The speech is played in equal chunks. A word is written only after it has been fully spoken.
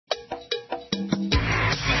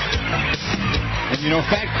You know,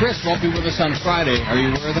 Fat Chris won't be with us on Friday. Are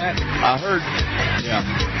you aware of that? I heard. Yeah.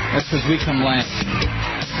 That's because we come last.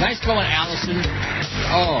 Nice going, Allison.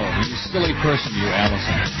 Oh, you silly person, you,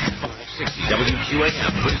 Allison. 560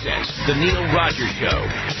 WQAM presents The Neil Rogers Show.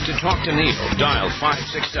 To talk to Neil, dial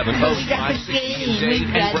 567-560 Dade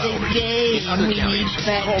and Broward. In other counties,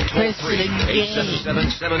 call toll-free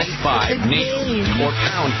 877-785-NEIL or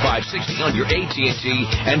pound 560 on your AT&T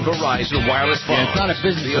and Verizon wireless phone. Yeah, it's not a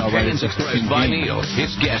business. The opinions expressed by Neil,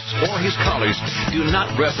 his guests, or his callers do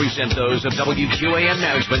not represent those of WQAM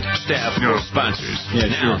management, staff, or sponsors.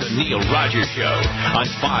 Yeah, now, sure. The Neil Rogers Show on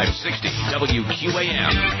 560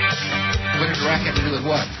 WQAM. What did Iraq have to do with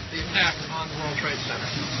what? The attack on the World Trade Center.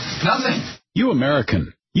 Nothing. You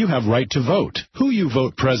American, you have right to vote. Who you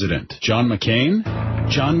vote president? John McCain?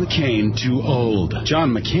 John McCain too old.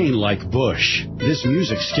 John McCain like Bush. This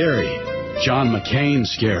music scary. John McCain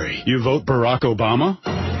scary. You vote Barack Obama?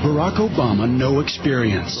 Barack Obama no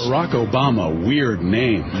experience. Barack Obama weird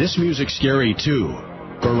name. This music scary too.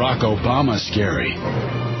 Barack Obama scary.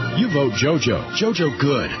 You vote JoJo. JoJo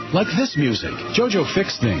good. Like this music. JoJo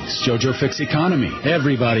fix things. JoJo fix economy.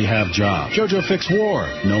 Everybody have job. JoJo fix war.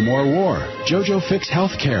 No more war. JoJo fix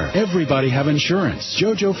healthcare. Everybody have insurance.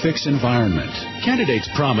 JoJo fix environment. Candidates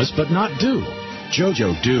promise but not do.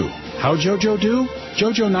 JoJo do. How JoJo do?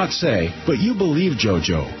 JoJo not say, but you believe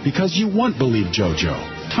JoJo because you want believe JoJo.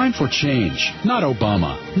 Time for change. Not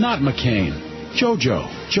Obama. Not McCain. JoJo.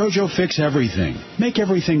 JoJo fix everything. Make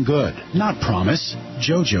everything good. Not promise.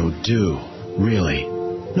 JoJo do. Really.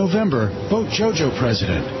 November, vote JoJo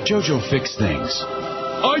president. JoJo fix things.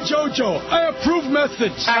 I JoJo. I approve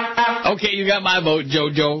methods. Okay, you got my vote,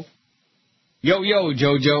 JoJo. Yo,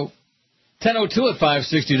 JoJo. 10:02 at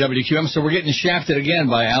 560 WQM, so we're getting shafted again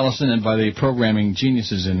by Allison and by the programming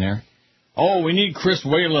geniuses in there. Oh, we need Chris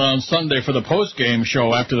Whalen on Sunday for the post-game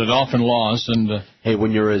show after the Dolphin loss. And hey,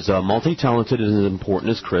 when you're as multi-talented and as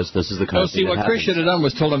important as Chris, this is the kind of thing that what Chris should have done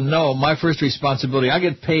was told him, no, my first responsibility, I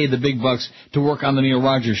get paid the big bucks to work on the Neil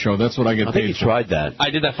Rogers Show. That's what I get paid for. I think he tried that.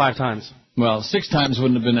 I did that 5 times. Well, 6 times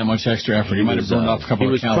wouldn't have been that much extra effort. He might have burned off a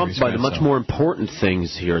couple of calories. He was trumped by the much more important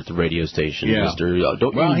things here at the radio station, yeah. Mr.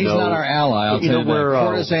 Don't well, he's not our ally, I'll tell you that.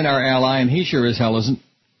 Curtis ain't our ally, and he sure as hell isn't.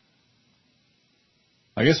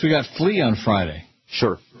 I guess we got Flea on Friday.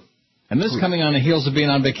 Sure. And this is coming on the heels of being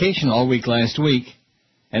on vacation all week last week.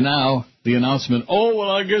 And now the announcement, oh,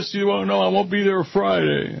 well, I guess you won't know I won't be there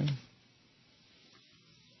Friday.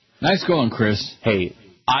 Nice going, Chris. Hey,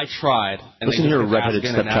 I tried. And listen here, redheaded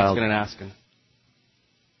stepchild. Asking.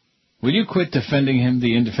 Will you quit defending him,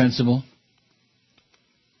 the indefensible?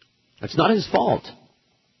 It's not his fault.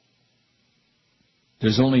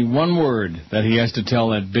 There's only one word that he has to tell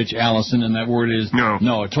that bitch Allison, and that word is no.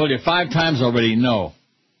 No, I told you 5 times already, no.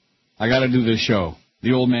 I got to do this show.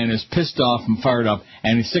 The old man is pissed off and fired up,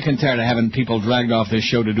 and he's sick and tired of having people dragged off this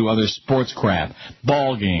show to do other sports crap,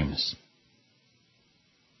 ball games.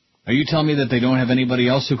 Are you telling me that they don't have anybody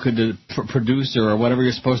else who could produce or whatever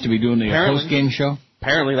you're supposed to be doing the post-game show?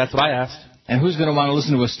 Apparently, that's what I asked. And who's going to want to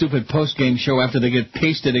listen to a stupid post-game show after they get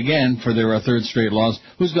pasted again for their 3rd straight loss?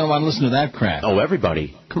 Who's going to want to listen to that crap? Oh,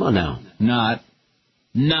 everybody. Come on now.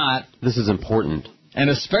 Not. This is important. And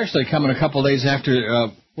especially coming a couple days after,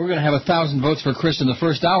 we're going to have 1,000 votes for Chris in the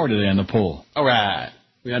first hour today in the poll. All right.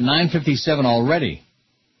 We got 957 already.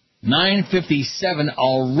 957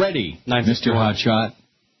 already, Mr. Hotshot.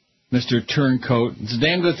 Mr. Turncoat. It's a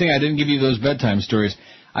damn good thing I didn't give you those bedtime stories.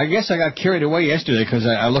 I guess I got carried away yesterday because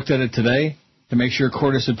I looked at it today to make sure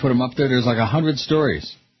Cordes had put them up there. There's like 100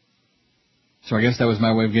 stories. So I guess that was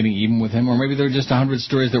my way of getting even with him. Or maybe there were just 100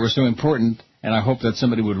 stories that were so important, and I hoped that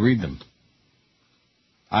somebody would read them.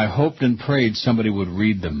 I hoped and prayed somebody would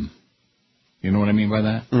read them. You know what I mean by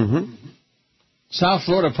that? Mm-hmm. South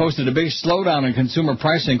Florida posted a big slowdown in consumer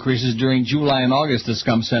price increases during July and August, the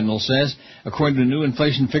Scum Sentinel says, according to new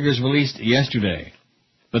inflation figures released yesterday.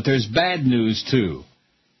 But there's bad news, too.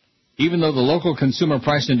 Even though the local consumer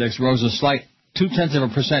price index rose a slight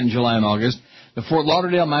 0.2% in July and August, the Fort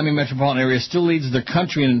Lauderdale-Miami metropolitan area still leads the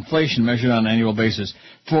country in inflation measured on an annual basis.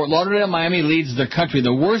 Fort Lauderdale-Miami leads the country.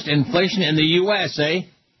 The worst inflation in the U.S., eh?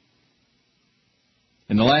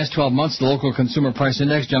 In the last 12 months, the local consumer price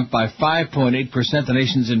index jumped by 5.8%. The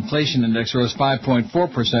nation's inflation index rose 5.4%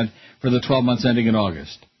 for the 12 months ending in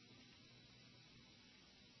August.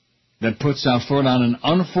 That puts South Florida on an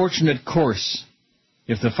unfortunate course.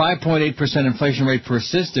 If the 5.8% inflation rate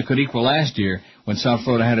persists, it could equal last year when South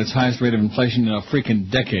Florida had its highest rate of inflation in a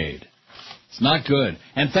freaking decade. It's not good.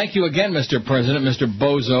 And thank you again, Mr. President, Mr.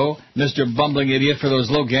 Bozo, Mr. Bumbling Idiot, for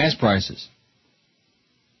those low gas prices.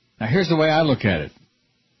 Now, here's the way I look at it.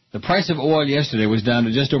 The price of oil yesterday was down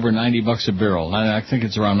to just over $90 a barrel. I think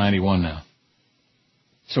it's around 91 now.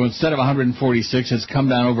 So instead of 146, it's come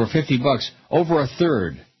down over $50, over a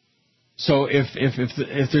third. So if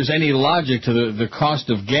there's any logic to the cost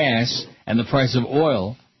of gas and the price of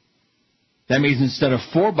oil, that means instead of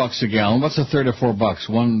 $4 a gallon, what's a third of $4?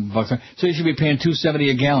 $1. So you should be paying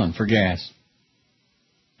 $2.70 a gallon for gas.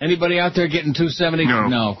 Anybody out there getting $2.70?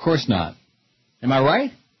 No, of course not. Am I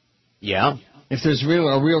right? Yeah. If there's a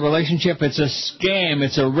real relationship, it's a scam.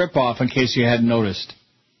 It's a ripoff, in case you hadn't noticed.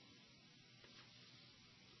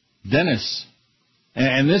 Dennis.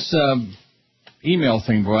 And this email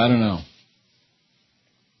thing, boy, I don't know.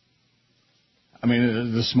 I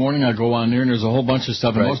mean, this morning I go on there and there's a whole bunch of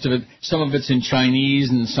stuff, and most of it, some of it's in Chinese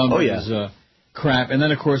and some of it is crap. And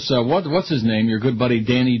then, of course, what's his name? Your good buddy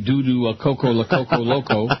Danny Doodoo Coco La Coco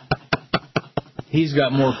Loco. He's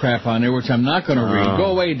got more crap on there, which I'm not going to read.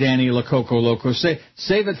 Go away, Danny La Coco Loco. Save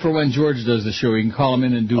it for when George does the show. You can call him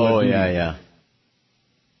in and do it. Oh, yeah.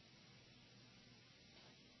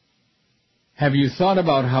 Have you thought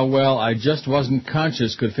about how well I Just Wasn't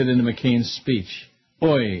Conscious could fit into McCain's speech?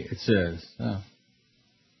 Boy, it says. Oh.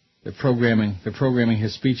 They're programming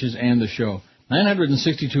his speeches and the show.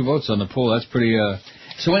 962 votes on the poll. That's pretty.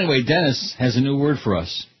 So anyway, Dennis has a new word for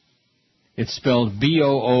us. It's spelled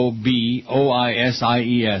Booboisies.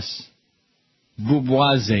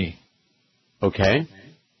 Booboisie. Okay.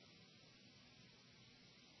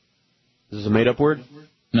 Is this a made-up word?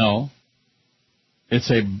 No. It's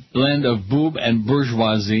a blend of boob and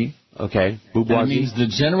bourgeoisie. Okay. Booboisie. That means the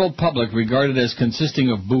general public regarded as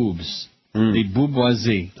consisting of boobs. The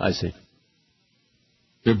booboisie. I see.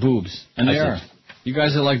 They're boobs. And they are. You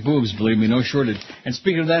guys are like boobs, believe me, no shortage. And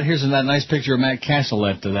speaking of that, here's that nice picture of Matt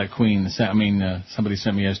Castellet, that queen. Somebody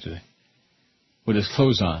sent me yesterday. With his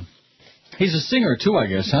clothes on. He's a singer, too, I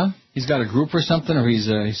guess, huh? He's got a group or something, or he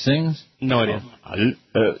sings? No idea.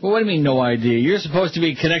 Well, what do you mean, no idea? You're supposed to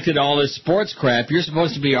be connected to all this sports crap. You're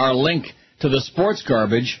supposed to be our link to the sports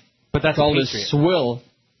garbage. But that's all this swill.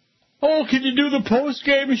 Oh, can you do the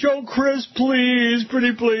post-game show, Chris, please?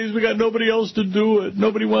 Pretty please. We got nobody else to do it.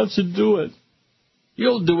 Nobody wants to do it.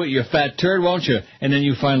 You'll do it, you fat turd, won't you? And then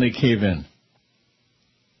you finally cave in.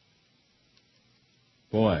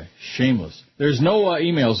 Boy, shameless. There's no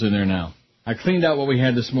emails in there now. I cleaned out what we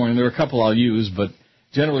had this morning. There are a couple I'll use, but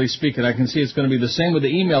generally speaking, I can see it's going to be the same with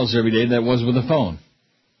the emails every day that it was with the phone.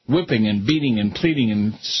 Whipping and beating and pleading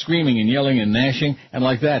and screaming and yelling and gnashing and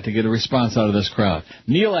like that to get a response out of this crowd.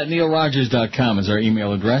 Neil@neilrogers.com is our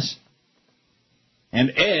email address.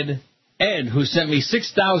 And Ed, who sent me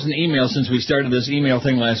 6,000 emails since we started this email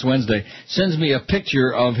thing last Wednesday, sends me a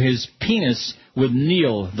picture of his penis with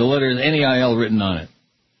Neil, the letters N-E-I-L written on it.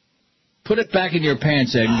 Put it back in your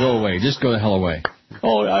pants, Ed, and go away. Just go the hell away.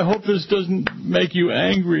 Oh, I hope this doesn't make you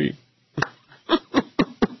angry.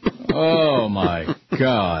 Oh, my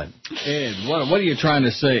God. Ed, what are you trying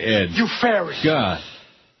to say, Ed? You fairy. God.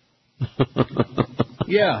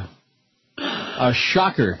 Yeah. A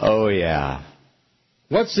shocker. Oh, yeah.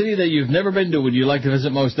 What city that you've never been to would you like to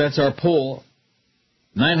visit most? That's our poll.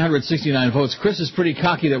 969 votes. Chris is pretty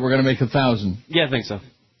cocky that we're going to make 1,000. Yeah, I think so.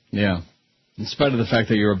 Yeah. In spite of the fact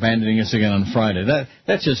that you're abandoning us again on Friday.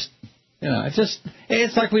 That's just,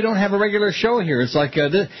 it's like we don't have a regular show here. It's like,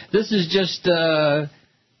 this is just,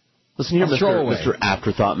 listen here, Mr.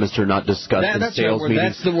 Afterthought, Mr. Not Discussed in Sales Meetings.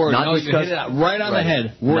 That's the word. No, you hit it right on the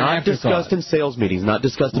head. We're not discussed in sales meetings, not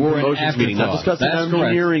discussed in promotions meetings, not discussed in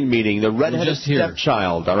engineering meeting, the redheaded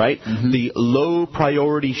stepchild, all right? Mm-hmm. The low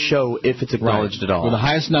priority show, if it's acknowledged at all. With the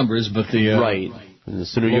highest numbers, but the... Right. And the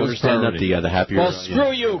sooner you understand that, the happier... Well,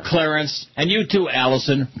 screw you, Clarence. And you too,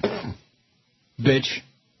 Allison. Bitch.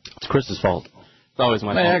 It's Chris's fault. It's always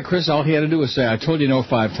my fault. Chris, all he had to do was say, I told you no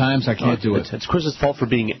 5 times, I can't do it. It's Chris's fault for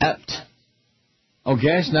being inept. Oh,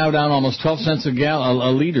 gas now down almost 12 cents a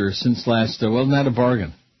liter since last... wasn't that a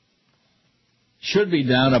bargain? Should be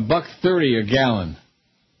down $1.30 a gallon.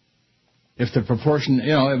 If the proportion,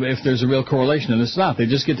 if there's a real correlation, and it's not. They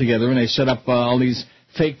just get together and they set up all these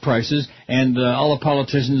fake prices, and all the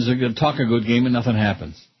politicians talk a good game and nothing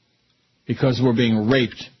happens. Because we're being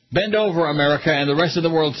raped. Bend over, America, and the rest of the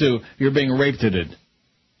world, too. You're being raped at it.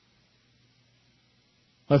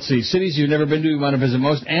 Let's see. Cities you've never been to, you want to visit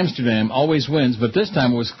most. Amsterdam always wins, but this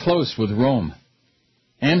time it was close with Rome.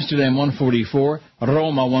 Amsterdam 144,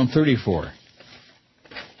 Roma 134.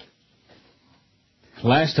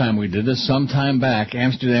 Last time we did this, some time back,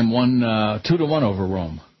 Amsterdam won 2-1 over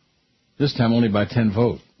Rome. This time only by 10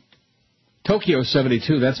 vote. Tokyo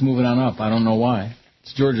 72, that's moving on up. I don't know why.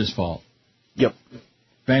 It's George's fault. Yep.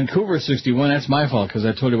 Vancouver 61, that's my fault because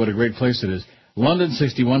I told you what a great place it is. London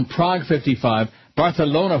 61, Prague 55,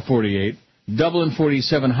 Barcelona, 48. Dublin,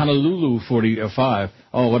 47. Honolulu, 45.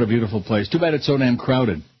 Oh, what a beautiful place. Too bad it's so damn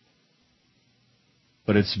crowded.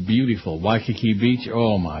 But it's beautiful. Waikiki Beach,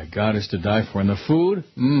 oh, my God, it's to die for. And the food,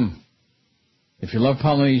 If you love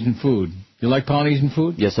Polynesian food, you like Polynesian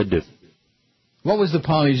food? Yes, I do. What was the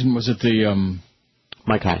Polynesian? Was it the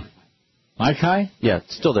Mai Kai? Mai Kai? Yeah,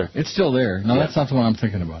 it's still there. It's still there. No, that's not the one I'm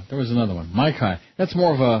thinking about. There was another one. Mai Kai. That's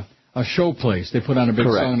more of a show place. They put on a big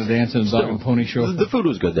song and a dance and a dog and pony show. The food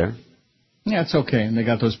was good there. Yeah, it's okay. And they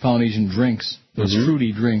got those Polynesian drinks, those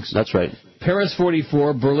fruity drinks. That's right. Paris,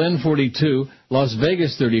 44. Berlin, 42. Las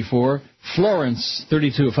Vegas, 34. Florence,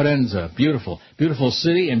 32. Firenze, beautiful. Beautiful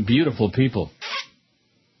city and beautiful people.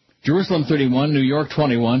 Jerusalem, 31. New York,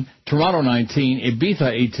 21. Toronto, 19.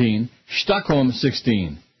 Ibiza, 18. Stockholm,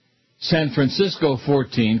 16. San Francisco,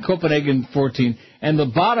 14. Copenhagen, 14. And the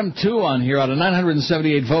bottom two on here, out of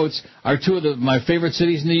 978 votes, are two of my favorite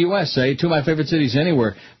cities in the USA. Two of my favorite cities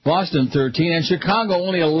anywhere. Boston, 13. And Chicago,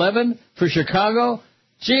 only 11 for Chicago?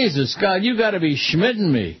 Jesus, God, you got to be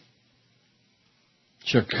schmitting me.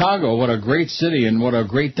 Chicago, what a great city, and what a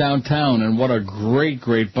great downtown, and what a great,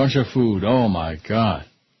 great bunch of food. Oh, my God.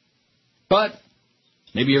 But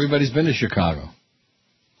maybe everybody's been to Chicago.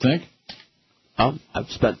 Think? I've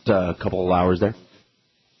spent a couple of hours there.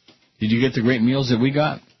 Did you get the great meals that we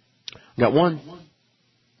got? Got one.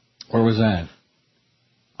 Where was that?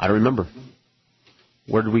 I don't remember.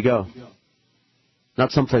 Where did we go?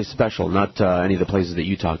 Not someplace special, not any of the places that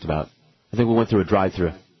you talked about. I think we went through a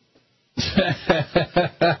drive-thru.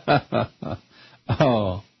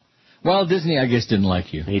 Oh. Well, Disney, I guess, didn't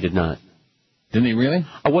like you. He did not. Didn't he really?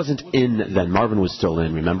 I wasn't in then. Marvin was still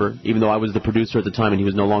in, remember? Even though I was the producer at the time and he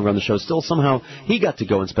was no longer on the show, still somehow he got to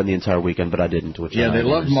go and spend the entire weekend, but I didn't. Which yeah, they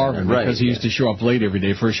loved Marvin because he used to show up late every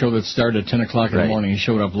day. For a show that started at 10 o'clock in the morning, he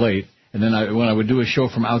showed up late. And then when I would do a show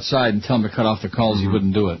from outside and tell him to cut off the calls, he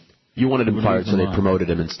wouldn't do it. You wanted him fired, so they promoted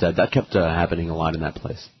him instead. That kept happening a lot in that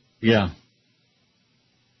place. Yeah.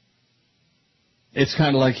 It's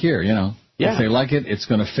kind of like here, you know. Yeah. If they like it, it's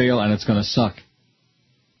going to fail and it's going to suck.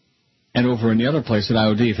 And over in the other place at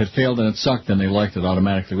IOD, if it failed and it sucked, then they liked it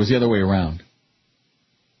automatically. It was the other way around.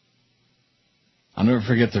 I'll never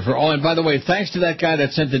forget the... Oh, and by the way, thanks to that guy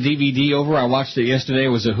that sent the DVD over. I watched it yesterday. It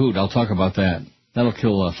was a hoot. I'll talk about that. That'll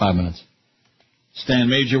kill 5 minutes. Stan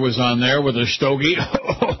Major was on there with a stogie.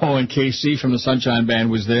 And KC from the Sunshine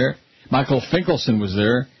Band was there. Michael Finkelson was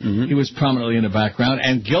there. Mm-hmm. He was prominently in the background.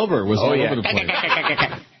 And Gilbert was all over the place.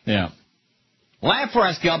 Yeah. Laugh for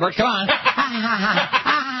us, Gilbert. Come on.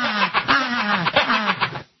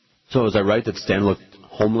 So is that right that Stan looked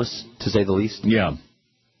homeless, to say the least? Yeah.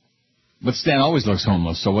 But Stan always looks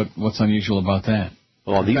homeless, so what's unusual about that?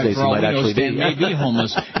 Well, these days he might actually be. Stan may be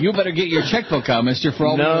homeless. You better get your checkbook out, mister, for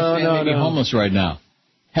all we know Stan may be homeless right now.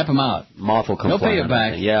 Help him out. Moth will come. He'll pay you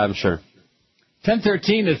back. Yeah, I'm sure.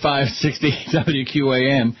 10:13 at 560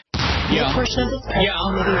 WQAM. Yeah. Portion of this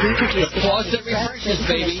program may be reproduced without the express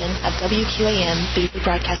permission of WQAM Basic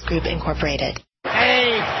Broadcast Group Incorporated.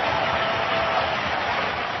 A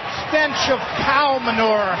stench of cow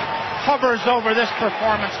manure hovers over this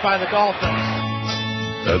performance by the Dolphins.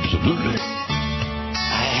 Absolutely.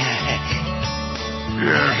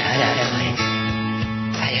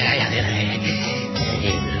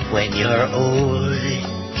 When you're old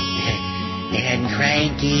and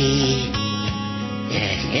cranky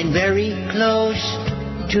and very close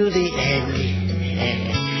to the end,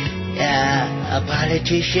 a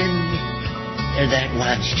politician that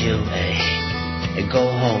wants to go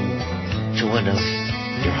home to one of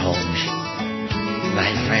your homes,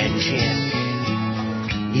 my friends,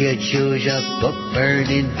 you choose a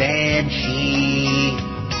book-burning banshee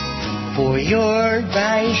for your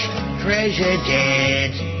vice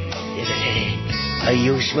president, a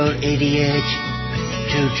useful idiot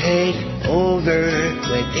to take over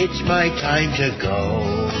when it's my time to go,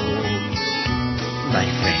 my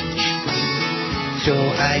friends. So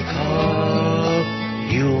I call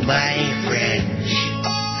you my friends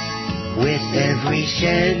with every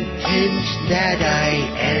sentence that I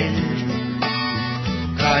end,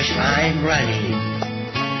 'cause I'm running,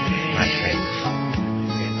 my friends,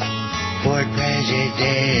 for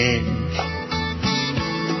president.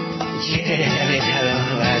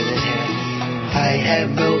 I have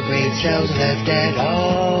no brain cells left at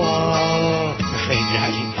all, afraid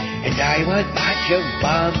not, and I want lots of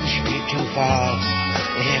bombs to fall.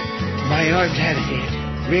 My arms have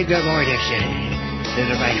rigor mortis,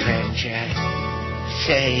 my friends.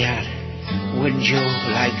 Say, wouldn't you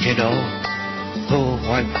like to know who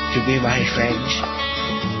want to be my friends?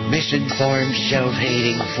 Misinformed,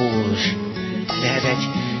 self-hating fools.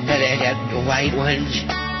 That white ones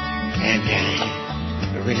and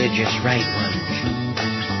religious right ones.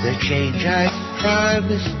 The change I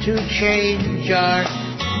promised to change are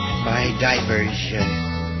my diapers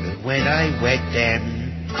when I wet them.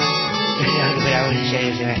 What I want to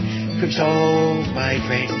say is console my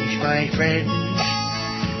friends, my friends,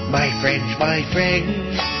 my friends, my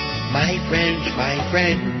friends, my friends, my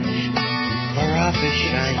friends. For office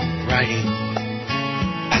I'm running.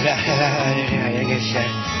 I guess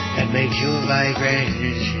that makes you my friends.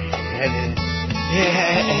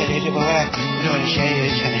 What I want to say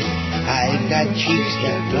is I've got cheeks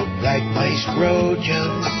that look like my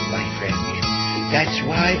scrotum, my friends. That's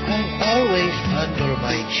why I always under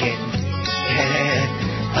my chin.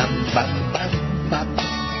 Bum, bum, bum, bum,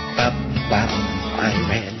 bum, bum. My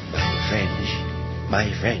friends,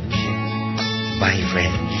 my friends, my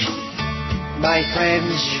friends, my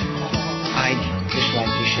friends. I'd just like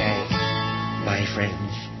to say, my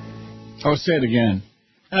friends. Oh, say it again.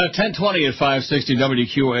 10:20 at 560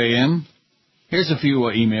 WQAM. Here's a few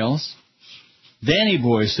emails. Danny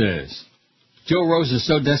Boy says, Joe Rose is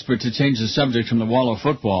so desperate to change the subject from the wall of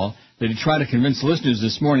football that he tried to convince listeners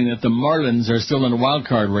this morning that the Marlins are still in a wild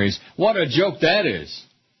card race. What a joke that is.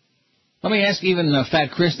 Let me ask even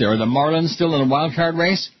Fat Chris there, are the Marlins still in a wild card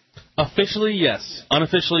race? Officially, yes.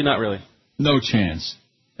 Unofficially, not really. No chance.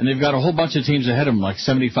 And they've got a whole bunch of teams ahead of them, like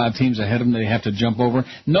 75 teams ahead of them they have to jump over.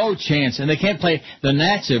 No chance. And they can't play the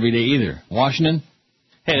Nats every day either. Washington?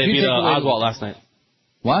 Hey, they beat Oswalt last night.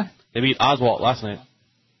 What? They beat Oswalt last night.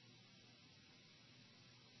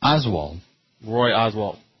 Oswald? Roy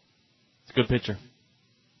Oswalt. It's a good pitcher.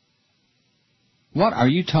 What are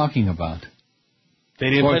you talking about? They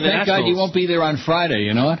didn't play the Nationals. Thank God you won't be there on Friday,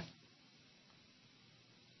 you know what?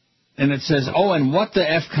 And it says, oh, and what the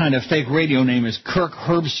F kind of fake radio name is Kirk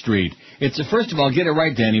Herb Street? It's, first of all, get it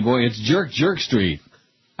right, Danny Boy, it's Jerk Street.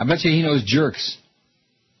 I bet you he knows jerks.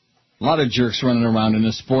 A lot of jerks running around in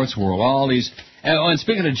the sports world. All these. And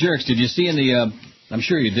speaking of jerks, did you see in the, I'm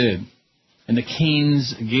sure you did, in the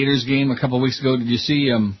Canes Gators game a couple of weeks ago, did you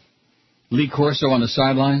see Lee Corso on the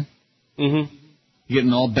sideline? Mm-hmm.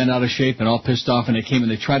 Getting all bent out of shape and all pissed off, and they came and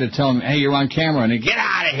they tried to tell him, hey, you're on camera, and they get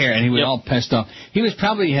out of here, and he was all pissed off. He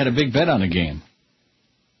had a big bet on the game.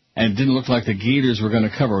 And it didn't look like the Gators were going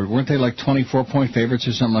to cover. Weren't they like 24-point favorites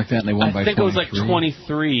or something like that, and they won by 23? I think it was like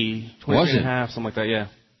 23 and a half, something like that, yeah.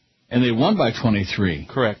 And they won by 23.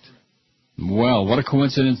 Correct. Well, what a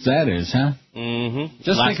coincidence that is, huh? Mm-hmm.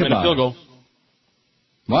 Just think about field goal.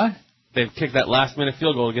 What? They've kicked that last-minute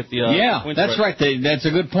field goal to get the yeah, that's right. That's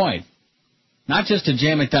a good point. Not just to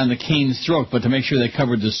jam it down the Canes' throat, but to make sure they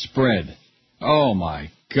covered the spread. Oh,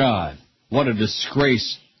 my God. What a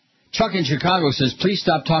disgrace. Chuck in Chicago says, please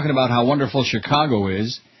stop talking about how wonderful Chicago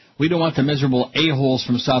is. We don't want the miserable a-holes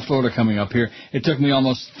from South Florida coming up here. It took me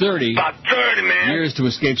almost 30 years to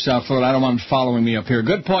escape South Florida. I don't want them following me up here.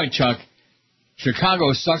 Good point, Chuck.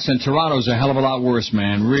 Chicago sucks and Toronto's a hell of a lot worse,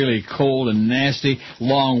 man. Really cold and nasty,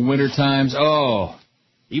 long winter times. Oh,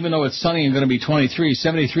 even though it's sunny and going to be 23,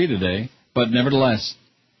 73 today. But nevertheless,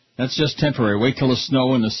 that's just temporary. Wait till the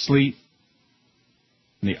snow and the sleet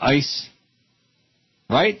and the ice.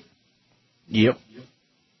 Right? Yep.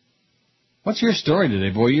 What's your story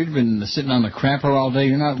today, boy? You've been sitting on the crapper all day.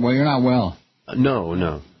 You're not well.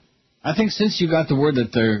 No. I think since you got the word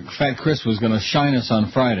that the Fat Chris was going to shine us on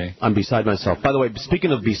Friday. I'm beside myself. By the way,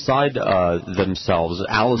 speaking of beside themselves,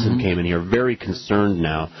 Allison came in here very concerned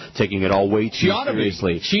now, taking it all way too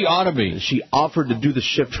seriously. She ought to be. She offered to do the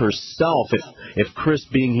shift herself if Chris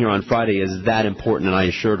being here on Friday is that important, and I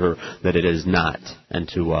assured her that it is not, and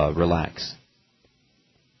to relax.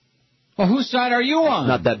 Well, whose side are you on?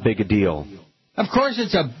 Not that big a deal. Of course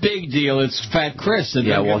it's a big deal. It's Fat Chris.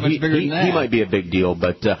 Yeah, well, he might be a big deal,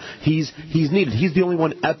 but he's needed. He's the only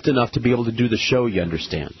one apt enough to be able to do the show, you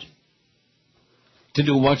understand. To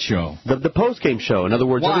do what show? The post-game show. In other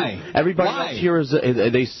words, why? Everybody else here is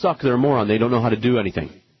they suck. They're a moron. They don't know how to do anything.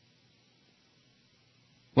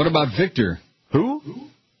 What about Victor? Who?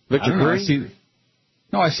 Victor Curry?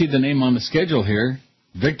 I see the name on the schedule here.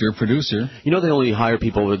 Victor, producer. You know they only hire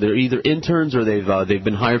people. They're either interns or they've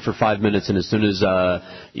been hired for 5 minutes, and as soon as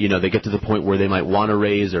they get to the point where they might want a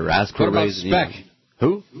raise or ask for a raise. What about Speck?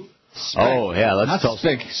 Who? Speck. Oh yeah, let's tell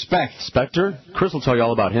Speck. Spectre. Chris will tell you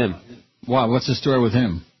all about him. Wow, what's the story with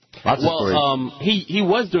him? Lots of stories. He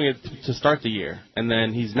was doing it to start the year, and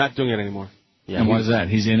then he's not doing it anymore. Yeah, and why is that?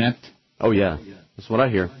 He's inept? Oh yeah, that's what I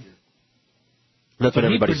hear. That's what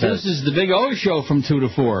everybody says. He produces the Big O show from 2 to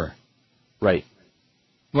 4. Right.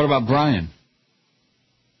 What about Brian?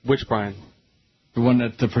 Which Brian? The one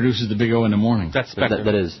that produces the Big O in the morning. That's Spectre.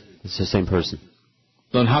 That is. It's the same person.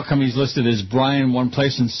 Then how come he's listed as Brian one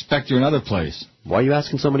place and Spectre another place? Why are you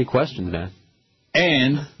asking so many questions, man?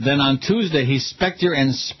 And then on Tuesday, he's Spectre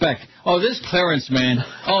and Spec. Oh, this Clarence, man.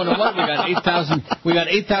 Oh, no, what? We got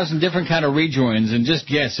 8,000 different kind of rejoins, and just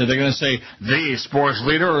guess. Are they going to say, the sports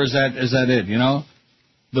leader, or is that it, you know?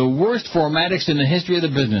 The worst formatics in the history of the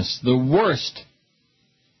business. The worst.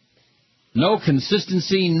 No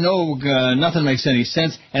consistency, nothing makes any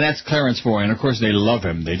sense, and that's Clarence for you. And, of course, they love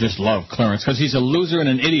him. They just love Clarence, because he's a loser and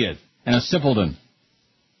an idiot and a simpleton.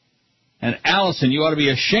 And Allison, you ought to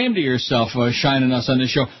be ashamed of yourself shining us on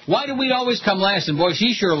this show. Why do we always come last? And, boy,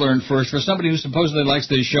 she sure learned first. For somebody who supposedly likes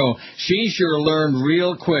this show, she sure learned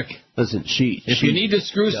real quick. Listen, if you need to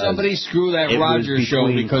screw somebody, screw that Rogers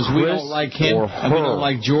show, because we don't like him, and we don't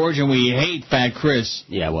like George, and we hate Fat Chris.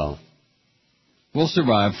 Yeah, well. We'll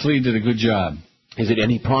survive. Flea did a good job.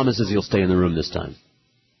 And he promises he'll stay in the room this time.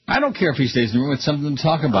 I don't care if he stays in the room. It's something to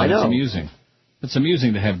talk about. It's amusing. It's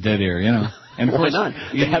amusing to have dead air, you know. And of course, not?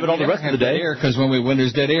 You have it all the rest of the day. Because when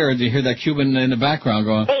there's dead air, you hear that Cuban in the background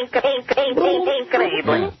going.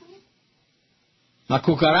 La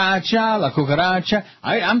cucaracha, la cucaracha.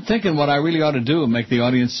 I'm thinking what I really ought to do and make the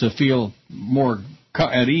audience feel more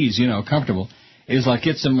at ease, you know, comfortable, is like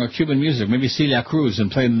get some Cuban music, maybe Celia Cruz,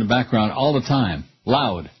 and play it in the background all the time,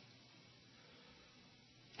 loud.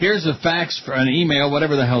 Here's a fax for an email,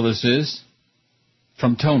 whatever the hell this is,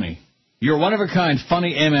 from Tony. You're one of a kind,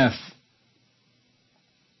 funny MF.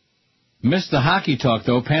 Missed the hockey talk,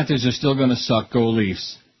 though. Panthers are still going to suck. Go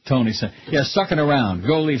Leafs. Tony said. Yeah, sucking around.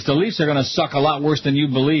 Go Leafs. The Leafs are going to suck a lot worse than you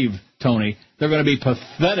believe, Tony. They're going to be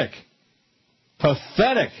pathetic.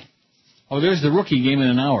 Pathetic. Oh, there's the rookie game in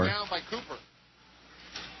an hour. Down by Cooper.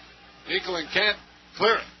 Eagle and Kent.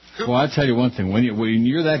 Clear it. Well, I'll tell you one thing. When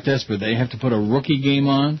you're that desperate, they have to put a rookie game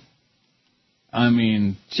on. I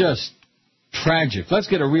mean, just tragic. Let's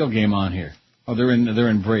get a real game on here. Oh, they're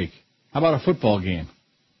in break. How about a football game?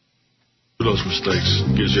 Those mistakes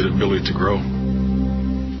gives you the ability to grow.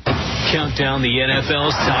 Count down the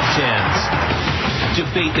NFL's top tens.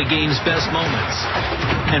 Debate the game's best moments.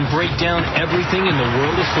 And break down everything in the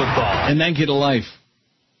world of football. And then get a life.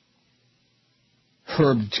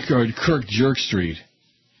 Kirk Jerk Street.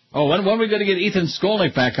 Oh, when are we going to get Ethan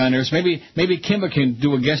Skolnick back on there? So maybe Kimba can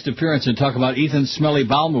do a guest appearance and talk about Ethan's smelly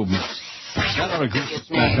bowel movements. That ought to get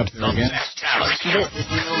back up there again. This is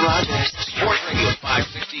Neil Rogers. Sports Radio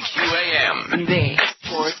 560 QAM. The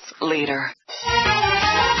sports leader.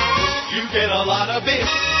 You get a lot of big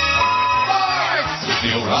sports.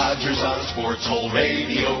 Neil Rogers on Sports Hole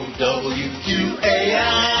Radio WQAM.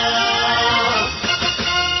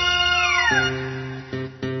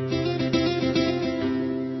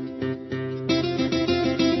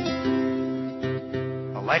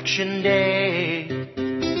 Election Day,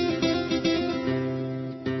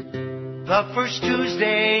 the first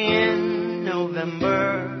Tuesday in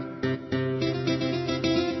November.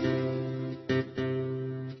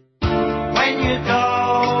 When you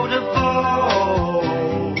go to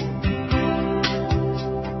vote,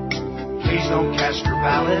 please don't cast your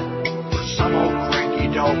ballot for some old cranky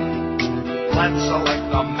dope. Let's select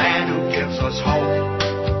the man who gives us hope.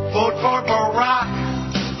 Vote for Barack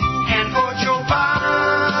and for Joe Biden.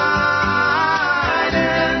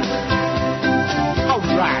 All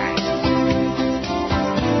right.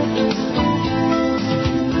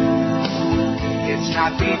 It's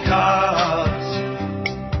not because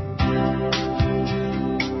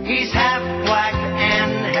he's half black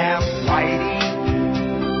and half whitey.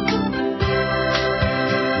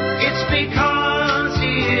 It's because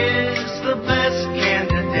he is the best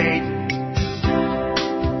candidate.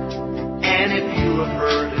 And if you have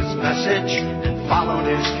heard his message and followed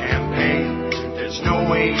his campaign, there's no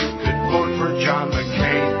way you could vote for John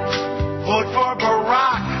McCain. Vote for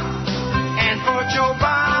Barack and for Joe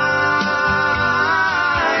Biden.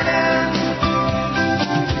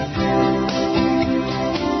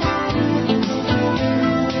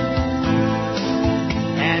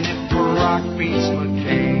 And if Barack beats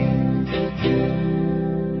McCain,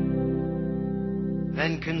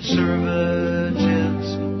 then conservatives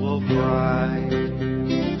will cry.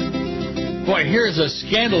 Boy, here's a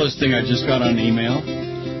scandalous thing I just got on email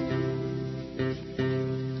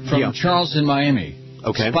from Charles in Miami.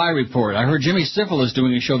 Okay. Spy report. I heard Jimmy Syphilis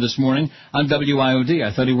doing a show this morning on WIOD.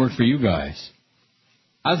 I thought he worked for you guys.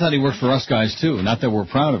 I thought he worked for us guys, too. Not that we're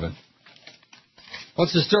proud of it.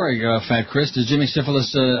 What's the story, Fat Chris? Does Jimmy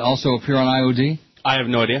Syphilis also appear on IOD? I have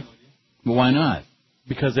no idea. Well, why not?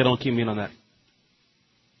 Because they don't keep me in on that.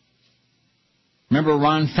 Remember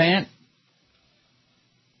Ron Fant?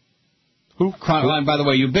 Who? By the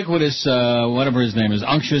way, ubiquitous, whatever his name is,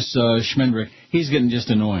 Unctious Schmendrick. He's getting just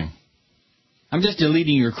annoying. I'm just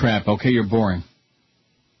deleting your crap, okay? You're boring.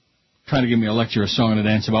 trying to give me a lecture, a song, and a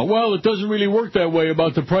dance about, well, it doesn't really work that way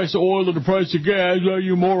about the price of oil or the price of gas. Are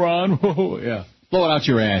you moron? Yeah. Blow it out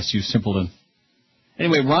your ass, you simpleton.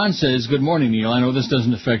 Anyway, Ron says, good morning, Neil. I know this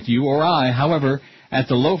doesn't affect you or I. However, at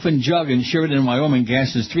the Loaf and Jug in Sheridan, Wyoming,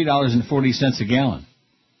 gas is $3.40 a gallon.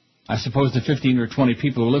 I suppose the 15 or 20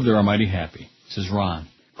 people who live there are mighty happy, says Ron.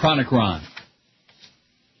 Chronic Ron.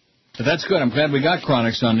 But that's good. I'm glad we got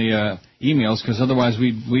Chronics on the emails, because otherwise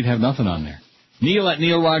we'd have nothing on there. Neil at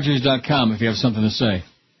neilrogers.com if you have something to say.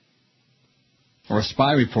 Or a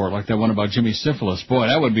spy report like that one about Jimmy Syphilis. Boy,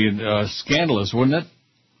 that would be scandalous, wouldn't it?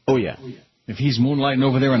 Oh, yeah. If he's moonlighting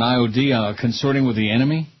over there in IOD, consorting with the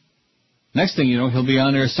enemy. Next thing you know, he'll be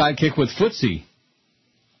on there sidekick with Footsie.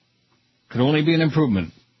 Could only be an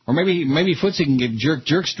improvement. Or maybe Footsie can get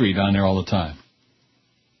Jerk Street on there all the time.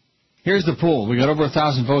 Here's the poll. We got over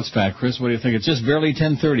 1,000 votes back, Chris. What do you think? It's just barely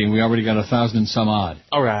 10:30, and we already got 1,000 and some odd.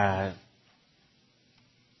 All right.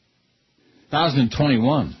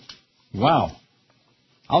 1,021. Wow.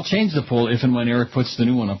 I'll change the poll if and when Eric puts the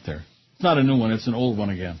new one up there. It's not a new one. It's an old one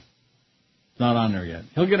again. It's not on there yet.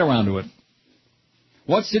 He'll get around to it.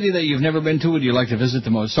 What city that you've never been to would you like to visit the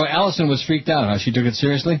most? So Allison was freaked out, huh? She took it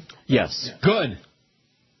seriously? Yes. Good.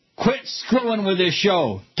 Quit screwing with this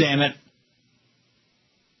show, damn it.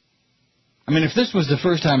 I mean, if this was the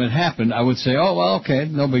first time it happened, I would say, oh, well, okay,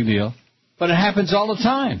 no big deal. But it happens all the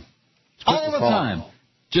time. All the time.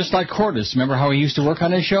 Just like Cordes. Remember how he used to work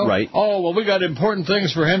on his show? Right. Oh, well, we got important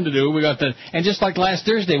things for him to do. We got that. And just like last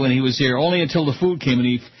Thursday when he was here, only until the food came and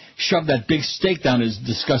he shoved that big steak down his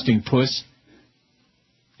disgusting puss.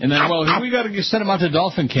 And then, well, we got to send him out to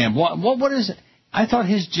Dolphin Camp. What is it? I thought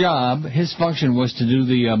his job, his function was to do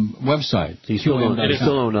the website. So you still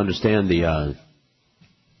don't understand the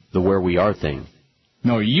where we are thing.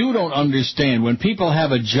 No, you don't understand. When people have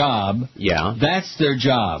a job, that's their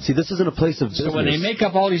job. See, this isn't a place of business. So when they make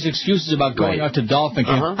up all these excuses about going out to Dolphin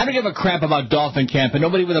Camp, I don't give a crap about Dolphin Camp, and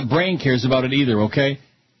nobody with a brain cares about it either, okay?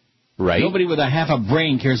 Right. Nobody with a half a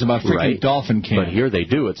brain cares about freaking Dolphin Camp. But here they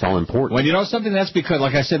do. It's all important. Well, you know something? That's because,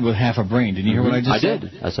 like I said, with half a brain. Did you hear what I just said? I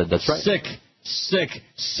did. I said that's right. Sick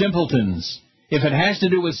simpletons. If it has to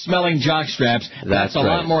do with smelling jockstraps, that's a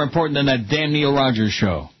lot more important than that damn Neil Rogers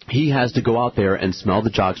show. He has to go out there and smell the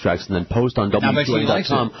jockstraps and then post on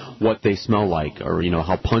WQAM.com what they smell like, or, you know,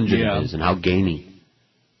 how pungent it is and how gamey.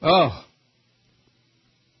 Oh.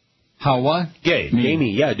 How what?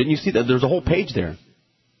 Gamey, yeah. Didn't you see that? There's a whole page there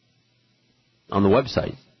on the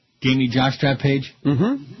website. Gamey jockstrap page?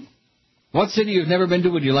 Mm-hmm. What city you've never been to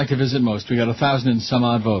would you like to visit most? We got 1,000 and some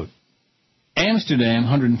odd vote. Amsterdam,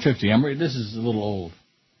 150. This is a little old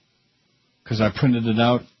because I printed it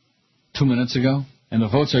out 2 minutes ago, and the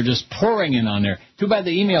votes are just pouring in on there. Too bad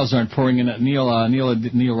the emails aren't pouring in at Neil at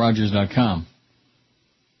neilrogers.com.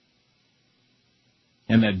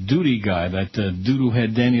 And that duty guy, that doodoo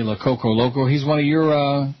head Daniel Coco Loco, he's one of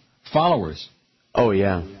your followers. Oh,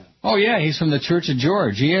 yeah. Oh, yeah, he's from the Church of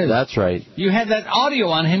George. He is. That's right. You had that audio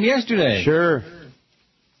on him yesterday. Sure. You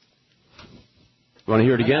want to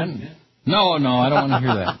hear it again? No, I don't want to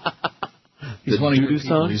hear that. He's one of your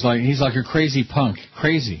people. He's like a crazy punk.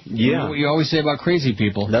 Crazy. Yeah. You know what you always say about crazy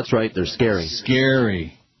people? That's right. They're scary.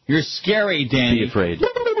 Scary. You're scary, Danny. Be afraid.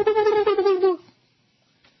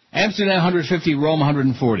 Amsterdam 150, Rome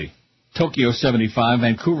 140. Tokyo 75,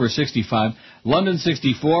 Vancouver 65, London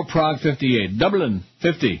 64, Prague 58, Dublin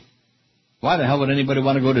 50. Why the hell would anybody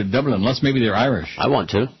want to go to Dublin? Unless maybe they're Irish. I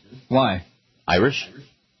want to. Why? Irish.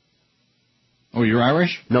 Oh, you're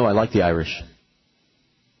Irish? No, I like the Irish.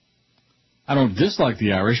 I don't dislike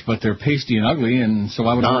the Irish, but they're pasty and ugly, and so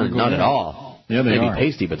I would want to go Not there. at all. Yeah, they are.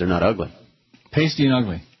 Maybe pasty, but they're not ugly. Pasty and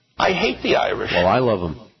ugly. I hate the Irish. Well, I love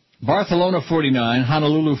them. Barcelona 49,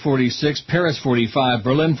 Honolulu 46, Paris 45,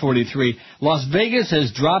 Berlin 43. Las Vegas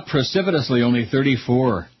has dropped precipitously, only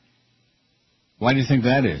 34. Why do you think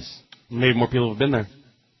that is? Maybe more people have been there.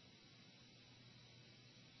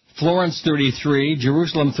 Florence 33,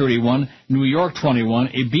 Jerusalem 31, New York 21,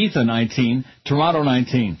 Ibiza 19, Toronto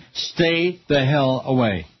 19. Stay the hell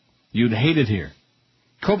away. You'd hate it here.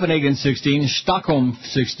 Copenhagen 16, Stockholm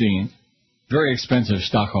 16. Very expensive,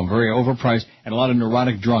 Stockholm. Very overpriced, and a lot of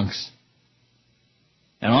neurotic drunks.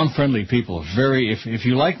 And unfriendly people. If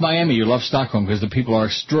you like Miami, you love Stockholm because the people are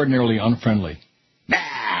extraordinarily unfriendly.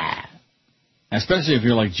 Especially if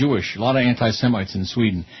you're like Jewish. A lot of anti-Semites in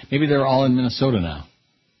Sweden. Maybe they're all in Minnesota now.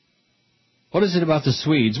 What is it about the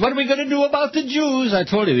Swedes? What are we going to do about the Jews? I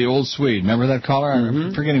told you, the old Swede. Remember that caller?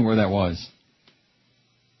 I'm forgetting where that was.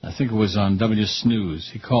 I think it was on W Snooze.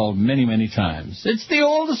 He called many, many times. It's the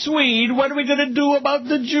old Swede. What are we going to do about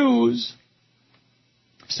the Jews?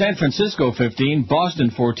 San Francisco 15,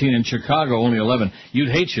 Boston 14, and Chicago only 11. You'd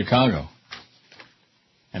hate Chicago.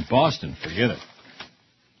 And Boston, forget it.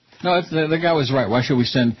 No, the guy was right. Why should we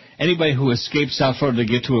send anybody who escapes South Florida to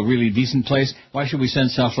get to a really decent place? Why should we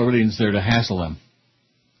send South Floridians there to hassle them?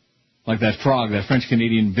 Like that frog, that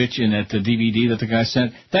French-Canadian bitch in that DVD that the guy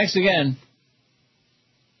sent. Thanks again.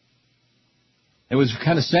 It was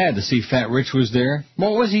kind of sad to see Fat Rich was there.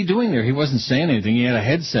 What was he doing there? He wasn't saying anything. He had a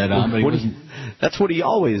headset on, but he wasn't... That's what he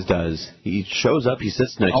always does. He shows up, he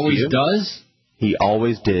sits next to you. Always does? He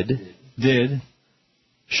always did. Did.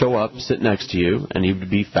 Show up, sit next to you, and he would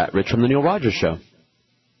be Fat Rich from the Neil Rogers Show.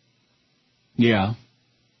 Yeah.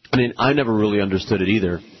 I mean, I never really understood it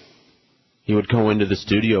either. He would go into the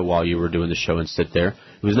studio while you were doing the show and sit there.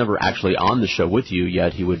 He was never actually on the show with you,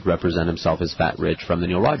 yet he would represent himself as Fat Rich from the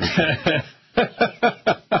Neil Rogers Show.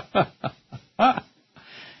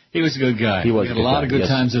 He was a good guy. He was. We had a lot of good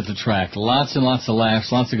times at the track. Lots and lots of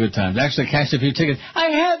laughs, lots of good times. Actually, I cashed a few tickets. I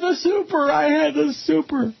had the super.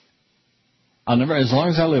 I'll never, as long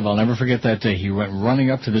as I live, I'll never forget that day. He went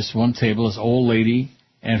running up to this one table, this old lady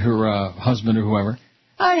and her husband or whoever.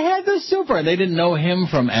 I had the super. And they didn't know him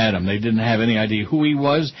from Adam. They didn't have any idea who he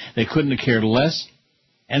was. They couldn't have cared less.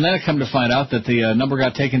 And then I come to find out that the number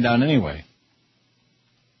got taken down anyway.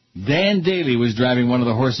 Dan Daly was driving one of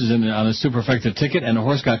the horses on a superfecta ticket, and the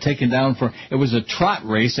horse got taken down for, it was a trot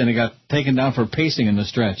race, and it got taken down for pacing in the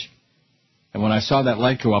stretch. And when I saw that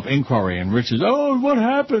light go up, inquiry, and Rich says, oh, what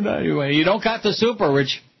happened? Anyway, you don't got the super,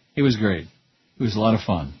 Rich. He was great. It was a lot of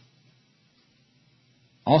fun.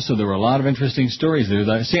 Also, there were a lot of interesting stories there.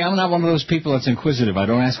 See, I'm not one of those people that's inquisitive. I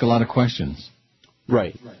don't ask a lot of questions.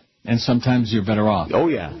 Right. And sometimes you're better off. Oh,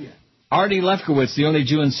 yeah. Artie Lefkowitz, the only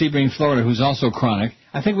Jew in Sebring, Florida, who's also chronic.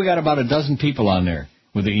 I think we got about a dozen people on there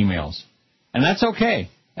with the emails. And that's okay.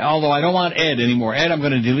 Although I don't want Ed anymore. Ed, I'm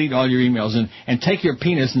going to delete all your emails and take your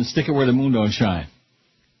penis and stick it where the moon don't shine.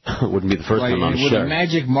 Wouldn't be the first time, I'm sure. With a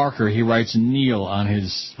magic marker, he writes Neil on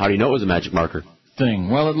his... How do you know it was a magic marker? Thing.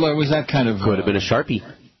 Well, it was that kind of... Could have been a Sharpie.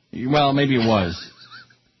 Well, maybe it was.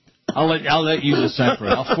 I'll let you decipher it.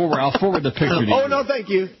 I'll forward the picture to you. Oh, no, thank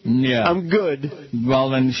you. Yeah. I'm good. Well,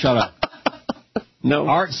 then shut up. No.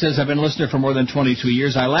 Art says, I've been a listener for more than 22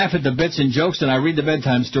 years. I laugh at the bits and jokes, and I read the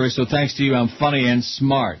bedtime stories, so thanks to you, I'm funny and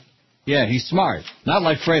smart. Yeah, he's smart. Not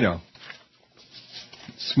like Fredo.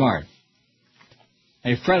 Smart.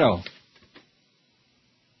 Hey, Fredo.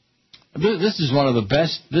 This is one of the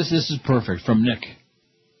best. This is perfect, from Nick.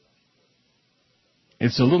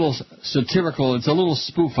 It's a little satirical. It's a little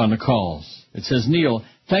spoof on the calls. It says, Neil,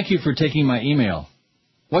 thank you for taking my email.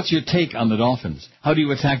 What's your take on the Dolphins? How do you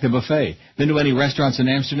attack the buffet? Been to any restaurants in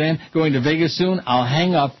Amsterdam? Going to Vegas soon? I'll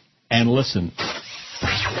hang up and listen.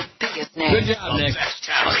 The biggest name. Good job, Nick.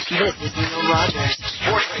 This is Neil Rogers.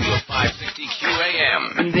 Sports Radio 560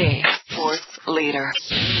 QAM. The sports leader.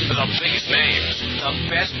 The biggest names, the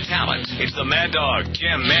best talent. It's the Mad Dog,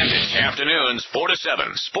 Jim Mandich. Afternoons, 4 to 7.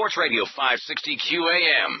 Sports Radio 560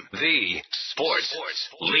 QAM. The sports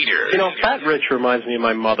leader. You know, Fat Rich reminds me of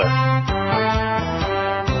my mother.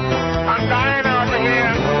 I'm dying over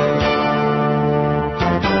here.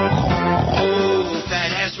 Oh,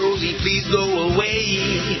 fat ass Rosie, please go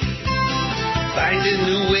away. Find a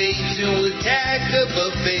new way to attack the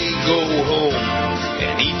buffet. Go home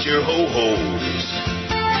and eat your ho-hos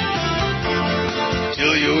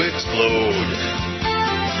till you explode.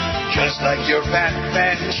 Just like your fat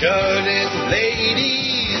chudden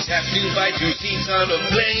ladies have to buy 2 seats on a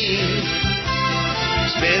plane.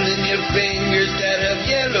 Smelling your fingers that have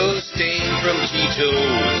yellow stain from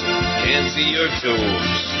Cheetos. Can't see your toes.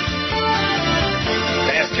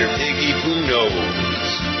 Faster piggy poo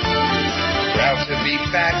nose. Proud to be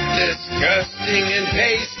fat, disgusting, and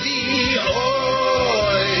pasty.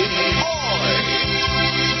 Oi, oi.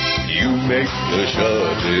 You make the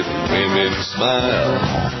shuddered women smile.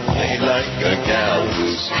 Play like a gal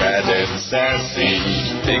who's fat and sassy.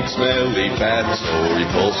 Think smelly fat, so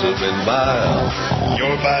repulsive and vile.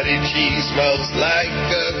 Your body cheese smells like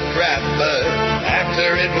a crap, but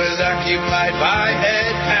after it was occupied by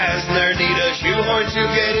Ed Asner, need a shoehorn to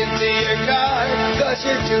get into your car, 'cause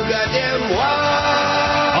you're too goddamn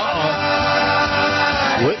wide.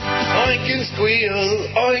 What? Oink and squeal,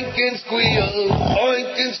 oink and squeal,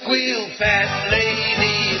 oink and squeal, fat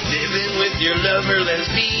lady, living with your lover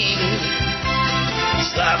lesbian,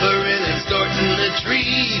 slobbering and snorting a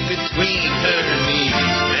tree between her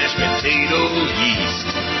knees, mashed potato yeast,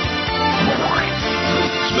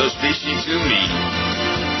 smells fishy to me,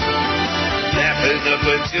 lapping up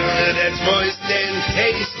a tuna that's moist and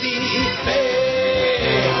tasty, hey.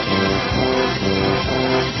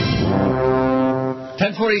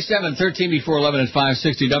 10:47, 13 before 11 at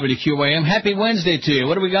 560 WQAM. Happy Wednesday to you.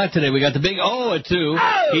 What do we got today? We got the big O at 2.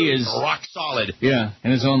 Oh, he is rock solid. Yeah,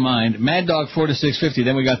 in his own mind. Mad Dog 4 to 650.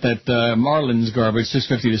 Then we got that Marlins garbage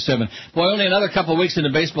 650 to 7. Boy, only another couple of weeks in the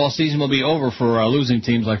baseball season will be over for losing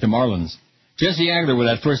teams like the Marlins. Jesse Agler with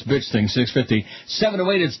that first bitch thing, 650. 7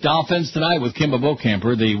 to 8, it's Dolphins tonight with Kimba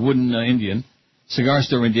Bocamper, the wooden Indian, cigar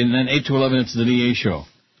store Indian. And then 8 to 11, it's the DA show,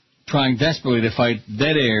 trying desperately to fight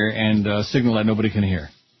dead air and signal that nobody can hear.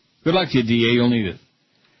 Good luck to you, DA. You'll need it.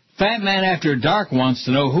 Fat Man After Dark wants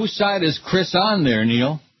to know, whose side is Chris on there,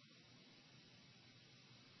 Neil?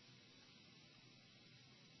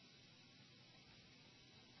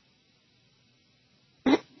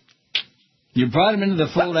 You brought him into the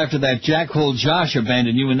fold after that jackhole Josh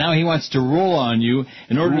abandoned you, and now he wants to roll on you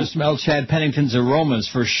in order to smell Chad Pennington's aromas.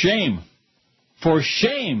 For shame. For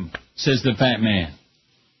shame, says the Fat Man.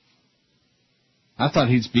 I thought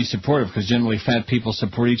he'd be supportive, because generally fat people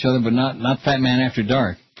support each other, but not Fat Man After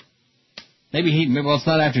Dark. Maybe it's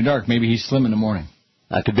not After Dark. Maybe he's slim in the morning.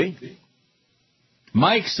 That could be.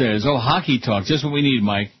 Mike says, hockey talk, just what we need,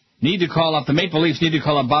 Mike. The Maple Leafs need to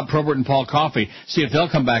call up Bob Probert and Paul Coffey, see if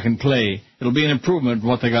they'll come back and play. It'll be an improvement of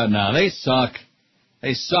what they got now. They suck.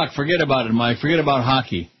 They suck. Forget about it, Mike. Forget about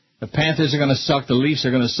hockey. The Panthers are going to suck. The Leafs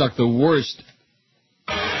are going to suck the worst.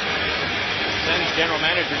 Sens general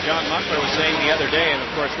manager John Muckler was saying the other day, and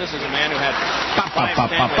of course this is a man who had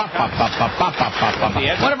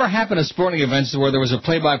Whatever happened to sporting events where there was a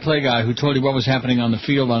play-by-play guy who told you what was happening on the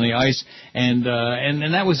field, on the ice, and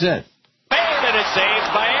that was it. And it's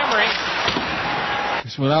saved by Emery.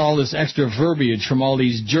 Without all this extra verbiage from all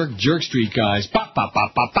these jerk street guys.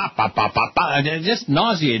 Just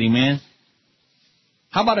nauseating, man.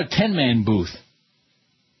 How about a 10-man booth?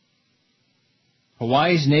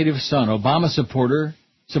 Hawaii's native son, Obama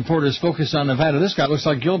supporters focus on Nevada. This guy looks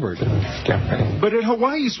like Gilbert. But in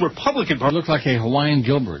Hawaii's Republican Party, he looked like a Hawaiian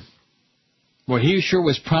Gilbert. Well, he sure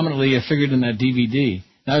was prominently figured in that DVD.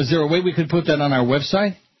 Now, is there a way we could put that on our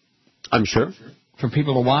website? I'm sure. For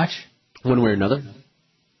people to watch? One way or another.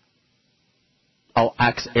 I'll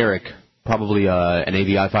ask Eric, probably an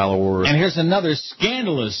AVI file or... And here's another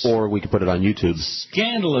scandalous... Or we could put it on YouTube.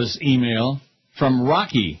 Scandalous email from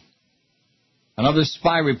Rocky. Another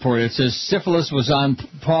spy report. It says syphilis was on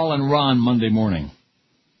Paul and Ron Monday morning.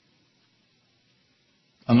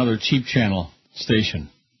 Another cheap channel station.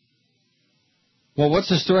 Well, what's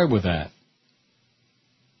the story with that?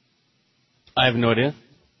 I have no idea.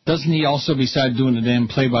 Doesn't he also, besides doing the damn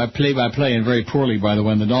play-by-play, and very poorly, by the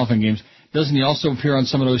way, in the Dolphin games, doesn't he also appear on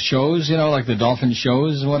some of those shows, like the Dolphin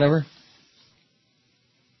shows or whatever?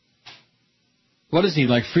 What is he,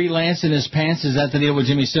 like freelance in his pants? Is that the deal with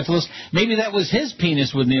Jimmy Syphilis? Maybe that was his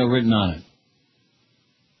penis with Neil written on it.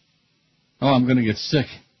 Oh, I'm going to get sick.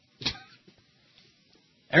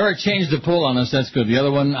 Eric changed the poll on us. That's good. The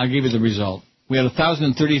other one, I gave you the result. We had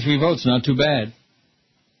 1,033 votes. Not too bad.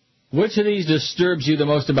 Which of these disturbs you the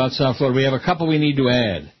most about South Florida? We have a couple we need to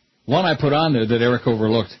add. One I put on there that Eric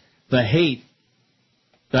overlooked. The hate.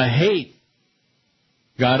 The hate.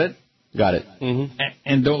 Got it? Got it. Mm-hmm.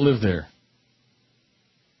 And don't live there.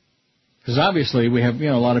 Because obviously we have,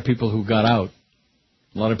 a lot of people who got out.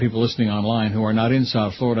 A lot of people listening online who are not in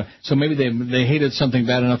South Florida. So maybe they hated something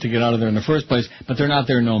bad enough to get out of there in the first place, but they're not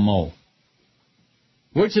there no more.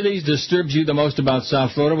 Which of these disturbs you the most about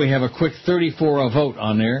South Florida? We have a quick 34 vote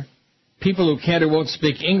on there. People who can't or won't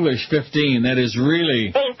speak English, 15. That is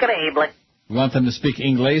really... Incredible. You want them to speak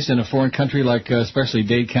English in a foreign country like especially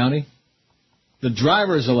Dade County? The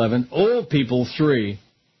drivers, 11. Old people, 3.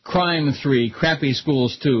 Crime, 3. Crappy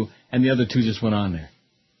schools, 2. And the other 2 just went on there.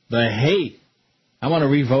 The hate. I want to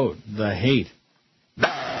re-vote. The hate.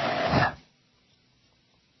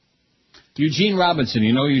 Eugene Robinson.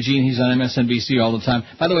 You know Eugene? He's on MSNBC all the time.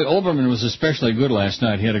 By the way, Olbermann was especially good last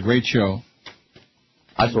night. He had a great show.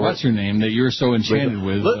 What's her name that you're so enchanted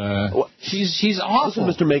with? She's awful.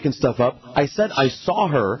 Listen, Mr. Making stuff up. I said I saw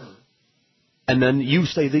her, and then you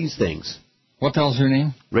say these things. What the hell's her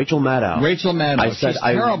name? Rachel Maddow. Rachel Maddow. I said She's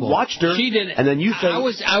I terrible. watched her, she did, and then you said...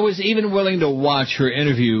 I was even willing to watch her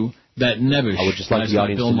interview that Nevish. I would just like the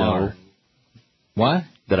audience to know. What?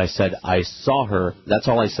 That I said I saw her. That's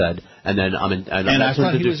all I said. And then and I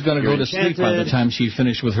thought he was going to go to sleep by the time she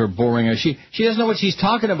finished with her boring. She doesn't know what she's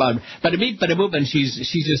talking about. Bada beep, bada boop, and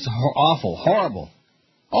she's just awful, horrible.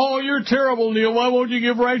 Oh, you're terrible, Neil. Why won't you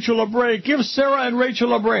give Rachel a break? Give Sarah and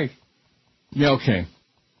Rachel a break. Yeah, okay.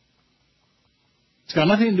 It's got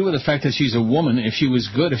nothing to do with the fact that she's a woman. If she was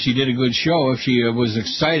good, if she did a good show, if she was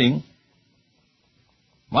exciting.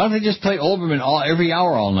 Why don't they just play Olbermann every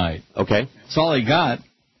hour all night? Okay. That's all they got.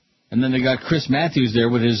 And then they got Chris Matthews there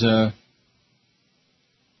with his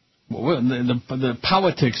The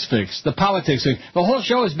politics fix. The politics fix. The whole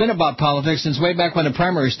show has been about politics since way back when the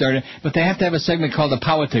primary started, but they have to have a segment called the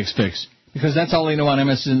politics fix, because that's all they know on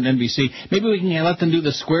MSNBC. Maybe we can let them do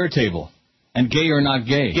the square table, and gay or not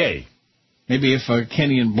gay. Gay. Maybe if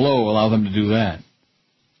Kenny and Blow allow them to do that.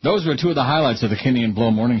 Those were two of the highlights of the Kenny and Blow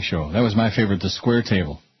morning show. That was my favorite, the square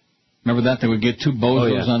table. Remember that? They would get two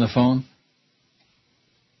bozos on the phone.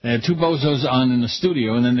 They had two bozos on in the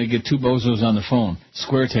studio, and then they get two bozos on the phone.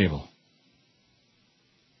 Square table.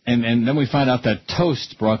 And then we find out that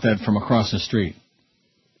Toast brought that from across the street.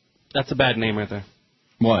 That's a bad name right there.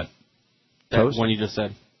 What? Toast? One you just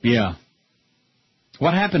said. Yeah.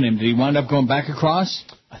 What happened to him? Did he wind up going back across?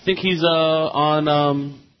 I think he's on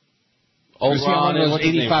Old Ron and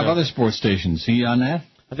 85 other sports stations. He on that?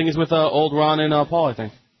 I think he's with Old Ron and Paul, I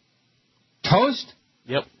think. Toast?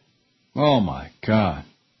 Yep. Oh, my God.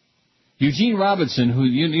 Eugene Robinson, who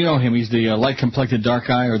you know him, he's the light-complected dark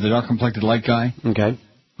guy, or the dark-complected light guy. Okay.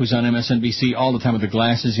 Who's on MSNBC all the time with the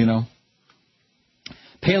glasses, you know.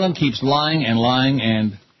 Palin keeps lying and lying,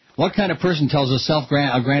 and what kind of person tells a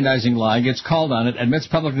self-aggrandizing lie, gets called on it, admits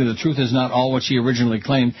publicly the truth is not all what she originally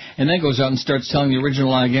claimed, and then goes out and starts telling the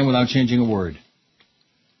original lie again without changing a word?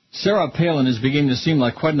 Sarah Palin is beginning to seem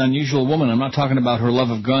like quite an unusual woman. I'm not talking about her love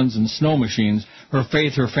of guns and snow machines, her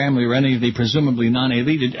faith, her family, or any of the presumably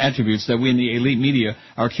non-elite attributes that we in the elite media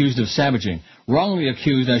are accused of savaging. Wrongly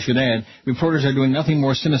accused, I should add. Reporters are doing nothing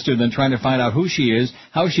more sinister than trying to find out who she is,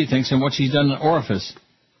 how she thinks, and what she's done in Orifice.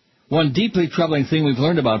 One deeply troubling thing we've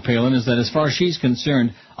learned about Palin is that as far as she's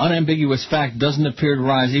concerned, unambiguous fact doesn't appear to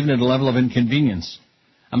rise even at a level of inconvenience.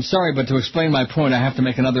 I'm sorry, but to explain my point, I have to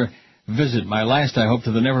make another visit, my last, I hope,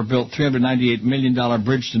 to the never-built $398 million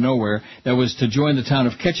bridge to nowhere that was to join the town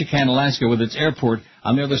of Ketchikan, Alaska, with its airport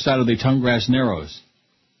on the other side of the Tongrass Narrows.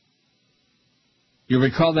 You'll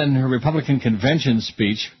recall that in her Republican convention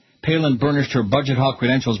speech, Palin burnished her budget hawk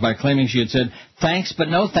credentials by claiming she had said, thanks but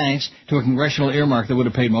no thanks, to a congressional earmark that would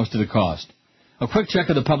have paid most of the cost. A quick check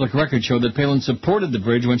of the public record showed that Palin supported the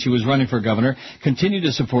bridge when she was running for governor, continued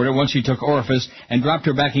to support it once she took Orifice, and dropped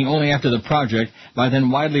her backing only after the project, by then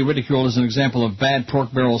widely ridiculed as an example of bad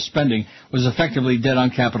pork barrel spending, was effectively dead on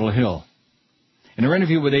Capitol Hill. In her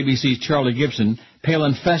interview with ABC's Charlie Gibson,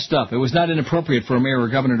 Palin fessed up. It was not inappropriate for a mayor or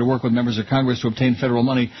governor to work with members of Congress to obtain federal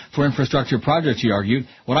money for infrastructure projects, she argued.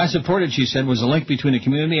 What I supported, she said, was a link between the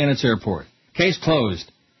community and its airport. Case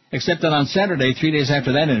closed. Except that on Saturday, 3 days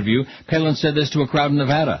after that interview, Palin said this to a crowd in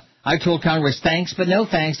Nevada. I told Congress thanks, but no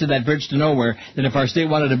thanks to that bridge to nowhere, that if our state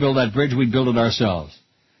wanted to build that bridge, we'd build it ourselves.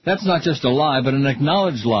 That's not just a lie, but an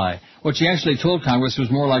acknowledged lie. What she actually told Congress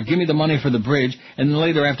was more like, give me the money for the bridge, and then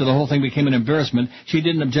later, after the whole thing became an embarrassment, she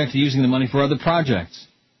didn't object to using the money for other projects.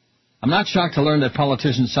 I'm not shocked to learn that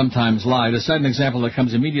politicians sometimes lie. To cite an example that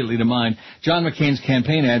comes immediately to mind, John McCain's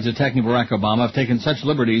campaign ads attacking Barack Obama have taken such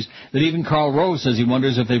liberties that even Karl Rove says he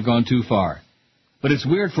wonders if they've gone too far. But it's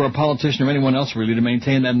weird for a politician or anyone else really to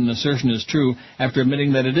maintain that an assertion is true after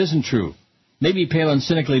admitting that it isn't true. Maybe Palin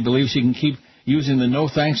cynically believes she can keep using the no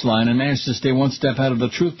thanks line and manage to stay one step out of the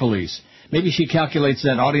truth police. Maybe she calculates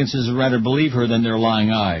that audiences would rather believe her than their lying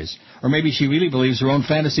eyes. Or maybe she really believes her own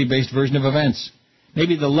fantasy-based version of events.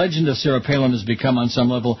 Maybe the legend of Sarah Palin has become, on some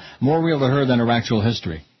level, more real to her than her actual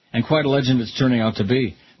history. And quite a legend it's turning out to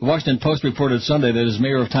be. The Washington Post reported Sunday that as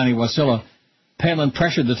mayor of tiny Wasilla, Palin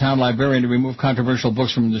pressured the town librarian to remove controversial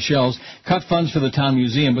books from the shelves, cut funds for the town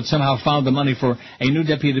museum, but somehow found the money for a new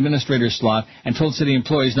deputy administrator slot and told city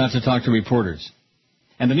employees not to talk to reporters.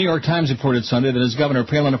 And the New York Times reported Sunday that as governor,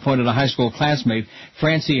 Palin appointed a high school classmate,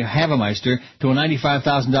 Francie Havemeister, to a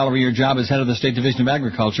 $95,000 a year job as head of the State Division of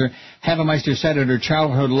Agriculture. Havemeister cited her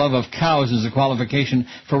childhood love of cows as a qualification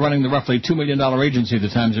for running the roughly $2 million agency, the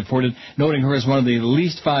Times reported, noting her as one of the at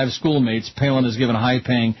least 5 schoolmates Palin has given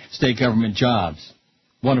high-paying state government jobs.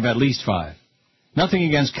 One of at least 5. Nothing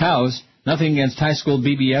against cows, nothing against high school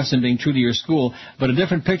BBFs and being true to your school, but a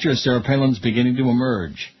different picture of Sarah Palin's beginning to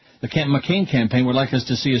emerge. The McCain campaign would like us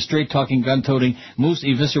to see a straight-talking, gun-toting,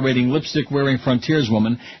 moose-eviscerating, lipstick-wearing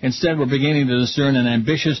frontierswoman. Instead, we're beginning to discern an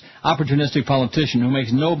ambitious, opportunistic politician who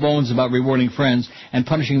makes no bones about rewarding friends and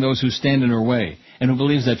punishing those who stand in her way, and who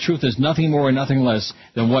believes that truth is nothing more and nothing less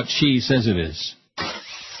than what she says it is.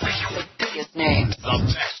 The biggest names.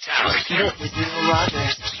 The best talent. This is Neil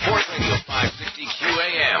Rogers. Sports Radio 560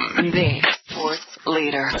 QAM. The sports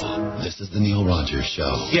leader. This is the Neil Rogers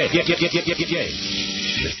Show. Yeah. This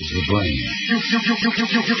is your brain. You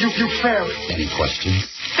failed. Any questions?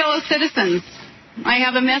 Fellow citizens, I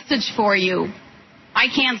have a message for you. I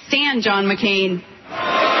can't stand John McCain.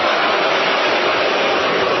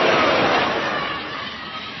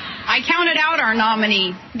 I counted out our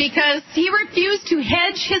nominee because he refused to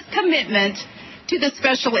hedge his commitment to the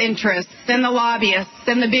special interests and the lobbyists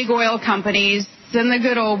and the big oil companies and the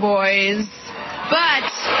good old boys. But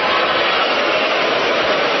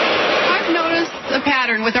I've noticed a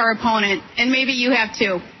pattern with our opponent, and maybe you have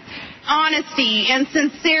too. Honesty and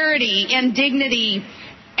sincerity and dignity.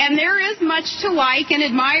 And there is much to like and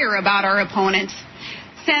admire about our opponent.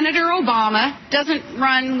 Senator Obama doesn't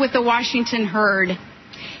run with the Washington herd.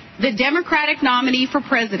 The Democratic nominee for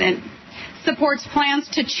president supports plans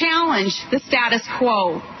to challenge the status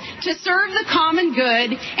quo, to serve the common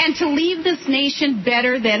good, and to leave this nation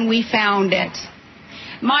better than we found it.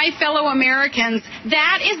 My fellow Americans,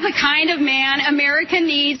 that is the kind of man America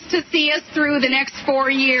needs to see us through the next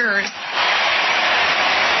 4 years.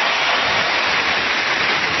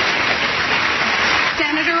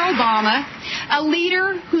 Senator Obama, a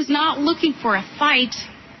leader who's not looking for a fight,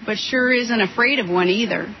 but sure isn't afraid of one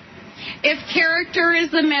either. If character is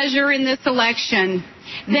the measure in this election,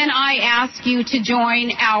 then I ask you to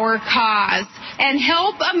join our cause and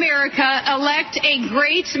help America elect a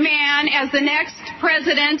great man as the next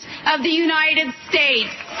president of the United States.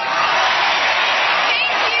 Thank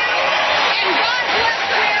you, and God bless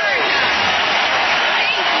America.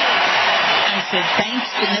 Thank you. I said thanks,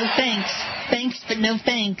 but no thanks. Thanks, but no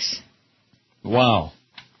thanks. Wow.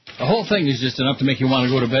 The whole thing is just enough to make you want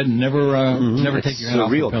to go to bed and never take your head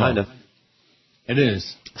off the pillow. It's surreal, kind of. It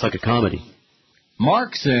is. It's like a comedy.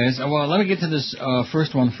 Mark says, well, let me get to this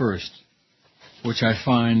first one first, which I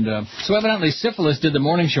find... so evidently Syphilis did the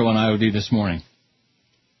morning show on IOD this morning.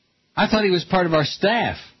 I thought he was part of our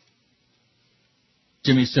staff.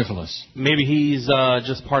 Jimmy Syphilis. Maybe he's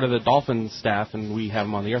just part of the Dolphins staff, and we have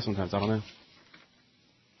him on the air sometimes. I don't know.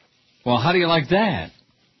 Well, how do you like that?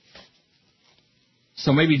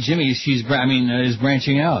 So maybe Jimmy, is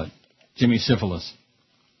branching out. Jimmy Syphilis.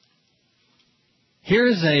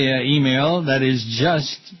 Here's a email that is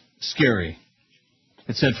just scary.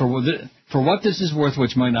 It said, for what this is worth,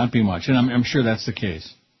 which might not be much, and I'm sure that's the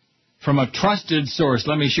case. From a trusted source,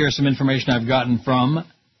 let me share some information I've gotten from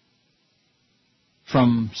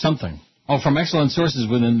something. From excellent sources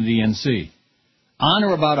within the DNC. On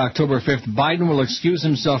or about October 5th, Biden will excuse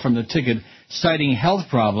himself from the ticket, citing health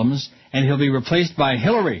problems, and he'll be replaced by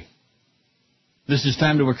Hillary. This is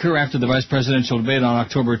timed to occur after the vice presidential debate on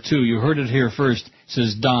October 2. You heard it here first,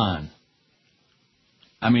 says Don.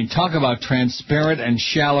 I mean, talk about transparent and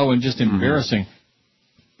shallow and just embarrassing.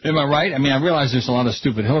 Am I right? I mean, I realize there's a lot of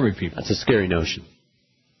stupid Hillary people. That's a scary notion.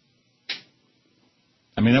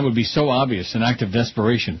 I mean, that would be so obvious, an act of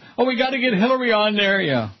desperation. Oh, we got to get Hillary on there,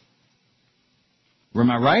 yeah. Am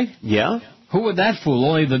I right? Yeah. Who would that fool?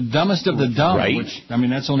 Only the dumbest of the dumb. Right. Which, I mean,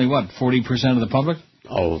 that's only, 40% of the public?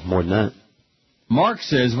 Oh, more than that. Mark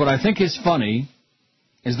says, what I think is funny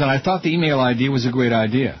is that I thought the email idea was a great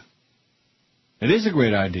idea. It is a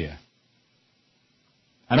great idea.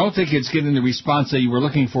 I don't think it's getting the response that you were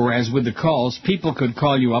looking for, as with the calls. People could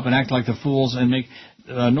call you up and act like the fools and make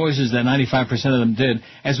noises that 95% of them did.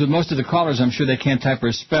 As with most of the callers, I'm sure they can't type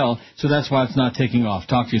or spell, so that's why it's not taking off.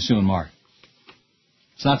 Talk to you soon, Mark.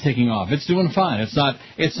 It's not taking off. It's doing fine. It's not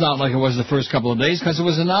like it was the first couple of days because it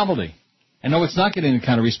was a novelty. I know it's not getting the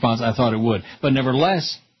kind of response I thought it would, but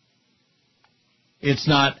nevertheless, it's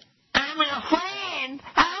not. I'm your friend.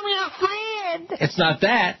 I'm your friend. It's not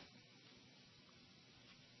that.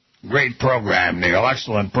 Great program, Neil.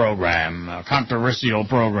 Excellent program. Controversial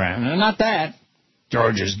program. No, not that.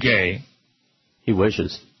 George is gay. He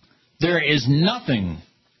wishes. There is nothing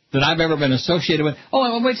that I've ever been associated with.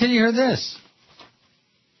 Oh, wait till you hear this.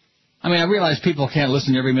 I mean, I realize people can't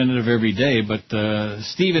listen every minute of every day, but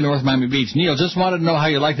Steve in North Miami Beach. Neil, just wanted to know how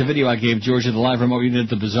you liked the video I gave George of the live remote you did at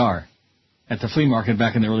the bazaar at the flea market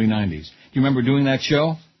back in the early 90s. Do you remember doing that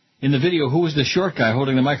show? In the video, who was the short guy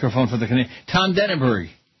holding the microphone for the Canadian? Tom Denenberg,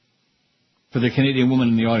 for the Canadian woman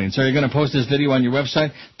in the audience. Are you going to post this video on your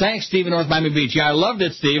website? Thanks, Steve in North Miami Beach. Yeah, I loved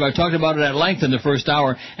it, Steve. I talked about it at length in the first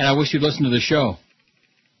hour, and I wish you'd listen to the show.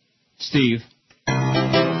 Steve.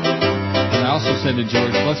 I also said to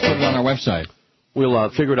George, let's put it on our website. We'll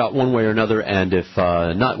figure it out one way or another, and if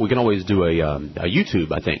not, we can always do a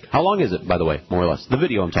YouTube, I think. How long is it, by the way, more or less? The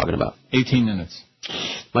video I'm talking about. 18 minutes.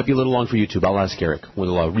 Might be a little long for YouTube. I'll ask Eric.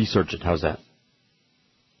 We'll research it. How's that?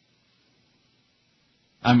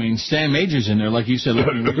 I mean, Sam Major's in there, like you said,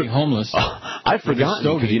 looking homeless. I've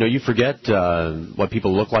forgotten, because, you forget what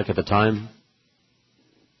people look like at the time.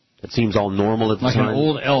 It seems all normal at the time. Like an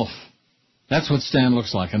old elf. That's what Stan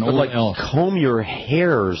looks like, an But old elf. Comb your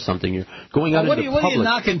hair or something. You're going out into public. What are you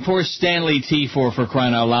knocking poor Stanley T for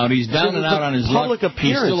crying out loud? He's down and out on his public luck.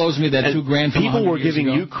 appearance. He still owes me that and $2,000 from people were giving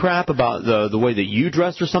ago. you crap about the way that you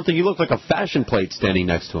dressed or something. You look like a fashion plate standing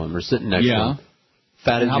next to him or sitting next to him.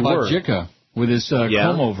 Fat and as how you about were. Jicka with his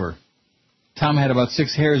comb over? Tom had about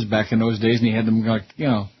 6 hairs back in those days, and he had them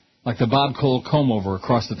like the Bob Cole comb over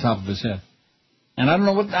across the top of his head. And I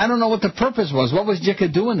don't know what the purpose was. What was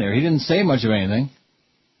Jicka doing there? He didn't say much of anything.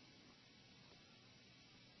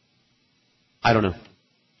 I don't know.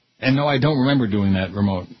 And no, I don't remember doing that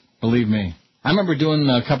remote. Believe me. I remember doing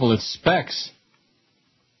a couple of Specs.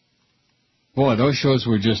 Boy, those shows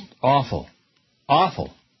were just awful.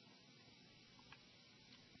 Awful.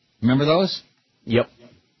 Remember those? Yep.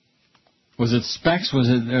 Was it Specs? Was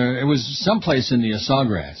it? It was someplace in the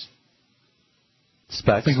Sawgrass.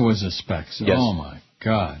 Specs? I think it was the Specs. Yes. Oh, my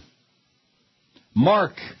God.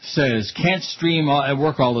 Mark says, can't stream at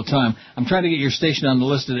work all the time. I'm trying to get your station on the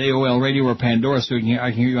list at AOL Radio or Pandora so I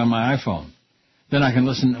can hear you on my iPhone. Then I can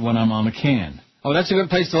listen when I'm on the can. Oh, that's a good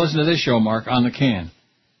place to listen to this show, Mark, on the can.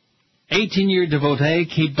 18-year devotee,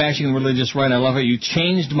 keep bashing the religious right. I love it. You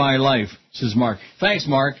changed my life, says Mark. Thanks,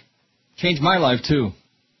 Mark. Changed my life, too.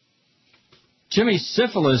 Jimmy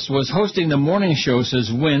Syphilis was hosting the morning show, says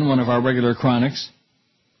Wynn, one of our regular chronics,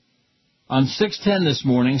 on 610 this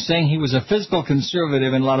morning, saying he was a physical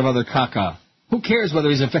conservative and a lot of other caca. Who cares whether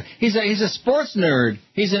he's a sports nerd.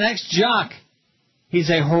 He's an ex-jock. He's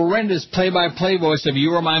a horrendous play-by-play voice of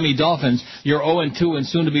your Miami Dolphins, your 0-2 and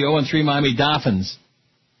soon-to-be 0-3 Miami Dolphins,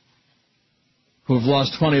 who have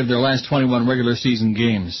lost 20 of their last 21 regular season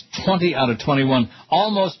games. 20 out of 21.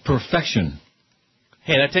 Almost perfection.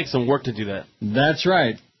 Hey, that takes some work to do that. That's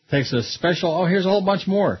right. Takes a special... Oh, here's a whole bunch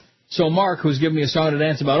more. So Mark, who's giving me a song to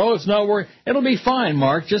dance about, it's not working. It'll be fine,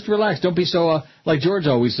 Mark. Just relax. Don't be so, like George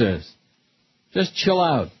always says. Just chill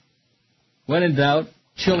out. When in doubt,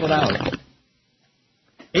 chill it out.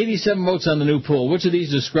 87 votes on the new poll. Which of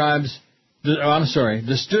these disturbs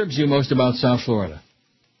you most about South Florida?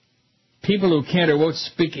 People who can't or won't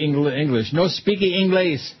speak English. No speaking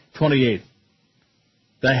English, 28.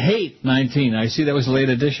 The hate, 19. I see that was a late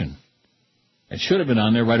edition. It should have been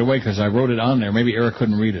on there right away because I wrote it on there. Maybe Eric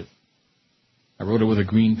couldn't read it. I wrote it with a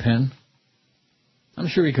green pen. I'm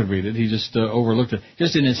sure he could read it. He just overlooked it.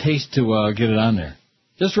 Just in his haste to get it on there.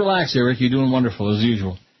 Just relax, Eric. You're doing wonderful, as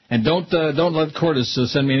usual. And don't let Cordes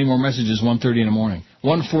send me any more messages 1:30 in the morning.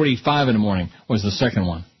 1:45 in the morning was the second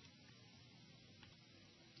one.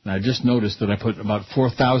 And I just noticed that I put about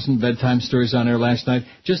 4,000 bedtime stories on there last night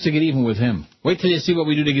just to get even with him. Wait till you see what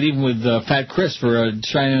we do to get even with Fat Chris for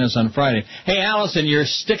shining us on Friday. Hey, Allison, you're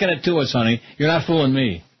sticking it to us, honey. You're not fooling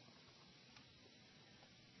me.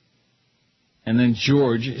 And then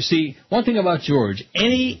George. See, one thing about George,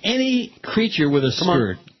 any creature with a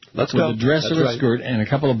skirt, with a dress or a skirt and a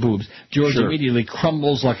couple of boobs, George immediately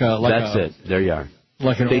crumbles like a... That's it. There you are.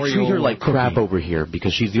 Like an they Oreo treat her like cookie. crap over here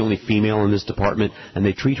because she's the only female in this department, and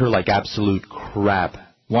they treat her like absolute crap.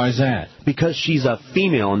 Why is that? Because she's a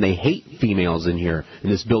female, and they hate females in here, in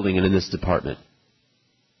this building and in this department.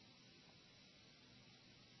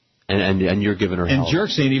 And you're giving her and help. And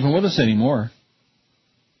Jerks ain't even with us anymore.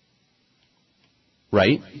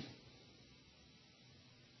 Right?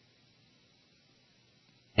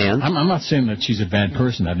 And? I'm not saying that she's a bad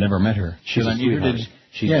person. I've never met her. She's a sweetheart. She's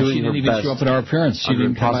she doing didn't her even best show up at our appearance. She under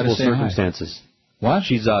didn't come by to impossible say hi. circumstances. What?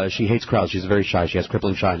 She hates crowds. She's very shy. She has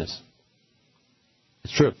crippling shyness.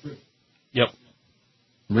 It's true. Yep.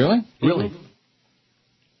 Really? Really.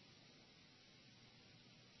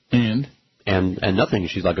 And nothing.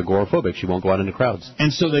 She's like agoraphobic. She won't go out into crowds.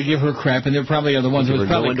 And so they give her crap, and they're probably the ones with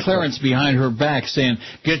probably Clarence behind her back saying,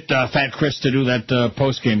 get Fat Chris to do that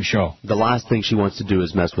post-game show. The last thing she wants to do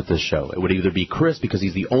is mess with this show. It would either be Chris, because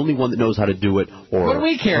he's the only one that knows how to do it, or... What do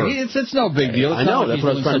we care? It's no big deal. I know, that's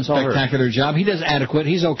what I was trying to tell her. Spectacular job. He does adequate.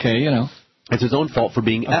 He's okay, you know. It's his own fault for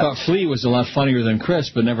being... I thought Flea was a lot funnier than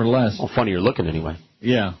Chris, but nevertheless. Well, funnier looking, anyway.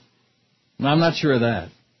 Yeah. I'm not sure of that.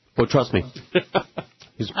 Well, trust me.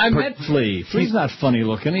 I met Flea. Flea's not funny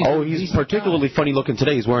looking. He's particularly funny looking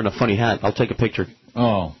today. He's wearing a funny hat. I'll take a picture.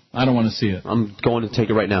 Oh, I don't want to see it. I'm going to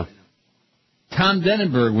take it right now. Tom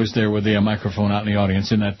Denenberg was there with the microphone out in the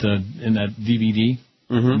audience in that DVD,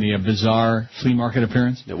 in the bizarre flea market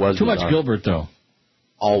appearance. It was too bizarre. much Gilbert, though.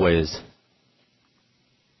 Always.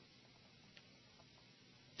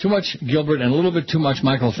 Too much Gilbert and a little bit too much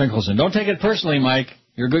Michael Finkelson. Don't take it personally, Mike.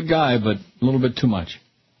 You're a good guy, but a little bit too much.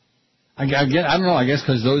 I don't know, I guess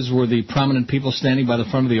because those were the prominent people standing by the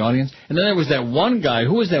front of the audience. And then there was that one guy.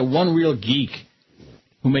 Who was that one real geek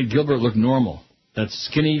who made Gilbert look normal? That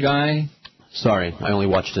skinny guy? Sorry, I only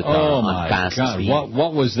watched it Oh, on my fast God. speed.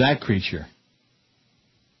 What was that creature?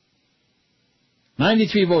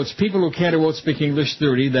 93 votes. People who can't or won't speak English,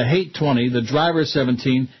 30. The hate, 20. The driver,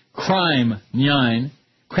 17. Crime, 9.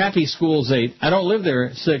 Crappy schools, 8. I don't live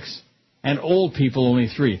there, 6. And old people, only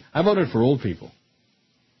 3. I voted for old people.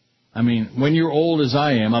 I mean, when you're old as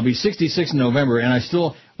I am, I'll be 66 in November, and I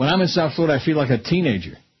still, when I'm in South Florida, I feel like a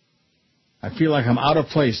teenager. I feel like I'm out of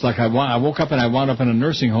place, like I woke up and I wound up in a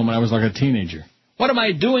nursing home and I was like a teenager. What am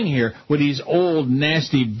I doing here with these old,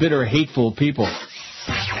 nasty, bitter, hateful people?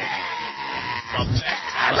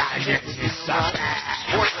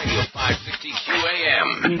 Sports Radio 560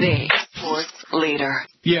 QAM. The sports leader.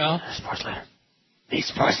 Yeah. Sports leader. The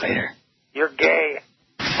sports leader. You're gay.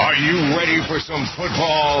 Are you ready for some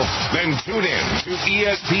football? Then tune in to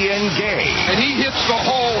ESPN Gay. And he hits the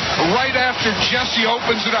hole right after Jesse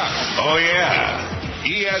opens it up. Oh, yeah.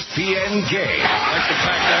 ESPN Gay. I like to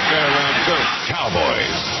pack that guy around, too.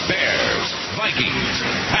 Cowboys, Bears, Vikings,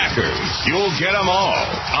 Packers. You'll get them all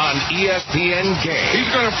on ESPN Gay. He's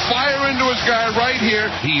going to fire into his guy right here.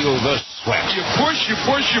 Feel the sweat. You push, you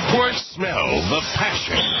push, you push. Smell the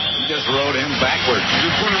passion. You just rode him backwards. You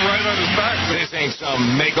just put him right on his back. This ain't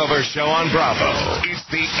some makeover show on Bravo. It's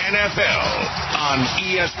the NFL on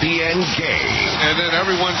ESPN Gay. And then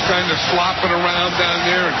everyone's kind of slopping around down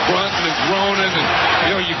there and grunting and groaning. And,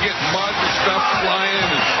 you know, you get mud and stuff flying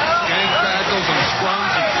and gang tackles and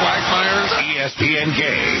scrums and quagmires. ESPN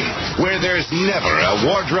Gay, where there's never a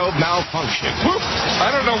wardrobe malfunction. Whoop.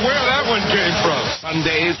 I don't know where that one came from.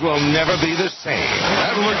 Sundays will never be the same.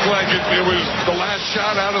 That looked like it was the last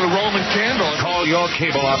shot out of the Roman candle. Call your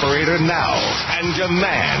cable operator now and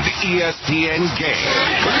demand ESPN Gay.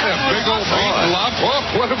 Look at that big old meat lump.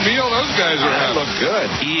 Oh, what a meal those guys are having. Look good.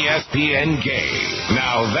 ESPN Gay.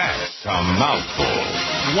 Now that's a mouthful.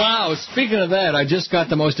 Wow, speaking of that, I just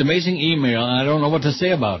got the most amazing email, and I don't know what to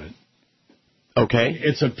say about it. Okay.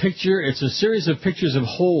 It's a series of pictures of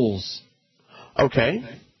holes. Okay.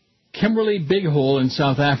 Kimberly Big Hole in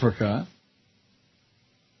South Africa.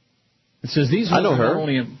 It says these holes I know are her. not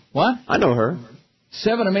only... What? I know her.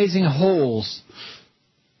 7 amazing holes.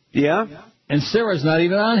 Yeah? And Sarah's not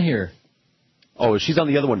even on here. Oh, she's on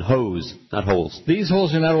the other one, hose, not holes. These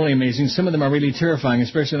holes are not only amazing, some of them are really terrifying,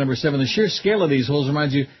 especially number 7. The sheer scale of these holes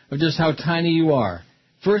reminds you of just how tiny you are.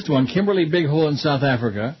 First one, Kimberly Big Hole in South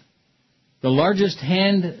Africa. The largest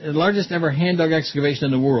ever hand-dug excavation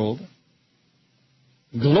in the world.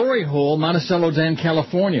 Glory Hole, Monticello Dam,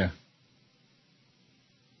 California.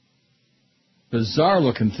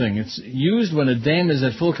 Bizarre-looking thing. It's used when a dam is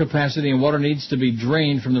at full capacity and water needs to be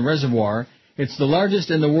drained from the reservoir. It's the largest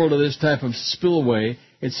in the world of this type of spillway.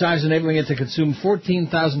 Its size enabling it to consume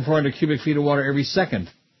 14,400 cubic feet of water every second.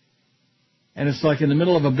 And it's like in the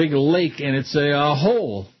middle of a big lake, and it's a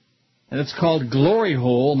hole. And it's called Glory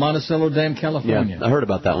Hole, Monticello Dam, California. Yeah, I heard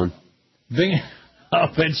about that one.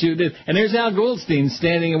 I'll bet you did. And there's Al Goldstein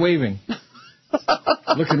standing and waving.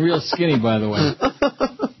 Looking real skinny, by the way.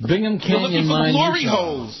 Bingham Canyon Mine, glory Utah.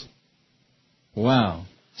 holes. Wow.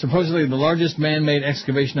 Supposedly the largest man-made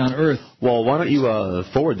excavation on Earth. Well, why don't you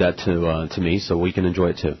forward that to me so we can enjoy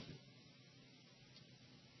it too?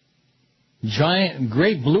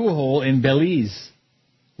 Great Blue Hole in Belize.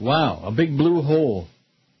 Wow, a big blue hole.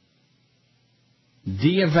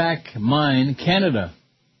 Diavac Mine, Canada.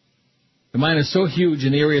 The mine is so huge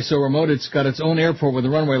and the area so remote it's got its own airport with a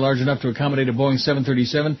runway large enough to accommodate a Boeing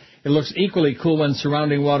 737. It looks equally cool when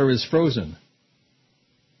surrounding water is frozen.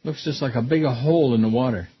 Looks just like a big hole in the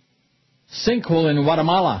water. Sinkhole in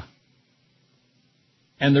Guatemala.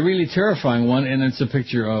 And the really terrifying one, and it's a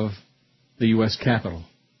picture of the U.S. Capitol.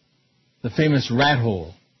 The famous rat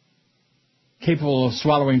hole. Capable of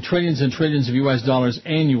swallowing trillions and trillions of U.S. dollars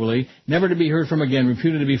annually, never to be heard from again,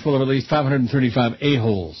 reputed to be full of at least 535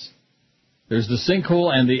 a-holes. There's the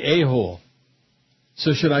sinkhole and the a-hole.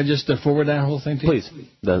 So should I just forward that whole thing to you? Please.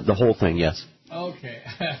 The whole thing, yes. Okay.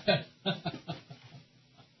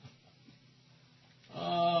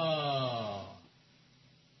 Oh.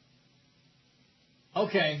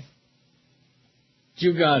 Okay.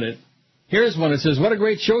 You got it. Here's one that says, what a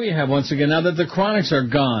great show you have once again now that the Chronics are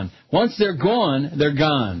gone. Once they're gone, they're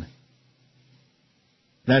gone.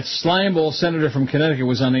 That slime bowl senator from Connecticut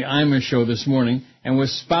was on the Imus show this morning and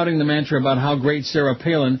was spouting the mantra about how great Sarah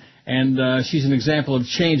Palin and she's an example of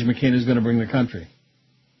change McCain is going to bring the country.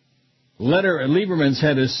 Lieberman's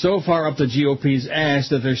head is so far up the GOP's ass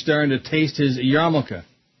that they're starting to taste his yarmulke.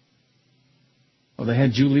 Oh, they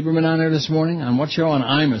had Jew Lieberman on there this morning? On what show? On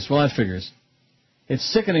Imus. Well, that figures. It's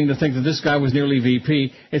sickening to think that this guy was nearly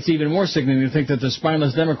VP. It's even more sickening to think that the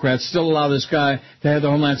spineless Democrats still allow this guy to head the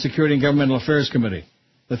Homeland Security and Governmental Affairs Committee.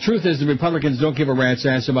 The truth is the Republicans don't give a rat's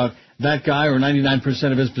ass about that guy or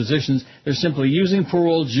 99% of his positions. They're simply using poor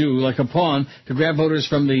old Jew like a pawn to grab voters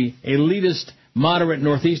from the elitist, moderate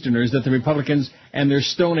Northeasterners that the Republicans and their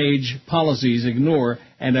Stone Age policies ignore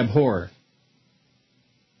and abhor.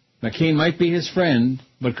 McCain might be his friend,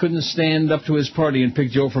 but couldn't stand up to his party and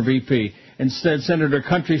pick Joe for VP. Instead, Senator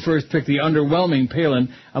Country First picked the underwhelming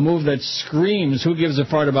Palin, a move that screams, who gives a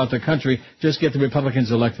fart about the country, just get the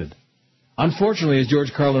Republicans elected. Unfortunately, as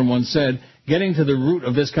George Carlin once said, getting to the root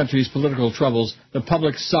of this country's political troubles, the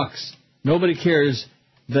public sucks. Nobody cares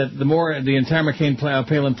that the more the entire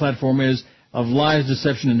McCain-Palin platform is of lies,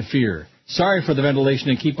 deception, and fear. Sorry for the ventilation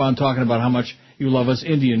and keep on talking about how much you love us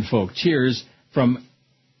Indian folk. Cheers from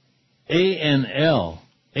ANL,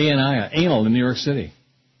 Anal in New York City.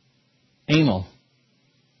 Anal.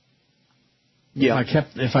 Yeah.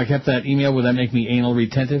 If I kept that email, would that make me anal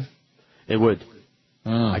retentive? It would.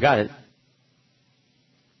 Oh. I got it.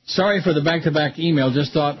 Sorry for the back-to-back email.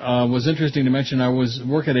 Just thought was interesting to mention I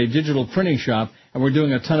work at a digital printing shop, and we're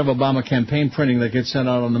doing a ton of Obama campaign printing that gets sent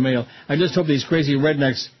out on the mail. I just hope these crazy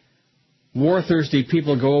rednecks, war-thirsty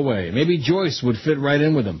people go away. Maybe Joyce would fit right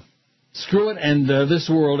in with them. Screw it and this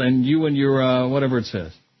world and you and your whatever it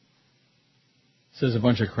says. It says a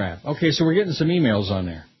bunch of crap. Okay, so we're getting some emails on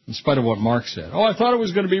there, in spite of what Mark said. Oh, I thought it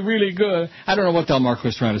was going to be really good. I don't know what the hell Mark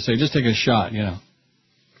was trying to say. Just take a shot, you know.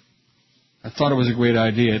 I thought it was a great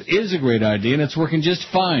idea. It is a great idea, and it's working just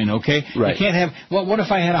fine, okay? Right. You can't have... Well, what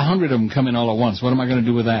if I had 100 of them come in all at once? What am I going to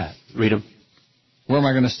do with that? Read them. Where am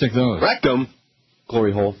I going to stick those? Rectum.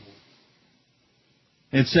 Glory hole.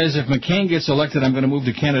 It says, if McCain gets elected, I'm going to move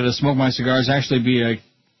to Canada, smoke my cigars, actually be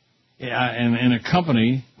in a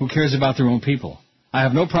company who cares about their own people. I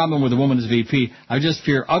have no problem with a woman as VP. I just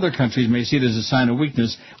fear other countries may see it as a sign of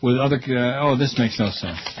weakness with other... this makes no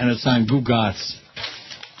sense. And it's signed Gugats.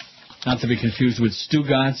 Not to be confused with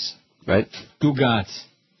Stugats. Right. Gugats.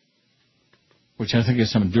 Which I think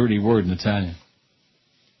is some dirty word in Italian.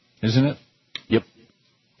 Isn't it? Yep.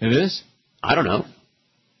 It is? I don't know.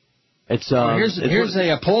 It's here's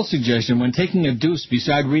a poll suggestion. When taking a deuce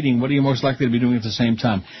beside reading, what are you most likely to be doing at the same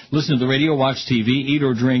time? Listen to the radio, watch TV, eat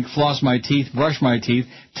or drink, floss my teeth, brush my teeth,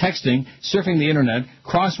 texting, surfing the internet,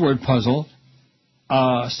 crossword puzzle,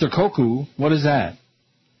 Sudoku. What is that?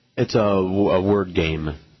 It's a word game,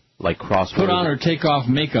 like crossword. Put on or take off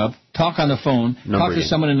makeup, talk on the phone, talk to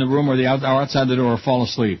someone in the room or outside the door, or fall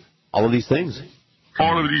asleep. All of these things.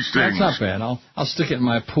 All of these things. That's not bad. I'll stick it in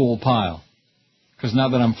my pool pile. Because now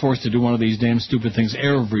that I'm forced to do one of these damn stupid things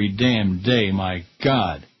every damn day, my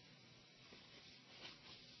God.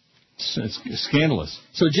 It's scandalous.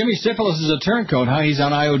 So Jimmy Syphilis is a turncoat, huh? He's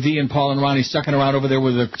on IOD and Paul and Ronnie sucking around over there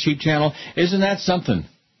with a cheap channel. Isn't that something?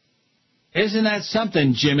 Isn't that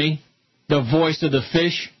something, Jimmy? The voice of the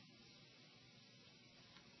fish?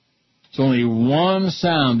 There's only one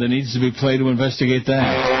sound that needs to be played to investigate that.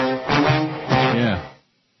 Yeah.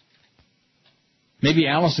 Maybe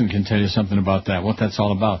Allison can tell you something about that, what that's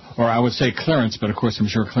all about. Or I would say Clarence, but of course I'm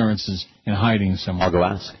sure Clarence is in hiding somewhere. I'll go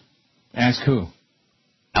ask. Ask who?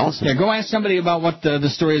 Allison. Yeah, go ask somebody about what the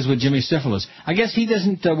story is with Jimmy Syphilis. I guess he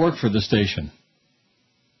doesn't work for the station.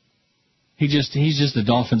 He's just the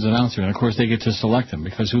Dolphins announcer, and of course they get to select him,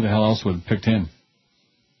 because who the hell else would have picked him?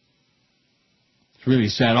 It's really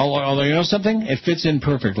sad. Although, you know something? It fits in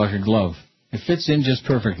perfect, like a glove. It fits in just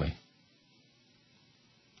perfectly.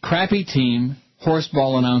 Crappy team,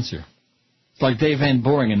 horseball announcer. It's like Dave Van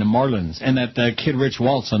Boring in the Marlins, and that kid Rich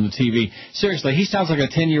Waltz on the TV. Seriously, he sounds like a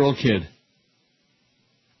 10-year-old kid.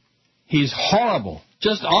 He's horrible,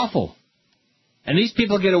 just awful. And these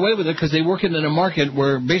people get away with it because they work in a market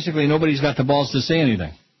where basically nobody's got the balls to say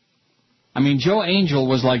anything. I mean, Joe Angel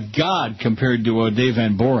was like God compared to Dave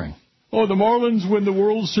Van Boring. Oh, the Marlins win the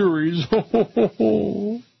World Series. Ho, ho, ho,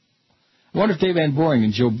 ho. I wonder if Dave Van Boring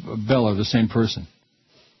and Joe Bell are the same person.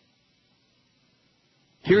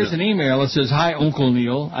 Here's an email that says, Hi, Uncle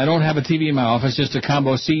Neil. I don't have a TV in my office, just a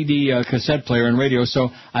combo CD, cassette player, and radio, so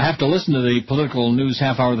I have to listen to the political news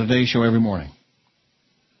half-hour of the day show every morning.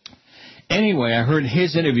 Anyway, I heard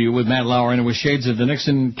his interview with Matt Lauer, and it was shades of the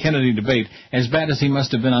Nixon-Kennedy debate. As bad as he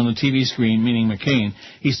must have been on the TV screen, meaning McCain,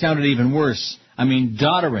 he sounded even worse. I mean,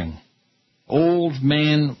 doddering.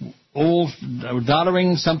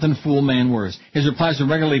 Doddering something fool man worse. His replies were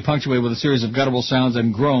regularly punctuated with a series of guttural sounds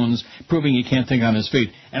and groans, proving he can't think on his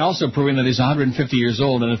feet, and also proving that he's 150 years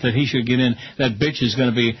old, and if that he should get in, that bitch is going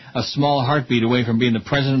to be a small heartbeat away from being the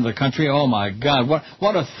president of the country. Oh, my God,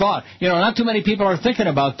 what a thought. You know, not too many people are thinking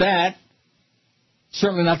about that.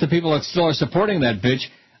 Certainly not the people that still are supporting that bitch.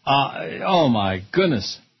 Oh, my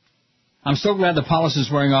goodness. I'm so glad the policy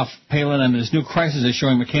is wearing off Palin, and this new crisis is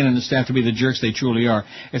showing McCain and his staff to be the jerks they truly are.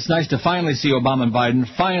 It's nice to finally see Obama and Biden,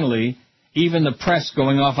 finally, even the press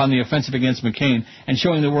going off on the offensive against McCain and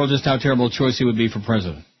showing the world just how terrible a choice he would be for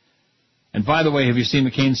president. And by the way, have you seen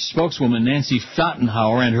McCain's spokeswoman, Nancy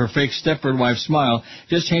Fottenhauer, and her fake Stepford wife, Smile,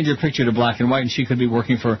 just change her picture to black and white, and she could be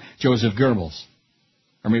working for Joseph Goebbels.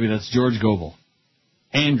 Or maybe that's George Goebel.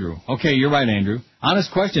 Andrew. Okay, you're right, Andrew.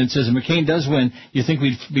 Honest question. It says if McCain does win, you think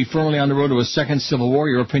we'd be firmly on the road to a second civil war?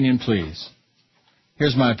 Your opinion, please.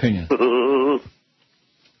 Here's my opinion.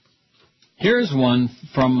 Here's one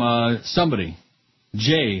from somebody.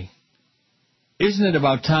 Jay. Isn't it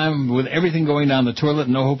about time, with everything going down the toilet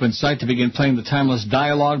and no hope in sight, to begin playing the timeless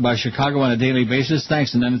dialogue by Chicago on a daily basis?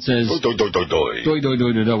 Thanks. And then it says... Doi, doi, doi, doi. Doi, doi,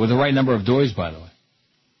 doi, doi, doi. With the right number of dois, by the way.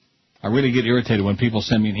 I really get irritated when people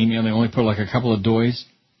send me an email and they only put like a couple of dois.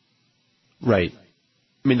 Right.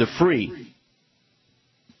 I mean, they're free.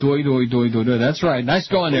 Doi, doi, doi, doi, doi. That's right. Nice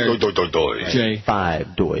going there, Doi, doi, doi, doi. Jay.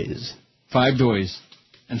 5 dois. 5 dois.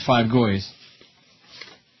 And 5 goys.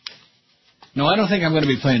 No, I don't think I'm going to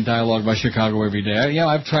be playing Dialogue by Chicago every day.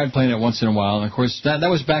 I've tried playing it once in a while. And, of course, that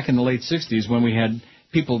was back in the late 60s when we had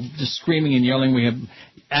people just screaming and yelling. We had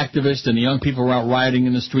activists and the young people were out rioting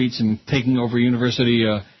in the streets and taking over university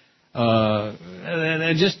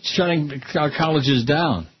and just shutting our colleges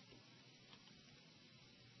down.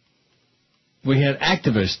 We had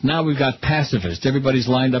activists. Now we've got pacifists. Everybody's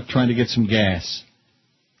lined up trying to get some gas.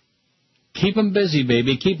 Keep them busy,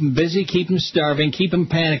 baby. Keep them busy. Keep them starving. Keep them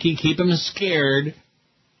panicky. Keep them scared.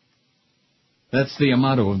 That's the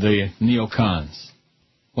motto of the neocons.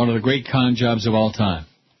 One of the great con jobs of all time.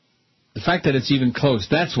 The fact that it's even close,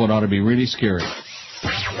 that's what ought to be really scary.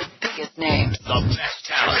 The biggest names. The best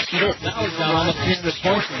talent. Now it's down almost 300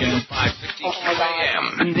 points again. 560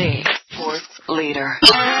 QAM. The sports leader.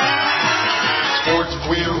 Sports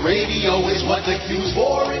Queer Radio is what the Q's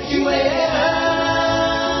for in QAM.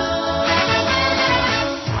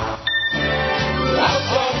 Out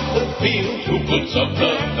on the field, who puts up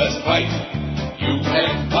the best fight? You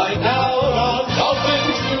can find out on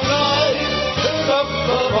Dolphins Tonight. Turn up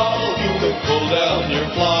the volume and pull down your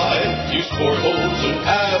fly. You sport holes and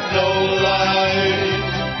have no line.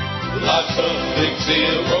 Lots of big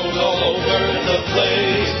zeros all over the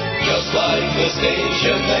place. Just like the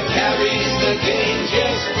station that carries the games.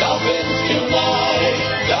 Yes, Dolphins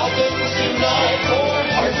Tonight. Dolphins Tonight for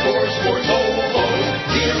hardcore sports.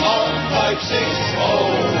 Here on 560.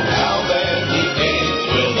 How many games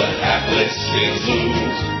will the hapless Skins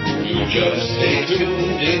lose? You just stay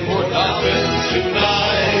tuned in for Dolphins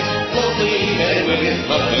Tonight. Lonely and with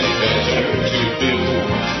nothing better to do.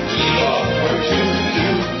 We offer to do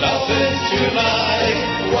Dolphins Tonight.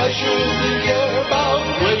 Why should we care about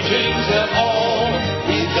ratings at all?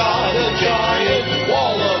 We've got a giant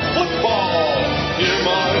wall of football. Hear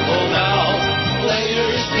Marvel now.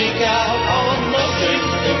 Players speak out on nothing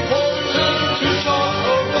important to talk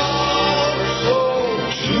about. So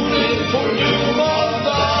tune in for new on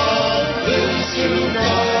Dolphins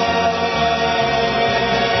Tonight.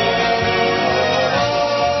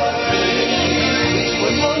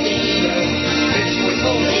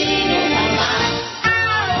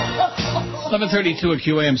 11:32 at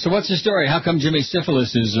QAM. So what's the story? How come Jimmy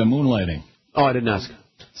Syphilis is moonlighting? Oh, I didn't ask.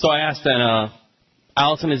 So I asked, and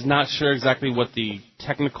Allison is not sure exactly what the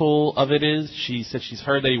technical of it is. She said she's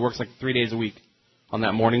heard that he works like 3 days a week on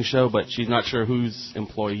that morning show, but she's not sure whose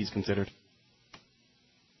employee he's considered.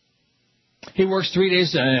 He works 3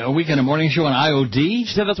 days a week on a morning show on IOD?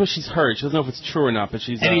 She said that's what she's heard. She doesn't know if it's true or not, but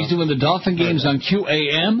she's... And he's doing the Dolphin games on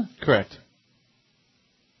QAM? Correct.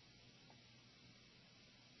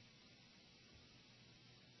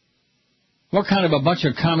 What kind of a bunch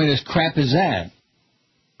of communist crap is that?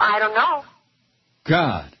 I don't know.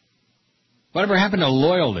 God. Whatever happened to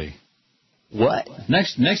loyalty? What?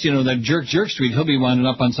 Next, you know, that Jerk Street, he'll be winding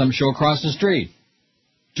up on some show across the street.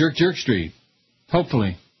 Jerk Street.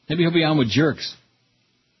 Hopefully. Maybe he'll be on with Jerks.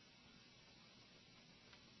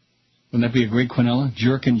 Wouldn't that be a great Quinella?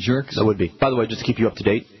 Jerk and Jerks? That would be. By the way, just to keep you up to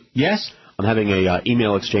date. Yes? I'm having a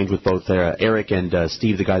email exchange with both Eric and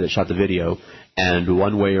Steve, the guy that shot the video. And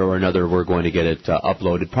one way or another, we're going to get it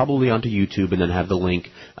uploaded, probably onto YouTube, and then have the link,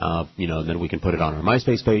 then we can put it on our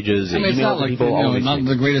MySpace pages. I mean, it's not like, not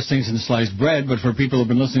the greatest thing since sliced bread, but for people who have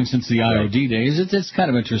been listening since the IOD days, it's kind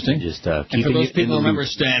of interesting. Just and for those people who remember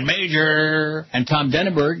Stan Major and Tom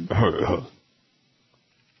Denenberg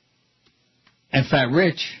and Fat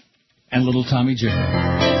Rich and Little Tommy J. He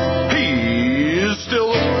is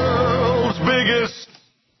still the world's biggest.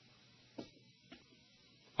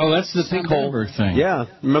 Oh, that's the Tom Denenberg thing. Yeah,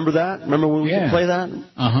 remember that? Remember when we could play that?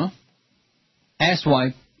 Uh-huh.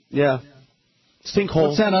 Asswipe. Yeah. Sinkhole.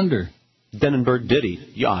 What's that under? Denenberg Ditty.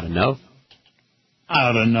 You ought to know. I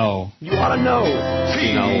ought to know. You ought to know.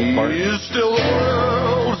 He is still the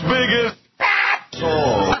world's biggest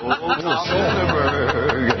Denenberg.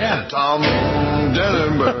 Yeah. Tom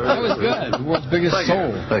Denenberg. That was good. The world's biggest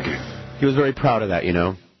soul. Thank you. He was very proud of that, you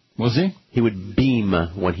know. Was he? He would beam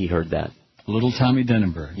when he heard that. Little Tommy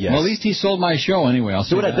Denenberg. Yes. Well, at least he sold my show anyway.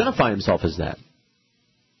 He would identify himself as that.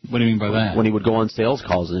 What do you mean by that? When he would go on sales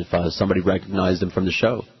calls, and if somebody recognized him from the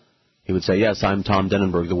show, he would say, "Yes, I'm Tom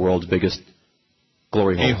Denenberg, the world's biggest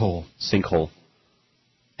glory hole, a-hole, sinkhole,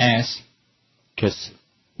 ass, kiss."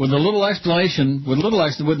 With no explanation,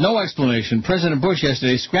 President Bush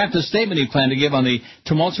yesterday scrapped a statement he planned to give on the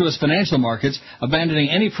tumultuous financial markets, abandoning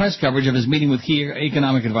any press coverage of his meeting with key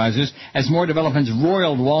economic advisors as more developments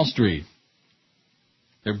roiled Wall Street.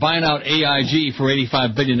 They're buying out AIG for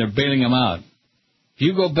 $85 billion. They're bailing them out. If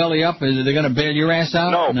you go belly up, are they going to bail your ass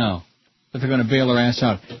out? No. But they're going to bail their ass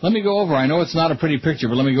out. Let me go over. I know it's not a pretty picture,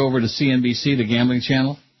 but let me go over to CNBC, the gambling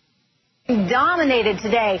channel. Dominated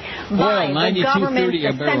today by the government's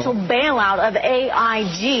essential bailout of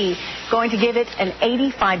AIG, going to give it an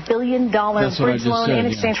 $85 billion bridge loan in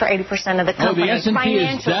exchange for 80% of the company. The S&P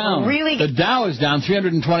is down. The Dow is down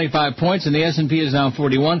 325 points, and the S&P is down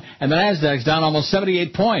 41, and the Nasdaq's down almost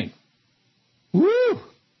 78 points. Woo!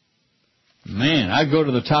 Man, I'd go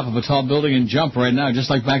to the top of a tall building and jump right now, just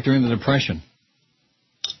like back during the Depression.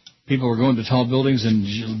 People were going to tall buildings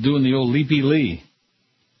and doing the old leapy-lee.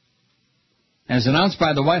 As announced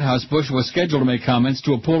by the White House, Bush was scheduled to make comments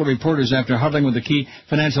to a pool of reporters after huddling with the key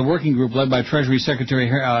financial working group led by Treasury Secretary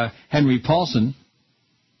Henry Paulson.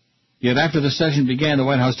 Yet after the session began, the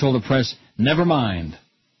White House told the press, "Never mind.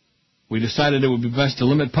 We decided it would be best to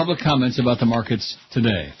limit public comments about the markets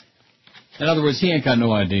today." In other words, he ain't got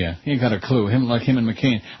no idea. He ain't got a clue. Like him and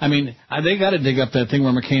McCain. I mean, they got to dig up that thing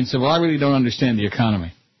where McCain said, "Well, I really don't understand the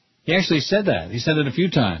economy." He actually said that. He said it a few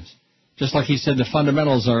times. Just like he said the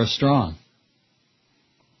fundamentals are strong.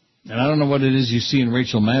 And I don't know what it is you see in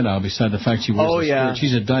Rachel Maddow beside the fact she wears a skirt.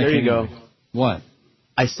 She's a dyke. There you anyway. go. What?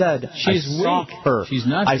 I said she's I saw weak. her. She's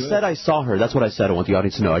not I good. said I saw her. That's what I said. I want the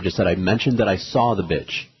audience to know. I just said I mentioned that I saw the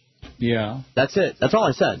bitch. Yeah. That's it. That's all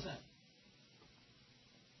I said.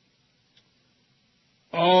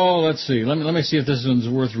 Oh, let's see. Let me see if this one's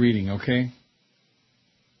worth reading, okay?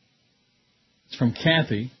 It's from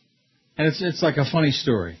Kathy, and it's like a funny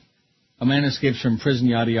story. A man escapes from prison,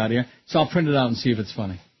 yada, yada. So I'll print it out and see if it's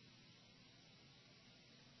funny.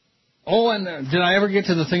 Oh, and did I ever get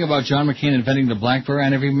to the thing about John McCain inventing the BlackBerry? I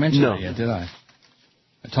never even mentioned it yet, did I?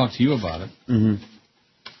 I talked to you about it. Mm-hmm.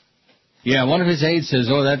 Yeah, one of his aides says,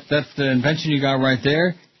 "Oh, that's the invention you got right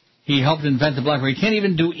there. He helped invent the BlackBerry." He can't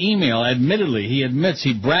even do email. Admittedly, he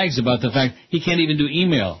brags about the fact he can't even do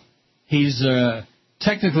email. He's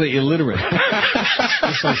technically illiterate,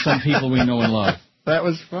 just like some people we know and love. That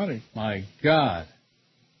was funny. My God.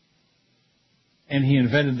 And he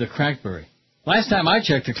invented the Crackberry. Last time I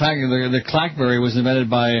checked, the Clackberry was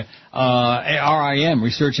invented by RIM,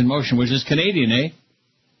 Research in Motion, which is Canadian, eh?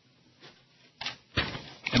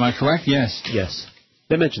 Am I correct? Yes. Yes.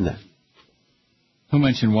 They mentioned that. Who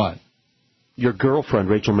mentioned what? Your girlfriend,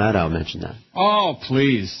 Rachel Maddow, mentioned that. Oh,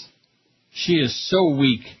 please. She is so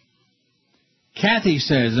weak. Kathy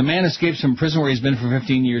says a man escapes from prison where he's been for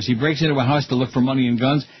 15 years. He breaks into a house to look for money and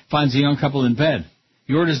guns, finds a young couple in bed.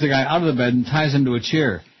 He orders the guy out of the bed and ties him to a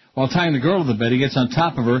chair. While tying the girl to the bed, he gets on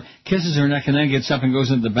top of her, kisses her neck, and then gets up and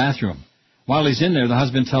goes into the bathroom. While he's in there, the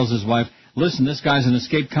husband tells his wife, "Listen, this guy's an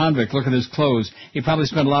escaped convict. Look at his clothes. He probably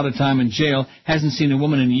spent a lot of time in jail, hasn't seen a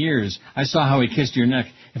woman in years. I saw how he kissed your neck.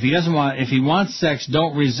 If he wants sex,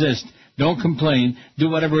 don't resist. Don't complain. Do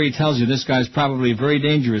whatever he tells you. This guy's probably very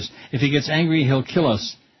dangerous. If he gets angry, he'll kill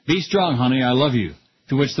us. Be strong, honey. I love you."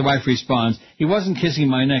 To which the wife responds, "He wasn't kissing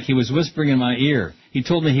my neck. He was whispering in my ear. He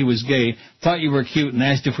told me he was gay, thought you were cute, and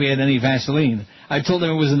asked if we had any Vaseline. I told him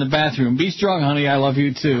it was in the bathroom. Be strong, honey. I love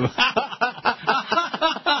you, too."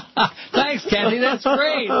 Thanks, Kathy. That's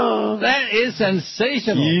great. That is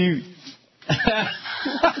sensational.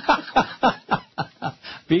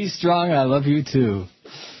 Be strong. I love you, too.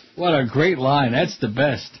 What a great line. That's the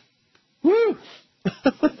best. Woo!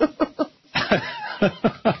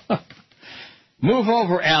 Move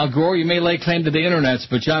over, Al Gore. You may lay claim to the internets,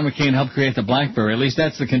 but John McCain helped create the BlackBerry. At least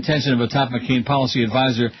that's the contention of a top McCain policy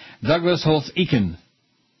advisor, Douglas Holtz-Eakin.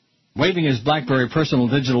 Waving his BlackBerry personal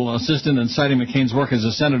digital assistant and citing McCain's work as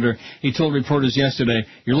a senator, he told reporters yesterday,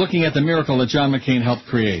 "You're looking at the miracle that John McCain helped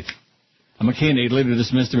create." A McCain aide later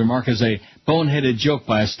dismissed the remark as a boneheaded joke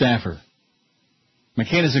by a staffer.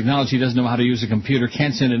 McCain has acknowledged he doesn't know how to use a computer,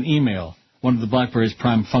 can't send an email, one of the BlackBerry's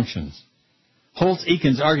prime functions.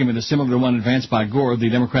 Holtz-Eakin's argument is similar to one advanced by Gore, the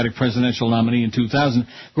Democratic presidential nominee in 2000.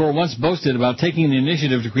 Gore once boasted about taking the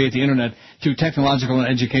initiative to create the Internet through technological and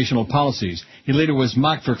educational policies. He later was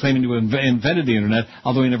mocked for claiming to have invented the Internet,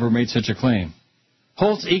 although he never made such a claim.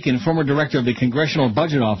 Holtz-Eakin, former director of the Congressional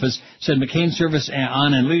Budget Office, said McCain's service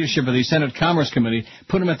on and leadership of the Senate Commerce Committee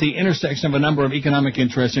put him at the intersection of a number of economic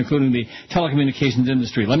interests, including the telecommunications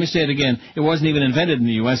industry. Let me say it again. It wasn't even invented in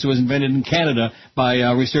the U.S. It was invented in Canada by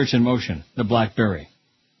Research in Motion, the BlackBerry.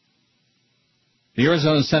 The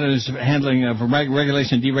Arizona Senate is handling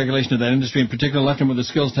regulation and deregulation of that industry. In particular, left him with the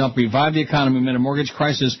skills to help revive the economy amid a mortgage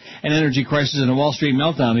crisis, an energy crisis, and a Wall Street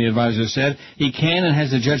meltdown, the advisor said. He can and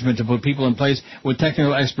has the judgment to put people in place with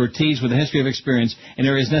technical expertise, with a history of experience in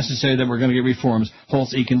areas necessary that we're going to get reforms,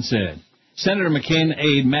 Holtz-Eakin said. Senator McCain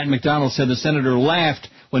aide Matt McDonald said the senator laughed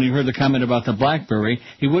when he heard the comment about the BlackBerry.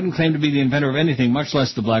 He wouldn't claim to be the inventor of anything, much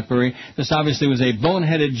less the BlackBerry. This obviously was a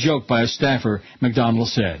boneheaded joke by a staffer, McDonald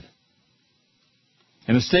said.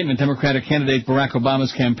 In a statement, Democratic candidate Barack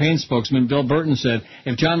Obama's campaign spokesman Bill Burton said,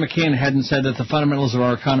 if John McCain hadn't said that the fundamentals of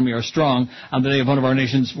our economy are strong on the day of one of our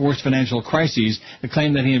nation's worst financial crises, the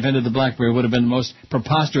claim that he invented the BlackBerry would have been the most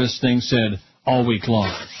preposterous thing said all week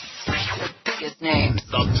long. The biggest names.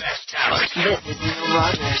 The best talent. This is Neil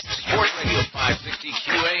Rogers. Sports Radio 560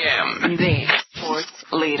 QAM. The sports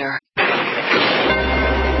leader.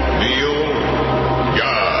 Neil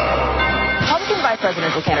Republican Vice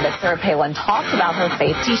Presidential candidate Sarah Palin talked about her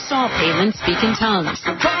faith. She saw Palin speak in tongues.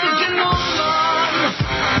 Republican woman,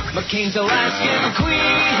 McCain's Alaskan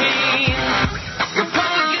queen.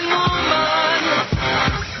 Republican woman,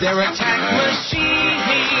 their attack machine.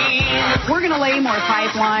 We're going to lay more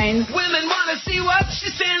pipelines. Women want to see what she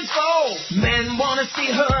stands for. Men want to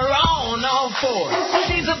see her on all fours.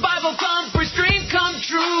 She's a Bible thumper, dream come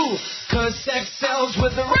true. Cause sex sells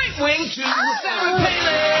with the right wing too. Sarah Palin,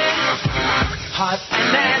 hot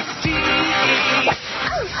and nasty.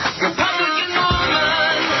 Republican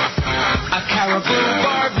woman, a caribou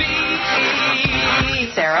Barbie.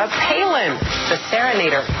 Sarah Palin, the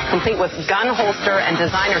Serenader, complete with gun holster and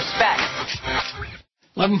designer specs.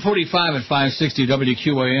 11:45 at 560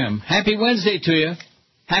 WQAM. Happy Wednesday to you.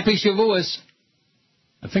 Happy Shavuos.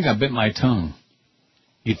 I think I bit my tongue.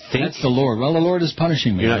 You think? That's the Lord. Well, the Lord is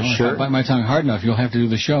punishing me. You're not sure? If I bite my tongue hard enough, you'll have to do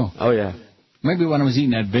the show. Oh, yeah. Maybe when I was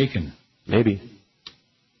eating that bacon. Maybe.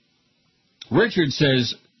 Richard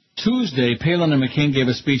says, Tuesday, Palin and McCain gave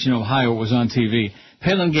a speech in Ohio. It was on TV.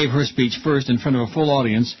 Palin gave her speech first in front of a full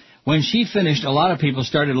audience. When she finished, a lot of people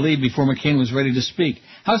started to leave before McCain was ready to speak.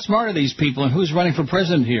 How smart are these people, and who's running for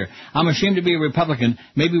president here? I'm ashamed to be a Republican.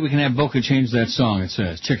 Maybe we can have Boca change that song, it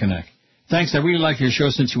says. Chicken neck. Thanks, I really like your show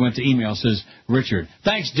since you went to email, says Richard.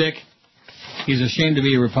 Thanks, Dick. He's ashamed to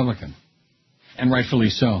be a Republican. And rightfully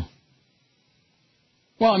so.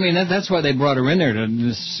 Well, I mean, that's why they brought her in there, to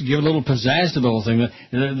just give a little pizzazz to the whole thing.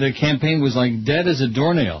 The campaign was like dead as a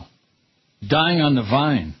doornail, dying on the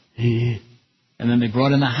vine. And then they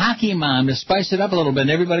brought in the hockey mom to spice it up a little bit,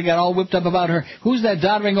 and everybody got all whipped up about her. Who's that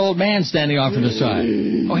doddering old man standing off to the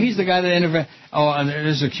side? Oh, he's the guy that intervened. Oh, and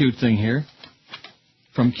there's a cute thing here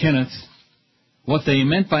from Kenneth. What they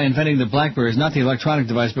meant by inventing the BlackBerry is not the electronic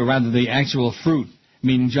device, but rather the actual fruit,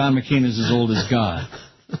 meaning John McCain is as old as God.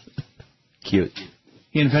 Cute.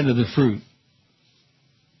 He invented the fruit.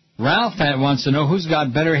 Ralph wants to know who's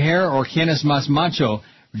got better hair or quienes más macho,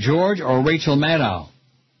 George or Rachel Maddow?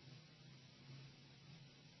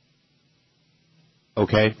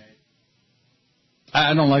 Okay.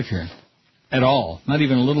 I don't like her at all. Not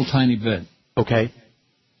even a little tiny bit. Okay.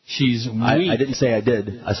 She's weak. I didn't say I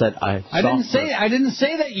did. I said I didn't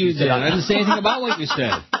say that you did. I didn't say anything about what you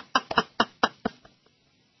said.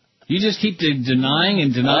 You just keep denying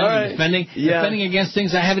and defending against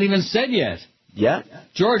things I haven't even said yet. Yeah.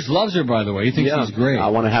 George loves her, by the way. He thinks she's great. I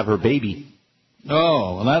want to have her baby.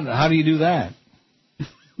 Oh, well, how do you do that?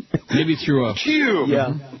 Maybe through a cube.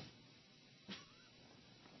 Yeah.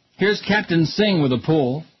 Here's Captain Sing with a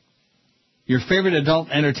poll. Your favorite adult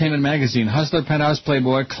entertainment magazine: Hustler, Penthouse,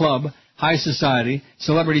 Playboy, Club, High Society,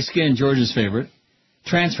 Celebrity Skin, George's favorite,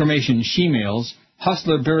 Transformation, She-Males,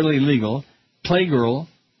 Hustler, Barely Legal, Playgirl,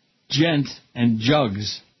 Gent, and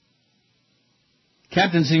Jugs.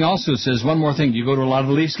 Captain Sing also says, one more thing. Do you go to a lot of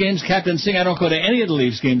the Leafs games? Captain Sing, I don't go to any of the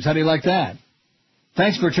Leafs games. How do you like that?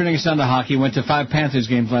 Thanks for turning us on to hockey. Went to 5 Panthers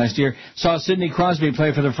games last year. Saw Sidney Crosby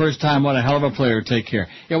play for the first time. What a hell of a player. Take care.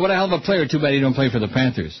 Yeah, what a hell of a player. Too bad he don't play for the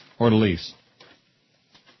Panthers or the Leafs.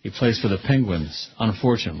 He plays for the Penguins,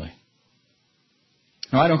 unfortunately.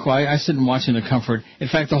 No, I don't go. I sit and watch in the comfort. In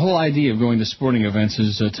fact, the whole idea of going to sporting events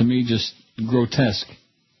is, to me, just grotesque.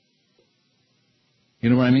 You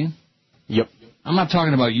know what I mean? Yep. I'm not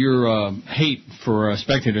talking about your hate for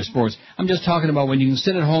spectator sports. I'm just talking about when you can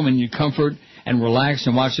sit at home in your comfort and relax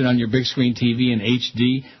and watch it on your big screen TV in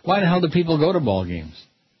HD. Why the hell do people go to ball games?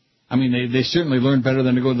 I mean, they certainly learn better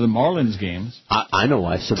than to go to the Marlins games. I know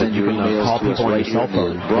why, so that you can call people on your cell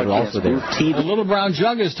phone. They're also there. TV. The Little Brown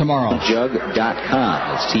Jug is tomorrow. Jug.com.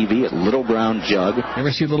 That's TV at Little Brown Jug. You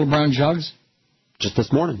ever see Little Brown Jugs? Just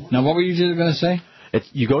this morning. Now, what were you going to say?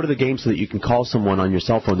 You go to the game so that you can call someone on your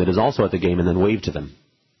cell phone that is also at the game and then wave to them.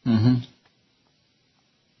 Mm-hmm.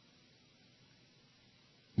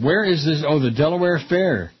 Where is this? Oh, the Delaware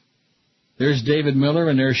Fair. There's David Miller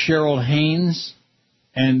and there's Cheryl Haynes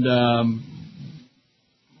and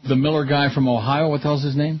the Miller guy from Ohio. What the hell's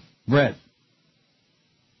his name? Brett.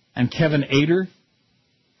 And Kevin Ader.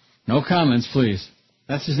 No comments, please.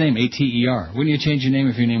 That's his name, A-T-E-R. Wouldn't you change your name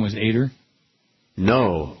if your name was Ader?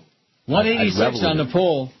 No. 186 on the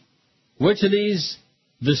poll. Which of these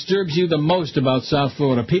disturbs you the most about South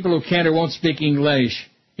Florida? People who can't or won't speak English,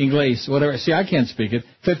 whatever. See, I can't speak it.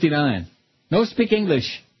 59. No speak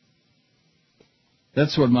English.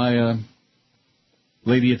 That's what my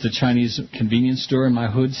lady at the Chinese convenience store in my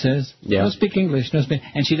hood says. Yeah. No speak English, no speak.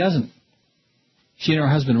 And she doesn't. She and her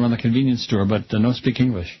husband run the convenience store, but no speak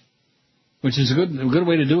English. Which is a good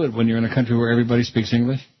way to do it when you're in a country where everybody speaks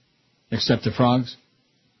English, except the frogs.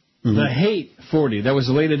 Mm-hmm. The hate, 40. That was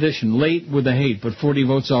a late addition. Late with the hate, but 40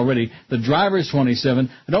 votes already. The drivers, 27.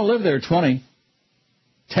 I don't live there, 20.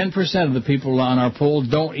 10% of the people on our poll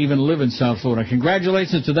don't even live in South Florida.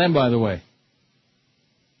 Congratulations to them, by the way.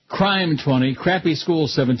 Crime, 20. Crappy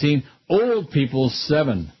schools, 17. Old people,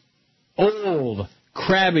 7. Old,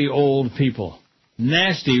 crabby old people.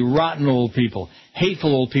 Nasty, rotten old people.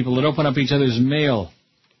 Hateful old people that open up each other's mail.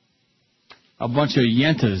 A bunch of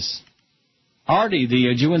yentas. Artie,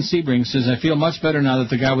 the Jew in Sebring, says, I feel much better now that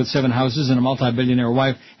the guy with 7 houses and a multi-billionaire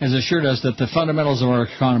wife has assured us that the fundamentals of our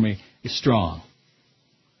economy is strong.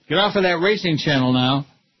 Get off of that racing channel now.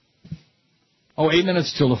 8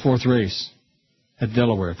 minutes till the 4th race at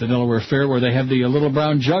Delaware, at the Delaware Fair, where they have the Little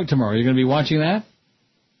Brown Jug tomorrow. Are you going to be watching that?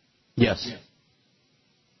 Yes.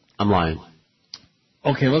 I'm lying.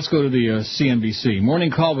 Okay, let's go to the CNBC.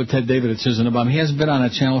 Morning Call with Ted David at Susan Obama. He hasn't been on a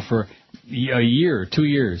channel for a year, 2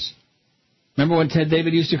 years. Remember when Ted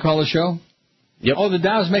David used to call the show? Yep. Oh, the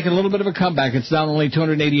Dow's making a little bit of a comeback. It's down only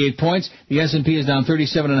 288 points. The S&P is down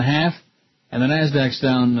 37.5, and the Nasdaq's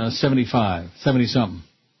down 70-something.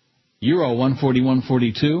 Euro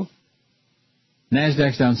 141.42.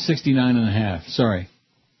 Nasdaq's down 69.5. Sorry.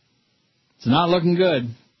 It's not looking good.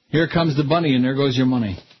 Here comes the bunny, and there goes your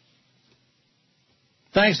money.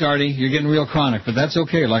 Thanks, Artie. You're getting real chronic, but that's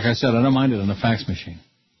okay. Like I said, I don't mind it on the fax machine.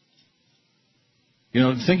 You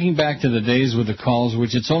know, thinking back to the days with the calls,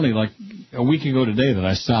 which it's only like a week ago today that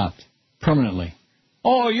I stopped permanently.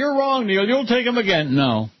 Oh, you're wrong, Neil. You'll take them again.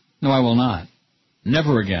 No, I will not.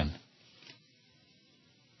 Never again.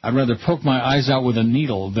 I'd rather poke my eyes out with a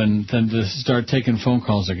needle than to start taking phone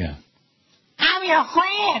calls again. I'm your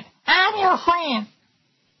friend.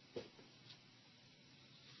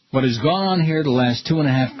 What has gone on here the last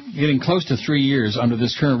 2.5, getting close to 3 years under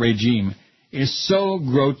this current regime is so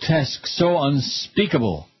grotesque, so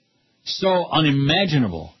unspeakable, so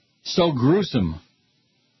unimaginable, so gruesome.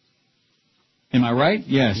 Am I right?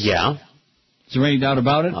 Yes. Yeah. Is there any doubt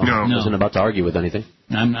about it? No. I wasn't about to argue with anything.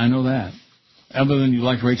 I know that. Other than you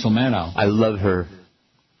like Rachel Maddow. I love her.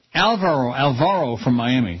 Alvaro from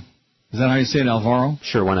Miami. Is that how you say it, Alvaro?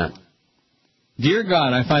 Sure, why not? Dear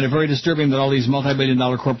God, I find it very disturbing that all these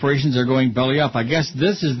multi-billion-dollar corporations are going belly up. I guess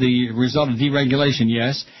this is the result of deregulation,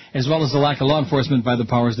 yes, as well as the lack of law enforcement by the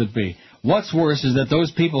powers that be. What's worse is that those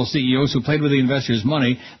people, CEOs who played with the investors'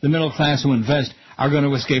 money, the middle class who invest, are going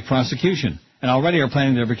to escape prosecution, and already are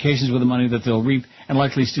planning their vacations with the money that they'll reap and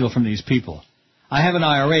likely steal from these people. I have an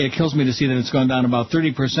IRA. It kills me to see that it's gone down about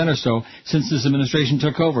 30% or so since this administration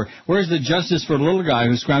took over. Where's the justice for the little guy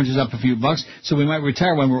who scrounges up a few bucks so we might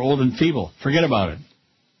retire when we're old and feeble? Forget about it.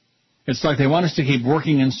 It's like they want us to keep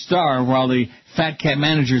working and starve while the fat cat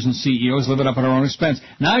managers and CEOs live it up at our own expense.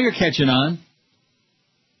 Now you're catching on.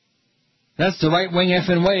 That's the right-wing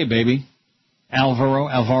effing way, baby.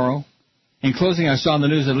 Alvaro. In closing, I saw in the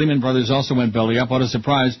news that Lehman Brothers also went belly up. What a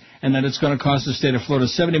surprise. And that it's going to cost the state of Florida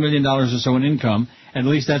 $70 million or so in income. At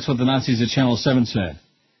least that's what the Nazis at Channel 7 said.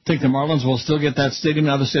 Think the Marlins will still get that stadium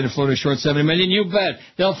now the state of Florida is short $70 million? You bet.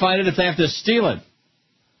 They'll find it if they have to steal it.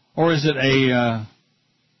 Or is it a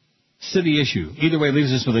city issue? Either way, it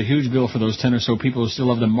leaves us with a huge bill for those 10 or so people who still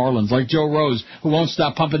love the Marlins, like Joe Rose, who won't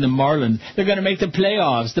stop pumping the Marlins. They're going to make the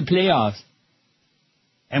playoffs.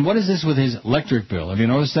 And what is this with his electric bill? Have you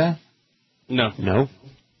noticed that? No.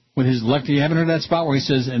 With his electric, you haven't heard that spot where he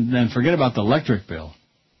says, and then forget about the electric bill.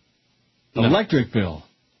 The electric bill.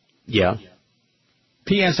 Yeah.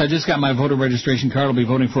 P.S. I just got my voter registration card. I'll be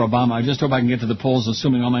voting for Obama. I just hope I can get to the polls,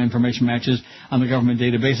 assuming all my information matches on the government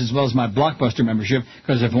database, as well as my Blockbuster membership,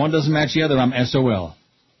 because if one doesn't match the other, I'm SOL.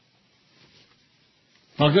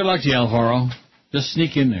 Well, good luck to you, Alvaro. Just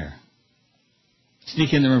sneak in there.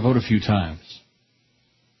 Sneak in there and vote a few times.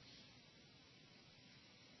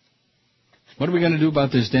 What are we going to do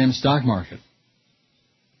about this damn stock market?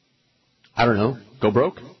 I don't know. Go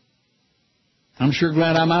broke? I'm sure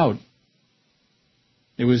glad I'm out.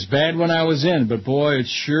 It was bad when I was in, but boy, it's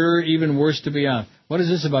sure even worse to be out. What is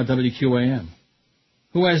this about WQAM?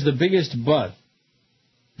 Who has the biggest butt?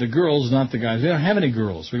 The girls, not the guys. We don't have any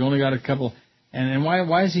girls. We've only got a couple. And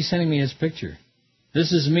why is he sending me his picture?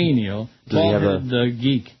 This is me, Neil. Paul, the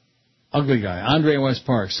geek. Ugly guy. Andre West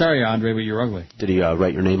Park. Sorry, Andre, but you're ugly. Did he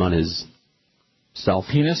write your name on his self?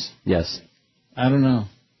 Penis? Yes. I don't know.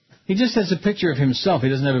 He just has a picture of himself. He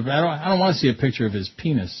doesn't have I don't want to see a picture of his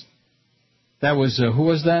penis. That was, who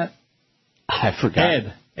was that? I forgot.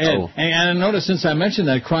 Ed. Oh. And I noticed since I mentioned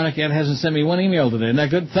that, Chronic Ed hasn't sent me one email today. Isn't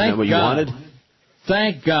that good? Thank God. What you wanted?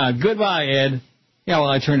 Thank God. Goodbye, Ed. Yeah, well,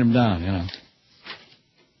 I turned him down, you know.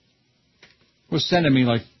 Was sending me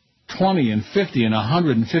like 20 and 50 and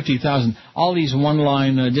 150,000. All these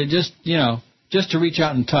one-line, just to reach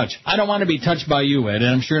out and touch. I don't want to be touched by you, Ed,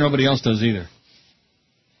 and I'm sure nobody else does either.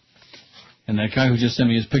 And that guy who just sent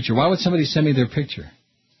me his picture. Why would somebody send me their picture?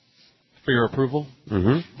 For your approval?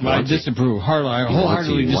 Mm-hmm. I disapprove. I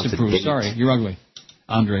wholeheartedly disapprove. Sorry, you're ugly,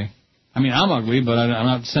 Andre. I mean, I'm ugly, but I'm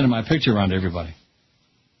not sending my picture around to everybody.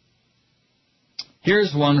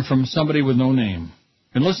 Here's one from somebody with no name.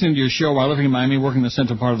 Been listening to your show while living in Miami, working in the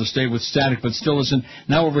central part of the state with static, but still listen.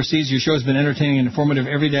 Now overseas, your show has been entertaining and informative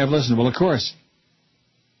every day I've listened. Well, of course.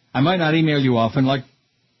 I might not email you often, like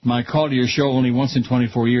my call to your show only once in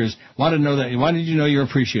 24 years. Why did you know you're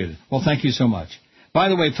appreciated? Well, thank you so much. By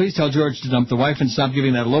the way, please tell George to dump the wife and stop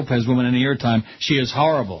giving that Lopez woman any airtime. She is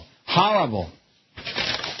horrible. Horrible.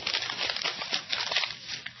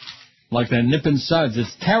 Like that Nippon Suds.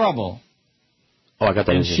 It's terrible. Oh, I got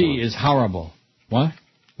that in here. And she is horrible. What?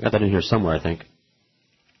 I got that in here somewhere, I think.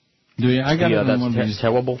 Do you? I got it in one of these.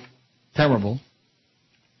 Terrible? Terrible.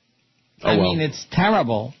 Oh, I mean, it's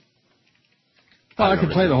terrible. Well, I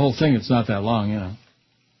could play the whole thing. It's not that long, you know.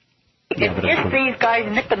 It's just these guys,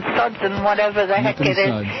 Nippon Suds and whatever the heck it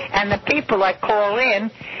is, and the people that call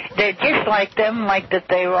in, they're just like them, like that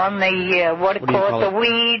they're on the, the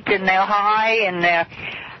weeds, and they're high, and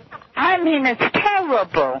I mean, it's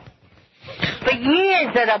terrible. For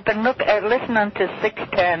years that I've been listening to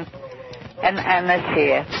 610, and this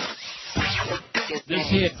here. This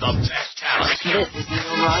here. The best talent. This is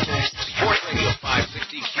Neil Rogers. Sports Radio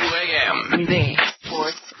 560 QAM. The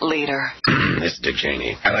sports leader. This is Dick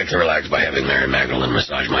Cheney. I like to relax by having Mary Magdalene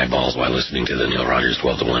massage my balls while listening to the Neil Rogers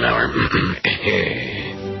 12 to 1 hour.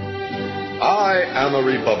 I am a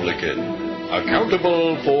Republican,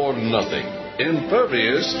 accountable for nothing,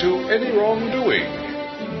 impervious to any wrongdoing.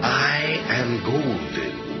 I am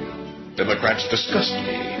golden. Democrats disgust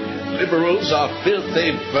me. Liberals are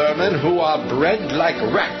filthy vermin who are bred like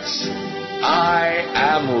rats. I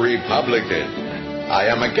am Republican. I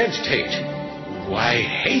am against hate. I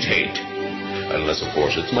hate hate. Unless, of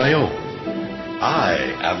course, it's my own.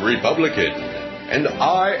 I am Republican. And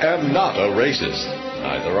I am not a racist.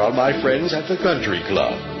 Neither are my friends at the country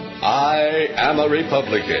club. I am a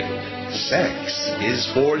Republican. Sex is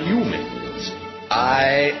for humans.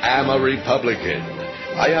 I am a Republican.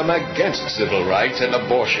 I am against civil rights and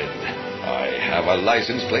abortion. I have a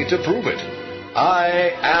license plate to prove it.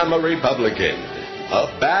 I am a Republican.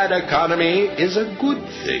 A bad economy is a good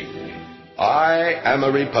thing. I am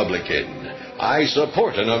a Republican. I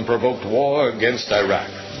support an unprovoked war against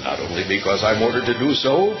Iraq, not only because I'm ordered to do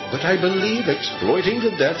so, but I believe exploiting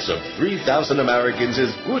the deaths of 3,000 Americans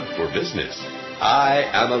is good for business. I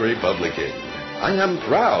am a Republican. I am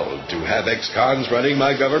proud to have ex-cons running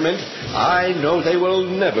my government. I know they will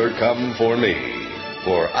never come for me,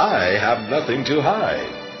 for I have nothing to hide.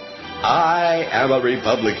 I am a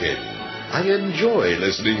Republican. I enjoy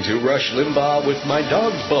listening to Rush Limbaugh with my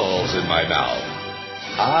dog's balls in my mouth.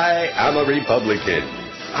 I am a Republican.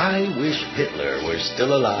 I wish Hitler were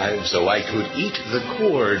still alive so I could eat the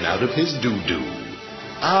corn out of his doo-doo.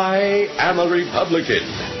 I am a Republican,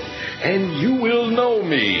 and you will know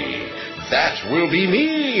me. That will be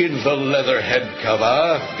me in the leather head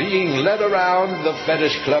cover, being led around the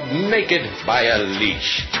fetish club naked by a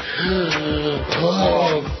leash.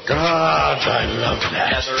 Oh, God, I love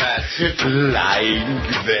that. Lying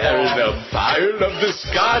there in a pile of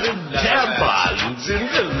discarded tampons in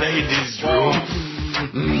the ladies' room.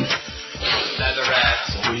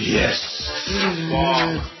 Oh, yes.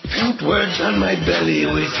 Paint words on my belly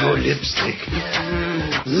with your lipstick.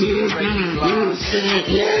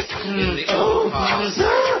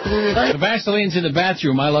 The Vaseline's in the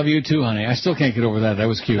bathroom. I love you too, honey. I still can't get over that. That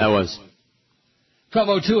was cute. That was.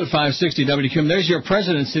 12:02 at 560 WQM. There's your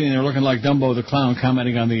president sitting there looking like Dumbo the Clown,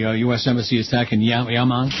 commenting on the U.S. Embassy attack in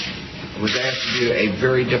Yemen. He was asked to do a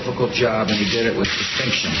very difficult job, and he did it with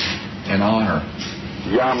distinction and honor.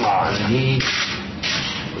 And he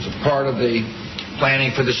was a part of the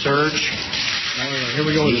planning for the surge. Here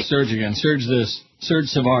we go with the surge again. Surge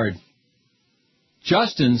Savard.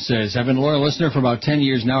 Justin says, I've been a loyal listener for about 10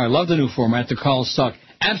 years now. I love the new format. The calls suck.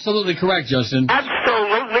 Absolutely correct, Justin.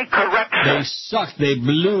 Absolutely correct. They sucked. They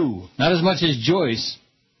blew. Not as much as Joyce.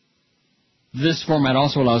 This format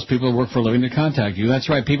also allows people who work for a living to contact you. That's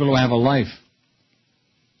right, people who have a life.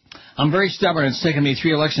 I'm very stubborn. It's taken me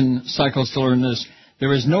 3 election cycles to learn this.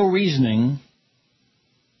 There is no reasoning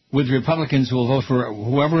with Republicans who will vote for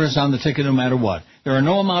whoever is on the ticket no matter what. There are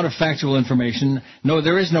no amount of factual information. No,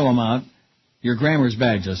 there is no amount. Your grammar is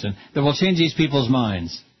bad, Justin. That will change these people's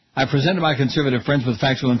minds. I presented my conservative friends with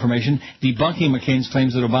factual information, debunking McCain's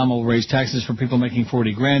claims that Obama will raise taxes for people making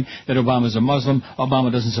 $40,000, that Obama is a Muslim,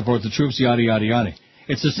 Obama doesn't support the troops, yada, yada, yada.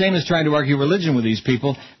 It's the same as trying to argue religion with these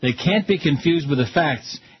people. They can't be confused with the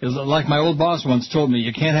facts. It's like my old boss once told me,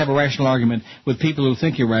 you can't have a rational argument with people who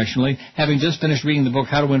think irrationally. Having just finished reading the book,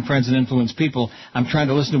 How to Win Friends and Influence People, I'm trying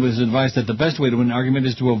to listen to his advice that the best way to win an argument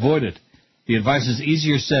is to avoid it. The advice is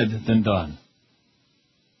easier said than done,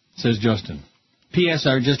 says Justin. P.S.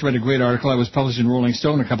 I just read a great article. I was published in Rolling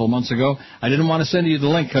Stone a couple of months ago. I didn't want to send you the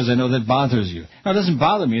link because I know that bothers you. No, it doesn't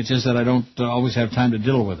bother me. It's just that I don't always have time to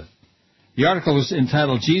diddle with it. The article was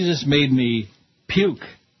entitled, Jesus Made Me Puke.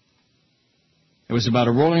 It was about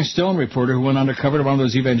a Rolling Stone reporter who went undercover to one of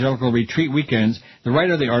those evangelical retreat weekends. The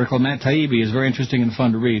writer of the article, Matt Taibbi, is very interesting and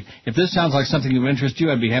fun to read. If this sounds like something that would interest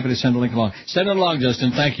you, I'd be happy to send a link along. Send it along,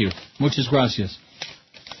 Justin. Thank you. Muchas gracias.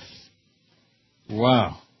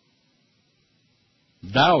 Wow.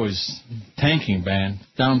 Dow is tanking, man.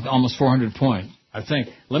 Down almost 400 points, I think.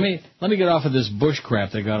 Let me get off of this Bush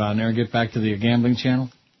crap they got on there and get back to the gambling channel.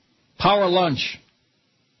 Power lunch.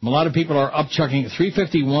 A lot of people are up chucking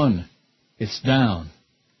 351. It's down.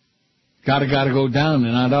 Gotta go down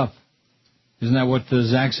and not up. Isn't that what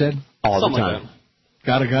Zach said? All the time.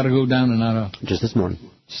 Gotta go down and not up. Just this morning.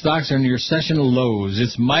 Stocks are near session lows.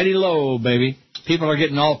 It's mighty low, baby. People are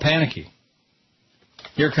getting all panicky.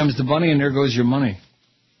 Here comes the bunny and there goes your money.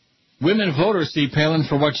 Women voters see Palin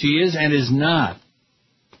for what she is and is not,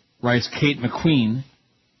 writes Kate McQueen.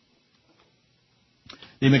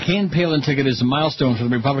 The McCain-Palin ticket is a milestone for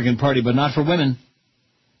the Republican Party, but not for women.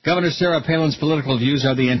 Governor Sarah Palin's political views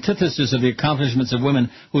are the antithesis of the accomplishments of women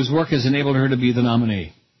whose work has enabled her to be the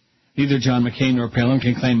nominee. Neither John McCain nor Palin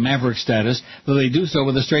can claim maverick status, though they do so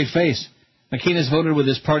with a straight face. McCain has voted with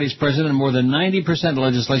his party's president on more than 90% of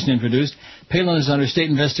legislation introduced. Palin is under state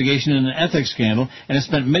investigation in an ethics scandal and has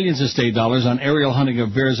spent millions of state dollars on aerial hunting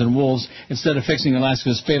of bears and wolves instead of fixing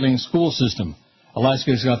Alaska's failing school system.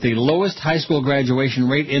 Alaska's got the lowest high school graduation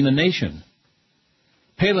rate in the nation.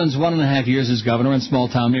 Palin's 1.5 years as governor and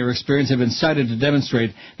small-town mayor experience have been cited to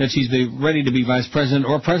demonstrate that she's ready to be vice president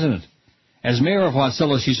or president. As mayor of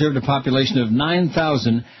Wasilla, she served a population of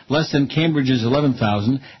 9,000, less than Cambridge's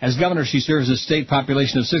 11,000. As governor, she serves a state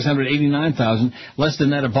population of 689,000, less than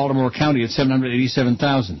that of Baltimore County at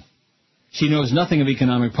 787,000. She knows nothing of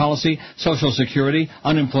economic policy, Social Security,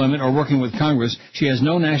 unemployment, or working with Congress. She has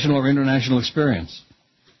no national or international experience.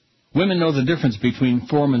 Women know the difference between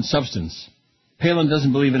form and substance. Palin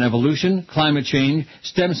doesn't believe in evolution, climate change,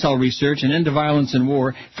 stem cell research, an end to violence and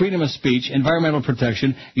war, freedom of speech, environmental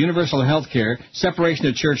protection, universal health care, separation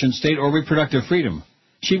of church and state, or reproductive freedom.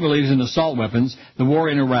 She believes in assault weapons, the war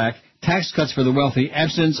in Iraq, tax cuts for the wealthy,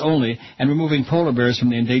 abstinence only, and removing polar bears from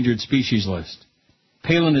the endangered species list.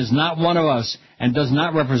 Palin is not one of us and does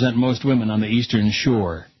not represent most women on the Eastern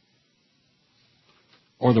Shore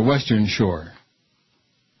or the Western Shore.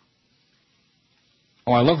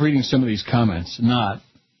 Oh, I love reading some of these comments. Not.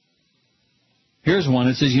 Here's one.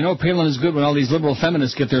 It says, Palin is good when all these liberal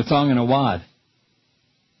feminists get their thong in a wad.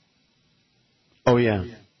 Oh, yeah.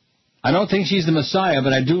 I don't think she's the Messiah,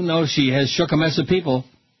 but I do know she has shook a mess of people.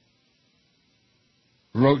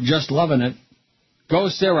 Wrote Just Loving It. Go,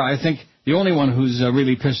 Sarah. I think the only one who's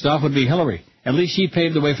really pissed off would be Hillary. At least she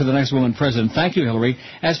paved the way for the next woman president. Thank you, Hillary.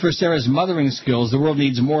 As for Sarah's mothering skills, the world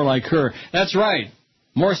needs more like her. That's right.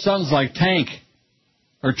 More sons like Tank,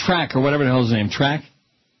 or Track, or whatever the hell's his name. Track?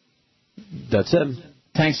 That's him.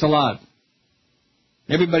 Thanks a lot.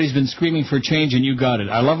 Everybody's been screaming for change, and you got it.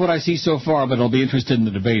 I love what I see so far, but I'll be interested in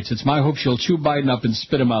the debates. It's my hope she'll chew Biden up and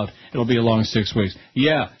spit him out. It'll be a long 6 weeks.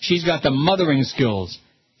 Yeah, she's got the mothering skills.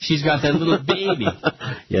 She's got that little baby.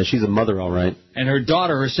 Yeah, she's a mother, all right. And her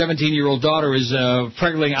daughter, her 17-year-old daughter, is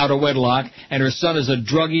pregnant out of wedlock, and her son is a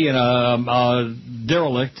druggie and a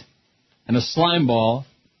derelict and a slime ball.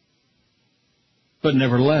 But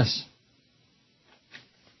nevertheless,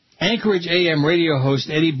 Anchorage AM radio host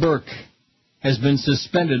Eddie Burke has been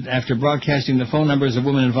suspended after broadcasting the phone numbers of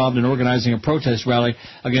women involved in organizing a protest rally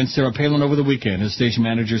against Sarah Palin over the weekend, his station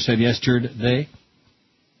manager said yesterday.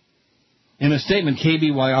 In a statement,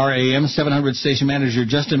 KBYR-AM 700 station manager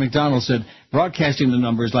Justin McDonald said broadcasting the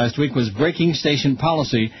numbers last week was breaking station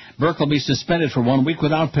policy. Burke will be suspended for 1 week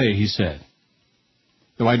without pay, he said.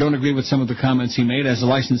 Though I don't agree with some of the comments he made, as a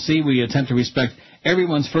licensee, we attempt to respect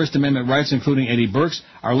everyone's First Amendment rights, including Eddie Burke's,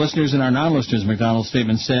 our listeners and our non-listeners, McDonald's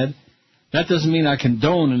statement said. That doesn't mean I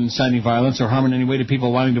condone inciting violence or harm in any way to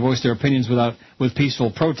people wanting to voice their opinions with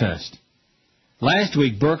peaceful protest. Last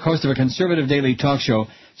week, Burke, host of a conservative daily talk show,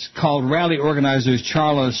 called rally organizers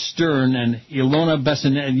Charla Stern and Ilona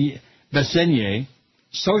Bessenye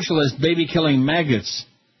socialist baby-killing maggots,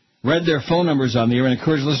 read their phone numbers on the air and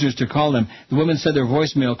encouraged listeners to call them. The women said their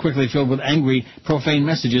voicemail quickly filled with angry, profane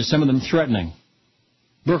messages, some of them threatening.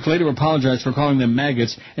 Burke later apologized for calling them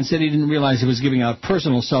maggots and said he didn't realize he was giving out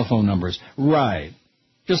personal cell phone numbers. Right.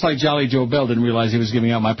 Just like Jolly Joe Bell didn't realize he was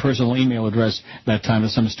giving out my personal email address that time to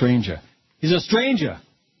some stranger. He's a stranger.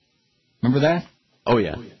 Remember that? Oh,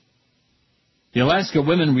 yeah. The Alaska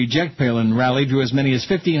Women Reject Palin rally drew as many as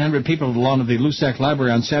 1,500 people to the lawn of the Lusac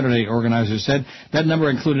Library on Saturday, organizers said. That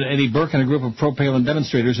number included Eddie Burke and a group of pro-Palin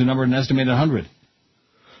demonstrators who numbered an estimated 100.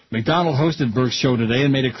 McDonald hosted Burke's show today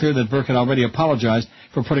and made it clear that Burke had already apologized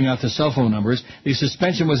for putting out the cell phone numbers. The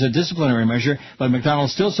suspension was a disciplinary measure, but McDonald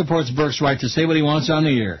still supports Burke's right to say what he wants on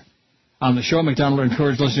the air. On the show, McDonald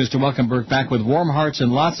encouraged listeners to welcome Burke back with warm hearts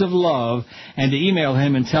and lots of love, and to email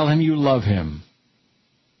him and tell him you love him.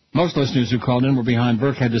 Most listeners who called in were behind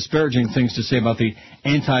Burke had disparaging things to say about the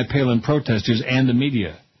anti-Palin protesters and the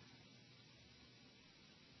media.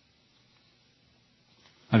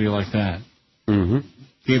 How do you like that? Mm-hmm.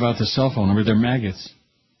 Gave out the cell phone number. They're maggots.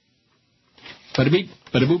 Bada-beep,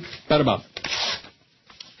 bada-boop, bada-bop.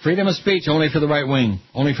 Freedom of speech only for the right wing,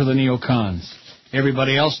 only for the neocons.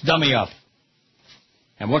 Everybody else, dummy up.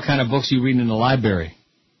 And what kind of books are you reading in the library?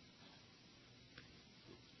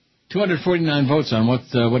 249 votes on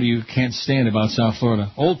what you can't stand about South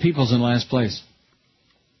Florida. Old people's in last place.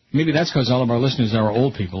 Maybe that's because all of our listeners are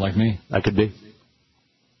old people like me. That could be.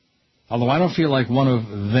 Although I don't feel like one of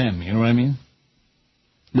them, you know what I mean?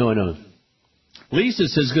 No, I know. Lisa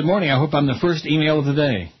says, good morning, I hope I'm the first email of the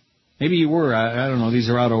day. Maybe you were, I don't know, these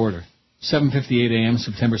are out of order. 7:58 a.m.,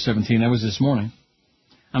 September 17, that was this morning.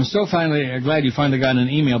 I'm so glad you finally got an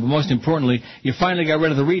email, but most importantly, you finally got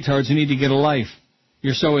rid of the retards who need to get a life.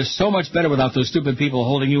 Your show is so much better without those stupid people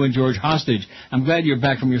holding you and George hostage. I'm glad you're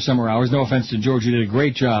back from your summer hours. No offense to George, you did a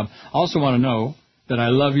great job. Also want to know that I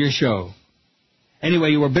love your show.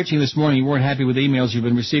 Anyway, you were bitching this morning. You weren't happy with the emails you've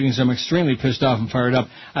been receiving, so I'm extremely pissed off and fired up.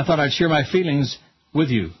 I thought I'd share my feelings with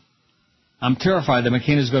you. I'm terrified that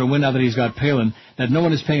McCain is going to win now that he's got Palin, that no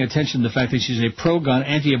one is paying attention to the fact that she's a pro-gun,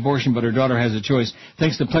 anti-abortion, but her daughter has a choice,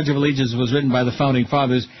 thinks the Pledge of Allegiance was written by the Founding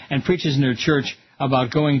Fathers, and preaches in her church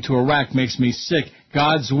about going to Iraq makes me sick.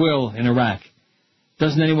 God's will in Iraq.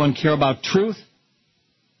 Doesn't anyone care about truth?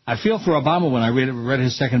 I feel for Obama when I read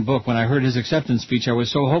his second book. When I heard his acceptance speech, I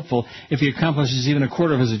was so hopeful. If he accomplishes even a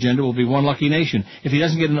quarter of his agenda, we'll be one lucky nation. If he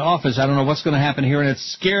doesn't get into office, I don't know what's going to happen here, and it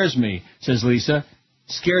scares me, says Lisa.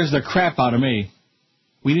 Scares the crap out of me.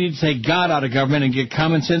 We need to take God out of government and get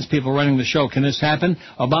common sense people running the show. Can this happen?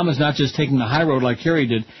 Obama's not just taking the high road like Kerry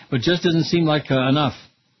did, but just doesn't seem like enough.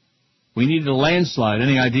 We need a landslide.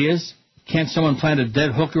 Any ideas? Can't someone plant a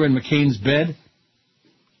dead hooker in McCain's bed?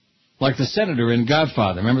 Like the senator in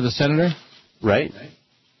Godfather. Remember the senator? Right.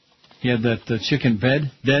 He had that chicken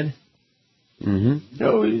bed, dead. Mm-hmm.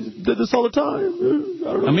 No, he did this all the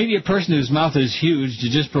time. A media person whose mouth is huge to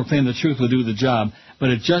just proclaim the truth will do the job, but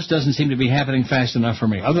it just doesn't seem to be happening fast enough for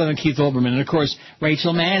me. Other than Keith Olbermann and, of course,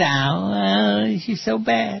 Rachel Maddow. She's so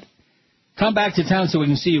bad. Come back to town so we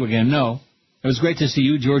can see you again. No. It was great to see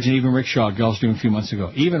you, George, and even Rick Shaw at Gulfstream a few months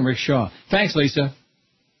ago. Even Rick Shaw. Thanks, Lisa.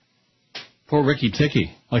 Poor Ricky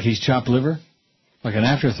Ticky. Like he's chopped liver. Like an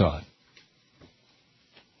afterthought.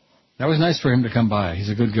 That was nice for him to come by. He's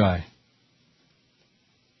a good guy.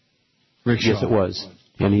 Rick Shaw. Yes, it was.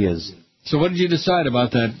 And he is. So what did you decide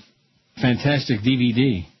about that fantastic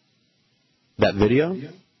DVD. That video?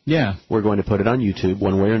 Yeah. We're going to put it on YouTube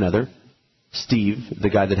one way or another. Steve, the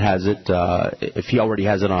guy that has it, if he already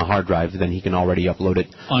has it on a hard drive, then he can already upload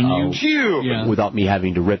it on YouTube without me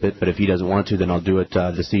having to rip it. But if he doesn't want to, then I'll do it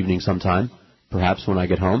this evening sometime, perhaps when I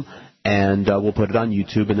get home. And we'll put it on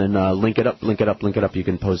YouTube and then link it up. You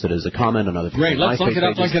can post it as a comment on other people's Great, let's link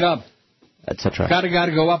it up, etc.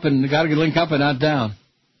 Gotta go up and gotta link up and not down.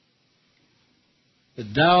 The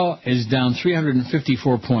Dow is down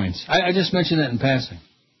 354 points. I just mentioned that in passing.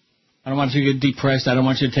 I don't want you to get depressed. I don't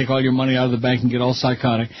want you to take all your money out of the bank and get all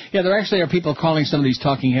psychotic. Yeah, there actually are people calling some of these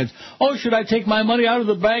talking heads, oh, should I take my money out of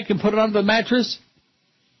the bank and put it under the mattress?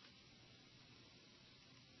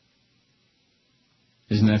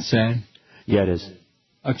 Isn't that sad? Yeah, it is.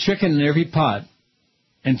 A chicken in every pot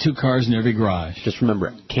and 2 cars in every garage. Just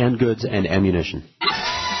remember, canned goods and ammunition.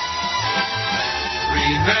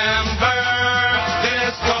 Remember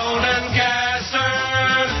this golden gasser.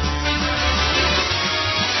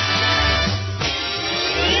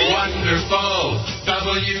 Wonderful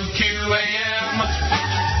WQAM.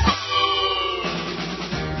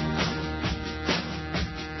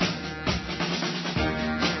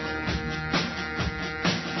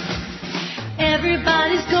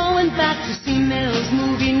 Everybody's going back to see Mel's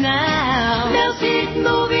movie now. Mel's hit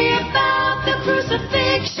movie about the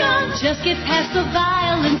crucifixion. Just get past the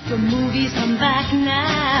violence, the movies come back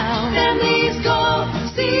now. Families go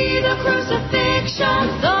see the crucifixion.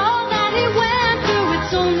 All that he went through,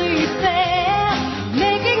 it's only fair.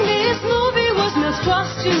 Making this movie was Mel's cross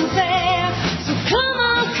to bear. So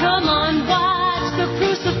come on, watch the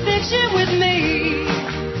crucifixion with me.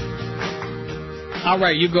 All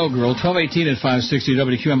right, you go, girl. 1218 at 560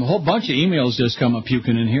 WQM. A whole bunch of emails just come up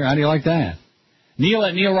puking in here. How do you like that? Neil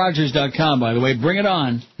at neilrogers.com, by the way. Bring it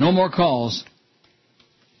on. No more calls.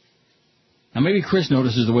 Now, maybe Chris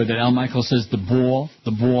notices the way that Al Michaels says the ball,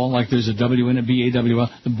 like there's a W in it, B-A-W-L,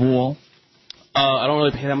 the ball. I don't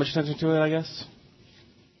really pay that much attention to it, I guess.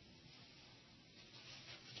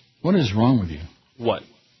 What is wrong with you? What?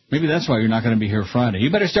 Maybe that's why you're not going to be here Friday.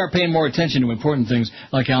 You better start paying more attention to important things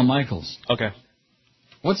like Al Michaels. Okay.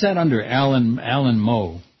 What's that under Alan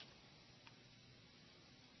Moe?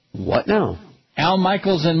 What now? Al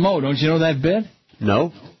Michaels and Moe. Don't you know that bit?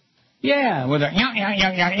 No. Yeah. With oh,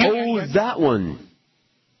 that one.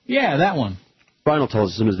 Yeah, that one. Brian will tell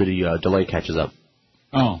us as soon as the delay catches up.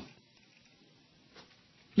 Oh.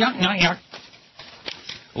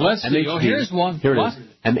 Let's see. Oh, here's one. Here it is.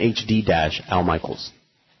 MHD-Al Michaels.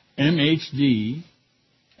 MHD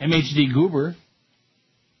Goober.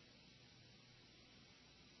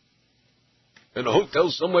 In a hotel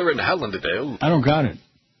somewhere in Hallandale. I don't got it.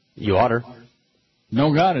 You oughter.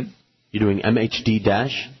 No got it. You doing MHD-?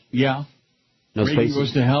 Yeah. No Reagan spaces?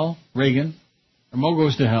 goes to hell. Reagan. Or Mo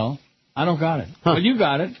goes to hell. I don't got it. Huh. But you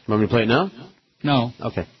got it. Want me to play it now? No.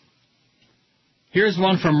 Okay. Here's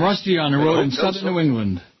one from Rusty on the road in southern New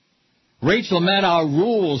England. Rachel Maddow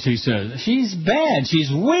rules, he says. She's bad. She's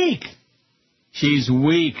weak. She's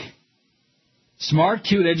weak. Smart,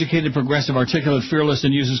 cute, educated, progressive, articulate, fearless,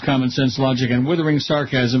 and uses common sense, logic, and withering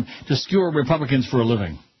sarcasm to skewer Republicans for a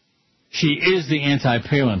living. She is the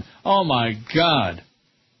anti-Palin. Oh, my God.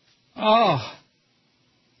 Oh.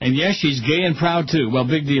 And yes, she's gay and proud, too. Well,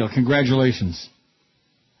 big deal. Congratulations.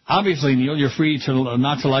 Obviously, Neil, you're free to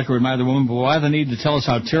not to like or admire the woman, but why the need to tell us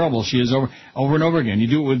how terrible she is over and over again? You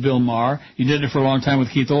do it with Bill Maher. You did it for a long time with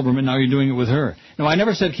Keith Olbermann. Now you're doing it with her. No, I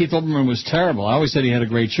never said Keith Olbermann was terrible. I always said he had a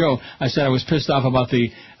great show. I said I was pissed off about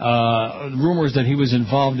the rumors that he was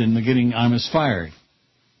involved in getting Imus fired.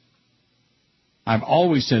 I've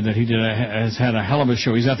always said that he has had a hell of a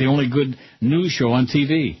show. He's got the only good news show on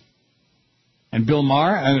TV. And Bill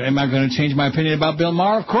Maher, am I going to change my opinion about Bill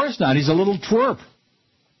Maher? Of course not. He's a little twerp.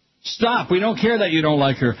 Stop. We don't care that you don't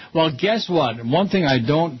like her. Well, guess what? One thing I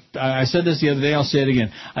said this the other day, I'll say it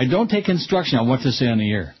again. I don't take instruction on what to say on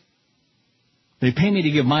the air. They pay me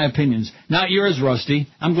to give my opinions, not yours, Rusty.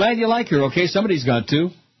 I'm glad you like her, okay? Somebody's got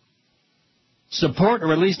to. Support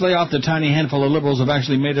or at least lay off the tiny handful of liberals who have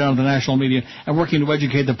actually made it on the national media and working to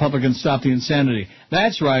educate the public and stop the insanity.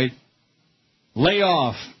 That's right. Lay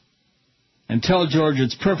off. And tell George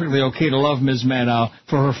it's perfectly okay to love Ms. Maddow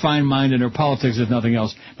for her fine mind and her politics, if nothing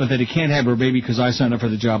else, but that he can't have her baby because I signed up for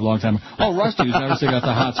the job a long time ago. Oh, Rusty's obviously got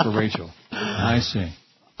the hots for Rachel. I see.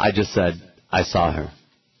 I just said I saw her.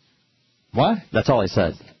 What? That's all I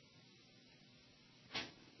said.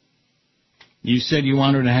 You said you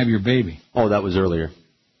wanted her to have your baby. Oh, that was earlier.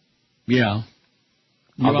 Yeah.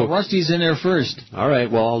 Well, Rusty's in there first. All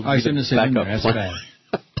right, well, I shouldn't have said in there. That's bad.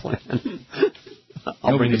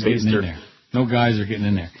 I'll bring the baster. No guys are getting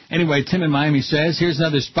in there. Anyway, Tim in Miami says, here's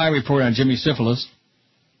another spy report on Jimmy Syphilis.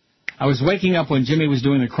 I was waking up when Jimmy was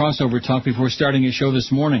doing the crossover talk before starting his show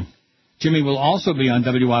this morning. Jimmy will also be on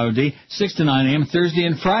WIOD 6 to 9 a.m. Thursday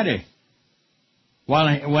and Friday.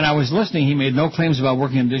 When I was listening, he made no claims about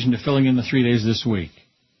working in addition to filling in the 3 days this week.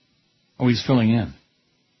 Oh, he's filling in.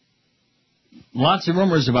 Lots of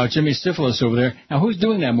rumors about Jimmy Syphilis over there. Now, who's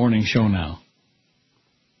doing that morning show now?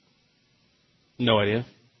 No idea.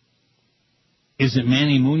 Is it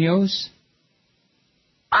Manny Munoz?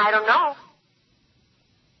 I don't know.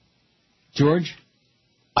 George?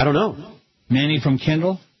 I don't know. Manny from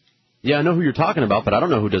Kendall? Yeah, I know who you're talking about, but I don't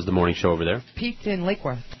know who does the morning show over there. Pete in Lake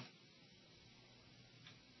Worth.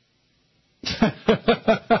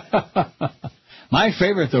 My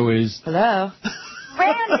favorite, though, is... Hello?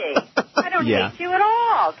 Randy, I don't hate you at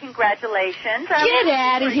all. Congratulations. Get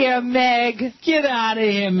out of here, Meg. Get out of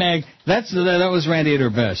here, Meg. That was Randy at her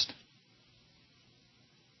best.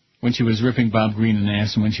 When she was ripping Bob Green in the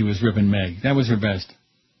ass and when she was ripping Meg. That was her best.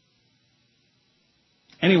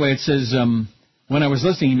 Anyway, it says, when I was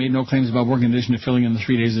listening, he made no claims about working in addition to filling in the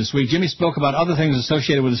 3 days this week. Jimmy spoke about other things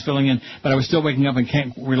associated with his filling in, but I was still waking up and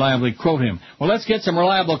can't reliably quote him. Well, let's get some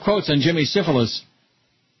reliable quotes on Jimmy Syphilis.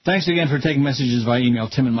 Thanks again for taking messages via email,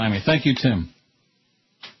 Tim in Miami. Thank you, Tim.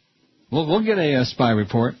 We'll get a spy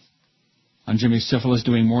report on Jimmy Syphilis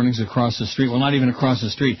doing mornings across the street. Well, not even across the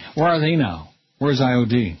street. Where are they now? Where's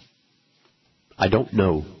IOD? I don't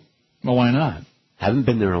know. Well, why not? Haven't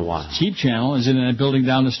been there in a while. Cheap Channel. Is it in a building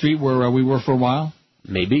down the street where we were for a while?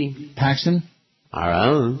 Maybe. Paxton? I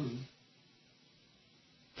don't know.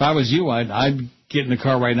 If I was you, I'd get in the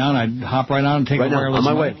car right now and I'd hop right on and take a wireless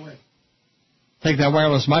on my mic. way. Take that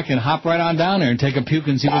wireless mic and hop right on down there and take a puke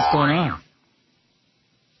and see what's going on.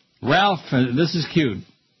 Ralph, this is cute.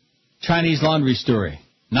 Chinese laundry story.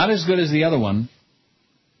 Not as good as the other one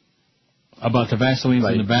about the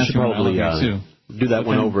Vaselines in the bathroom. Probably do that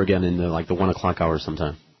one over again in the 1 o'clock hour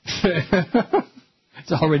sometime.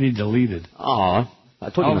 It's already deleted. Aw, I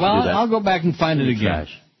told you not to do that. I'll go back and find it again.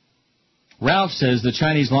 Trash. Ralph says the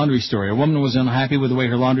Chinese laundry story. A woman was unhappy with the way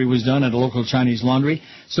her laundry was done at a local Chinese laundry,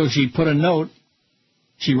 so she put a note.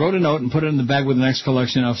 She wrote a note and put it in the bag with the next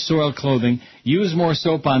collection of soiled clothing. Use more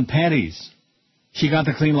soap on panties. She got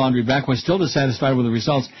the clean laundry back, was still dissatisfied with the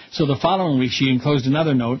results, so the following week she enclosed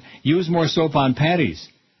another note, use more soap on panties.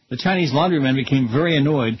 The Chinese laundryman became very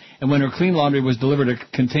annoyed, and when her clean laundry was delivered, it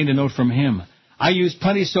contained a note from him. I used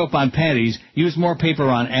plenty of soap on panties, use more paper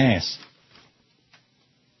on ass.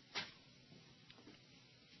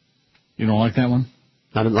 You don't like that one?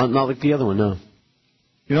 Not like the other one, no.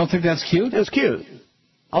 You don't think that's cute? It's cute.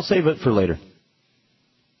 I'll save it for later.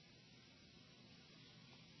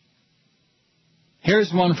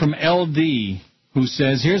 Here's one from LD who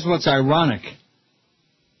says, here's what's ironic.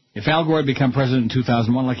 If Al Gore had become president in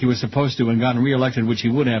 2001 like he was supposed to and gotten reelected, which he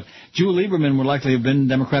would have, Drew Lieberman would likely have been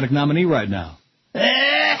Democratic nominee right now.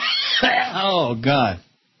 Oh, God.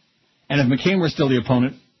 And if McCain were still the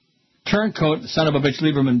opponent, turncoat, son of a bitch,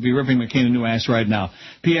 Lieberman would be ripping McCain a new ass right now.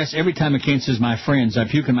 P.S. Every time McCain says my friends, I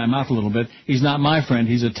puke in my mouth a little bit. He's not my friend.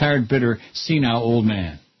 He's a tired, bitter, senile old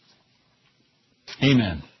man.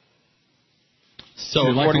 Amen. So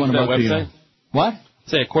according to their website? What?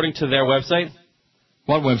 Say, according to their website?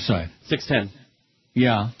 What website? 610.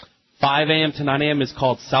 Yeah. 5 a.m. to 9 a.m. is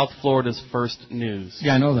called South Florida's First News.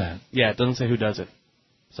 Yeah, I know that. Yeah, it doesn't say who does it.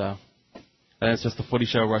 So, and it's just the Footy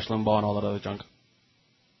Show, Rush Limbaugh, and all that other junk.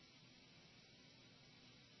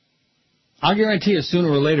 I'll guarantee you sooner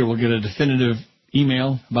or later we'll get a definitive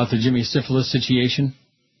email about the Jimmy Syphilis situation.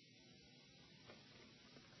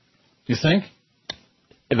 You think?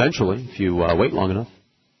 Eventually, if you wait long enough.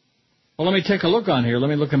 Well, let me take a look on here. Let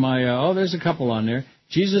me look at my, there's a couple on there.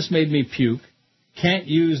 Jesus made me puke. Can't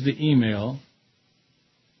use the email.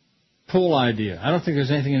 Poll idea. I don't think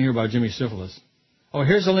there's anything in here about Jimmy Syphilis. Oh,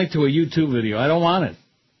 here's a link to a YouTube video. I don't want it.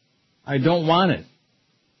 I don't want it.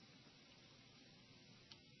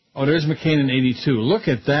 Oh, there's McCain in 82. Look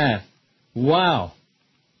at that. Wow.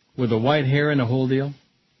 With the white hair and the whole deal.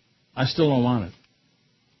 I still don't want it.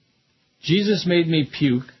 Jesus made me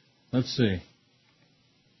puke. Let's see.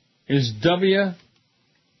 Is W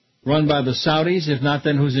run by the Saudis? If not,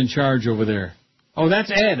 then who's in charge over there? Oh,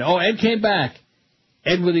 that's Ed. Oh, Ed came back.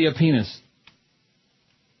 Ed with the penis.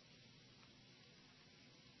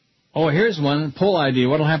 Oh, here's one. Poll idea.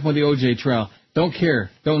 What'll happen with the O.J. trial? Don't care.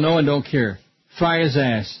 Don't know and don't care. Fry his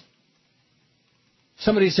ass.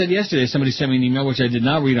 Somebody said yesterday, somebody sent me an email, which I did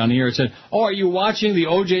not read on the air. It said, oh, are you watching the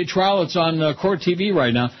O.J. trial? It's on Court TV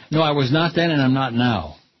right now. No, I was not then and I'm not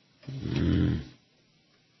now.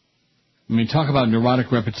 I mean, talk about neurotic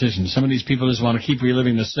repetition. Some of these people just want to keep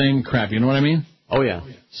reliving the same crap. You know what I mean? Oh, yeah.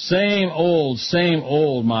 Same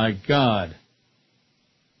old, my God.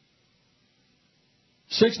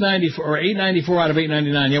 694 or 894 out of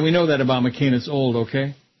 899. Yeah, we know that about McCain. It's old,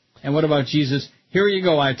 okay? And what about Jesus? Here you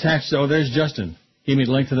go. I attached. Oh, there's Justin. Gave me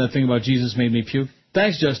the link to that thing about Jesus made me puke.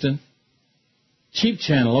 Thanks, Justin. Cheap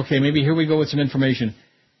Channel. Okay, maybe here we go with some information.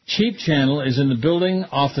 Cheap Channel is in the building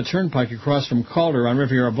off the Turnpike across from Calder on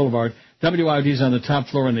Riviera Boulevard. WID is on the top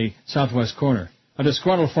floor in the southwest corner. A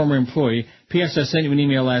disgruntled former employee. P.S. I sent you an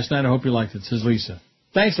email last night. I hope you liked it, says Lisa.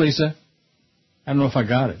 Thanks, Lisa. I don't know if I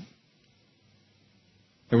got it.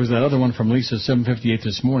 There was that other one from Lisa, 7:58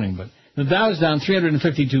 this morning, but the Dow's down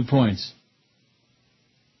 352 points.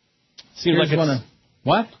 Seems like it's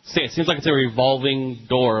what? It seems like it's a revolving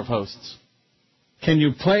door of hosts. Can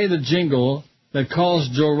you play the jingle that calls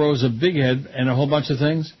Joe Rose a big head and a whole bunch of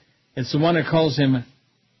things? It's the one that calls him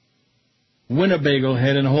Winnebago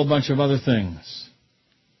head and a whole bunch of other things.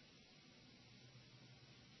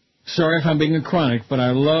 Sorry if I'm being a chronic, but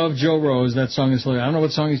I love Joe Rose. That song is. I don't know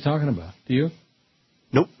what song he's talking about. Do you?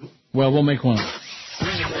 Nope. Well, we'll make one.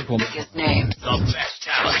 Biggest names. The best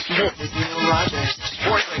talent. This is Neil Rogers.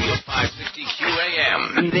 Sports Radio 560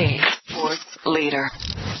 QAM. The sports leader.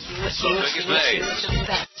 The biggest names. The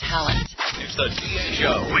best talent. It's the DA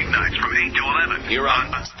Show. Weeknights from 8 to 11. Here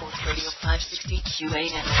on Sports Radio 560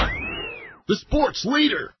 QAM. The sports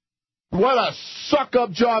leader. What a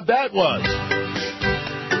suck-up job that was.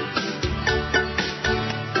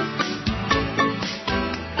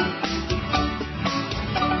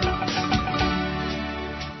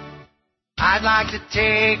 I'd like to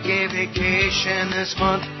take a vacation this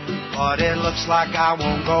month, but it looks like I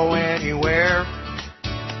won't go anywhere.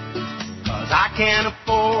 'Cause I can't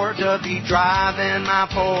afford to be driving my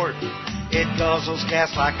Ford. It guzzles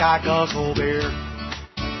gas like I guzzle beer.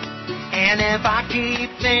 And if I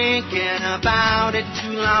keep thinking about it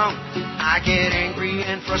too long, I get angry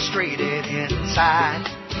and frustrated inside.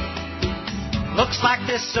 Looks like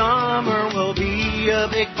this summer will be a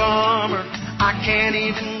big bummer. I can't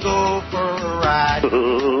even go for a ride.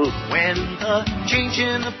 When the change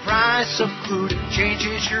in the price of crude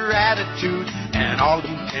changes your attitude, and all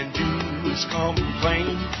you can do is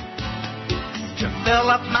complain. To fill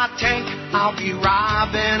up my tank, I'll be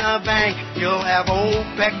robbing a bank. You'll have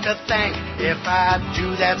OPEC to thank if I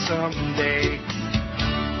do that someday.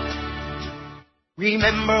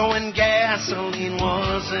 Remember when gasoline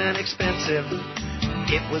wasn't expensive?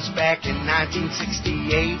 It was back in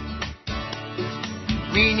 1968.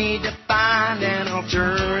 We need to find an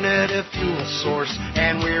alternative fuel source,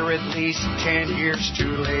 and we're at least 10 years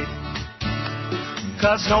too late.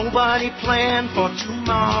 'Cause nobody planned for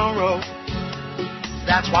tomorrow.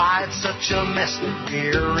 That's why it's such a mess that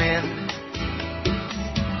we're in.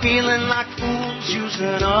 Feeling like fools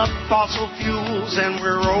using up fossil fuels, and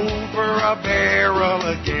we're over a barrel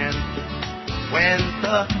again. When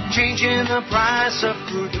the change in the price of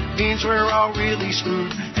crude means we're all really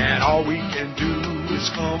screwed, and all we can do is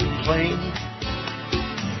complain.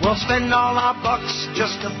 We'll spend all our bucks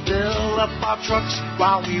just to fill up our trucks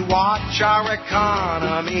while we watch our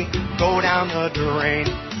economy go down the drain.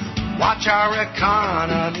 Watch our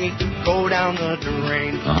economy go down the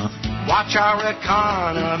drain. Watch our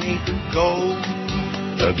economy go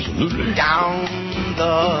absolutely down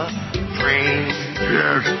the drain.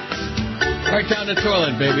 Yes. Right down the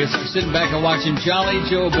toilet, baby. It's like sitting back and watching Jolly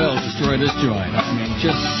Joe Bell destroy this joint. I mean,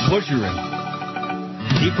 just butcher it.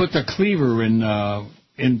 He put the cleaver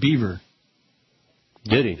in Beaver.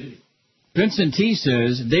 Did he? Vincent T.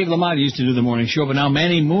 says, Dave LaMotta used to do the morning show, but now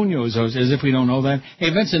Manny Munoz hosts, as if we don't know that. Hey,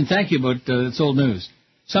 Vincent, thank you, but it's old news.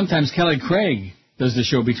 Sometimes Kelly Craig does the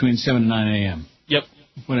show between 7 and 9 a.m. Yep.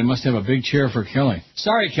 Well, they must have a big chair for Kelly.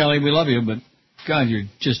 Sorry, Kelly, we love you, but, God, you're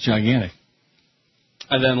just gigantic.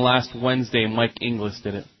 And then last Wednesday, Mike Inglis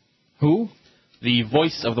did it. Who? The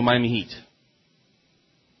voice of the Miami Heat.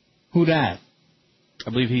 Who that? I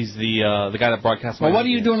believe he's the guy that broadcasts. Well, what are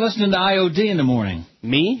you doing listening to IOD in the morning?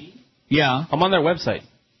 Me? Yeah. I'm on their website.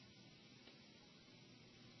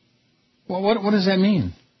 Well, what does that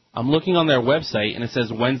mean? I'm looking on their website, and it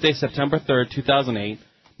says Wednesday, September 3rd, 2008,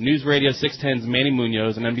 News Radio 610's Manny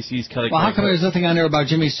Munoz and NBC's Kelly Craig. Well, how come there's nothing on there about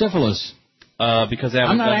Jimmy Syphilis? Because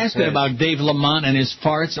I'm not asking about Dave Lamont and his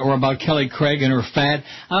farts or about Kelly Craig and her fat.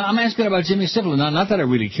 I'm asking about Jimmy Syphilis. Not that I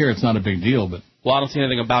really care. It's not a big deal, but. Well, I don't see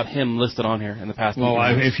anything about him listed on here in the past. Well,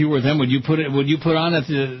 if you were them, would you put on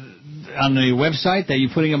the website that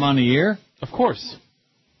you're putting him on the air? Of course.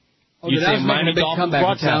 Oh, you say Miami big comeback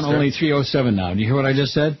in town, only 307 now. Do you hear what I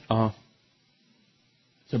just said? Uh-huh.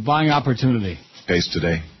 It's a buying opportunity. Case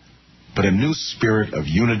today. but a new spirit of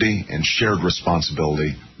unity and shared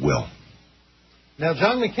responsibility will. Now,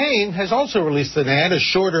 John McCain has also released an ad, a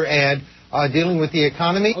shorter ad, dealing with the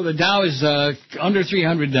economy. Oh, the Dow is under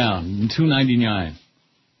 300 down, 299.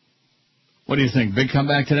 What do you think? Big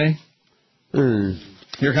comeback today?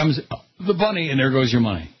 Here comes the bunny, and there goes your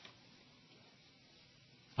money.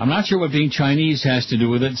 I'm not sure what being Chinese has to do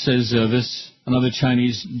with it, says another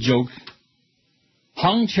Chinese joke.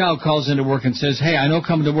 Hung Chow calls into work and says, hey, I know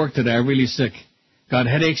come to work today. I'm really sick. Got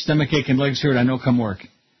headache, stomachache, and legs hurt. I know come work.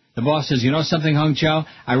 The boss says, you know something, Hung Chow?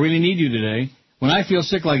 I really need you today. When I feel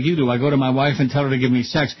sick like you do, I go to my wife and tell her to give me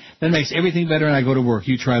sex. That makes everything better, and I go to work.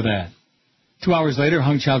 You try that. 2 hours later,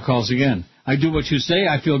 Hung Chow calls again. I do what you say.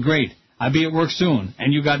 I feel great. I'll be at work soon,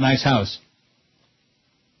 and you got a nice house.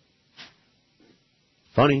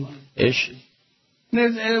 Funny-ish.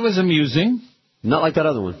 It was amusing. Not like that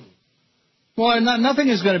other one. Well, nothing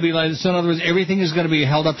is going to be like this. So in other words, everything is going to be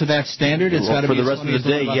held up to that standard. It's got to for be the rest of the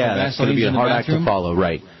day, yeah, that's going to be a hard act to follow,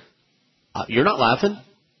 right. You're not laughing?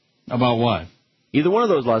 About what? Either one of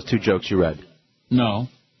those last two jokes you read. No.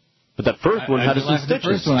 But that first one had some stitches. The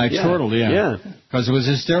first one I chortled, yeah. Because it was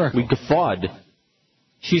hysterical. We guffawed.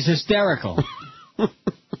 She's hysterical.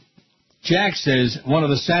 Jack says, one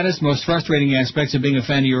of the saddest, most frustrating aspects of being a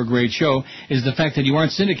fan of your great show is the fact that you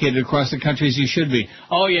aren't syndicated across the country as you should be.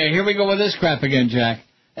 Oh, yeah, here we go with this crap again, Jack.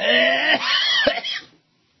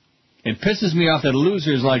 It pisses me off that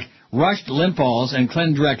losers like Rush Limpalls and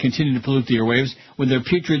Glenn Drek continue to pollute the airwaves with their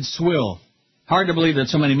putrid swill. Hard to believe that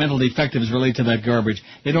so many mental defectives relate to that garbage.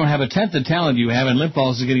 They don't have a tenth the talent you have, and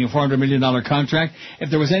Limpalls is getting a $400 million contract. If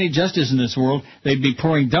there was any justice in this world, they'd be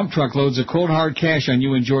pouring dump truck loads of cold, hard cash on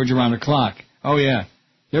you and George around the clock. Oh, yeah.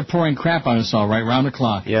 They're pouring crap on us all right, round the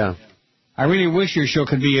clock. Yeah. I really wish your show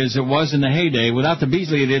could be as it was in the heyday. Without the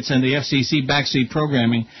Beasley idiots and the FCC backseat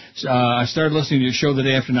programming, I started listening to your show the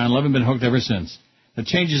day after 9/11, been hooked ever since. The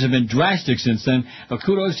changes have been drastic since then, but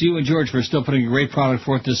kudos to you and George for still putting a great product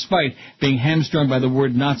forth despite being hamstrung by the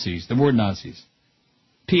word Nazis.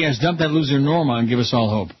 P.S. Dump that loser Norma and give us all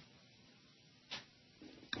hope.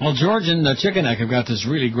 Well, George and Chicken Neck have got this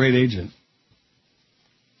really great agent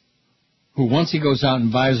who, once he goes out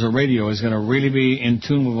and buys a radio, is going to really be in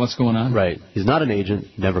tune with what's going on. Right. He's not an agent.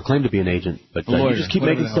 He never claimed to be an agent, but you just keep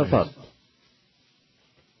making stuff up.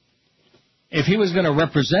 If he was going to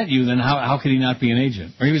represent you, then how could he not be an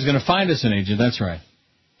agent? Or he was going to find us an agent, that's right.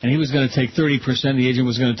 And he was going to take 30%, the agent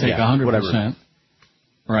was going to take 100%. Whatever.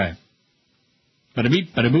 Right.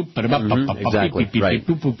 Bada-beep, bada-boop, bada-bop, exactly, beep, beep, right.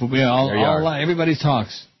 Beep, boop, boop, yeah, everybody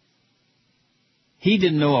talks. He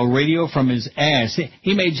didn't know a radio from his ass.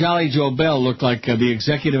 He made Jolly Joe Bell look like the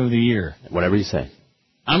executive of the year. Whatever you say.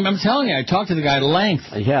 I'm telling you, I talked to the guy at length.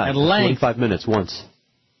 Yeah, at length. 25 minutes once.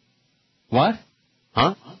 What?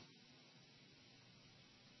 Huh?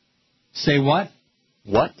 Say what?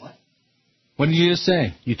 What? What did you just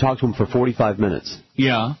say? You talked to him for 45 minutes.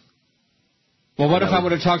 Yeah. Well, what if I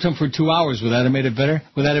would have talked to him for 2 hours? Would that have made it better?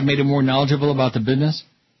 Would that have made him more knowledgeable about the business?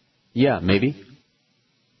 Yeah, maybe.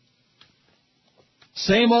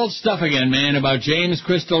 Same old stuff again, man, about James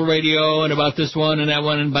Crystal Radio and about this one and that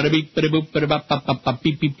one and bada-beep, bada-boop, bada-bop,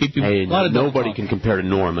 beep, beep, beep, beep. Hey, nobody can compare to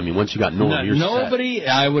Norm. I mean, once you got Norm, you're nobody, set.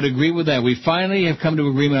 I would agree with that. We finally have come to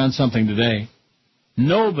agreement on something today.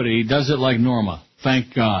 Nobody does it like Norma.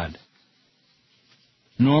 Thank God.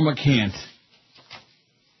 Norma can't.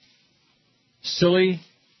 Silly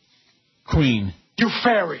queen. You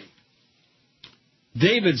fairy.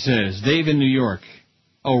 David says, Dave in New York.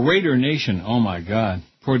 Oh, Raider Nation. Oh, my God.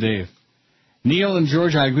 Poor Dave. Neil and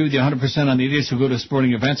George, I agree with you 100% on the idiots who go to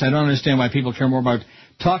sporting events. I don't understand why people care more about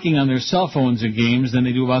talking on their cell phones at games than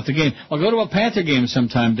they do about the game. Well, go to a Panther game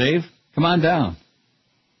sometime, Dave. Come on down.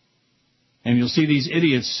 And you'll see these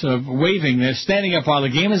idiots waving. They're standing up while the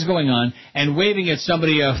game is going on and waving at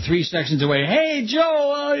somebody 3 sections away. Hey, Joe!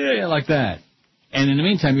 Oh, yeah, like that. And in the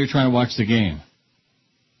meantime, you're trying to watch the game.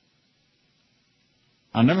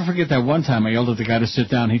 I'll never forget that one time I yelled at the guy to sit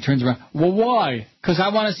down. He turns around. Well, why? Because I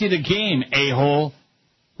want to see the game, a-hole.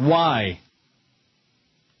 Why?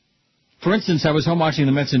 For instance, I was home watching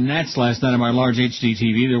the Mets and Nats last night on my large HD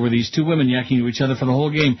TV. There were these two women yakking to each other for the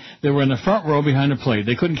whole game. They were in the front row behind the plate.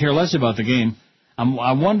 They couldn't care less about the game.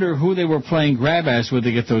 I wonder who they were playing grab-ass with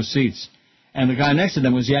to get those seats. And the guy next to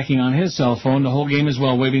them was yakking on his cell phone the whole game as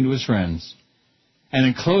well, waving to his friends. And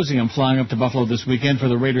in closing, I'm flying up to Buffalo this weekend for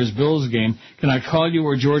the Raiders-Bills game. Can I call you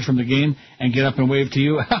or George from the game and get up and wave to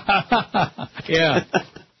you? Yeah.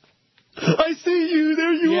 I see you.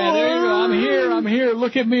 There you are. Yeah, there you go. I'm here.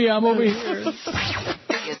 Look at me. I'm over here.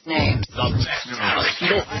 His name. The best talent.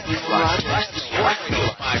 This is Rogers. Sports Radio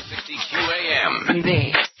 560 QAM.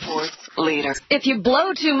 The sports leader. there. If you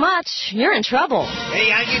blow too much, you're in trouble. Hey,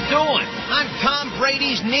 how you doing? I'm Tom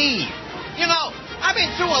Brady's knee. You know, I've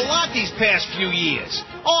been through a lot these past few years.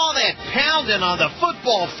 All that pounding on the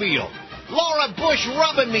football field. Laura Bush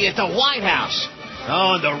rubbing me at the White House.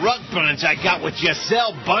 Oh, and the rug burns I got with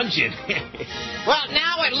Giselle Bundchen. Well,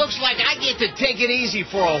 now it looks like I get to take it easy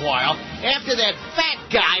for a while after that fat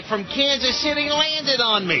guy from Kansas City landed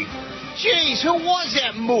on me. Jeez, who was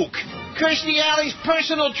that mook? Kirstie Alley's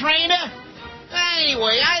personal trainer?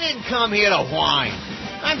 Anyway, I didn't come here to whine.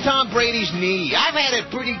 I'm Tom Brady's knee. I've had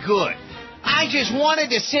it pretty good. I just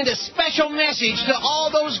wanted to send a special message to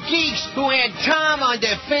all those geeks who had Tom on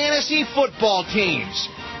their fantasy football teams.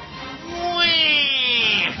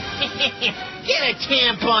 Get a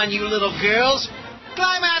tampon, you little girls.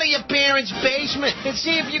 Climb out of your parents' basement and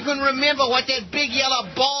see if you can remember what that big yellow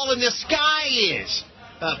ball in the sky is.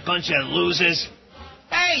 A bunch of losers.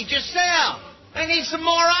 Hey, Giselle, I need some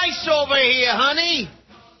more ice over here, honey.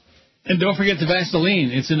 And don't forget the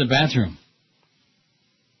Vaseline. It's in the bathroom.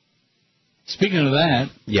 Speaking of that,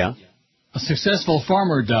 a successful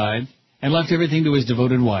farmer died and left everything to his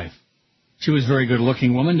devoted wife. She was a very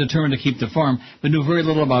good-looking woman, determined to keep the farm, but knew very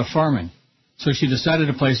little about farming. So she decided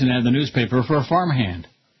to place an ad in the newspaper for a farmhand.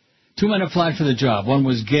 2 men applied for the job. One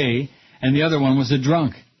was gay, and the other one was a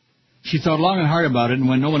drunk. She thought long and hard about it, and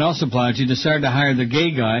when no one else applied, she decided to hire the gay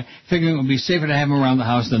guy, figuring it would be safer to have him around the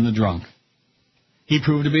house than the drunk. He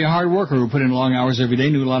proved to be a hard worker who put in long hours every day,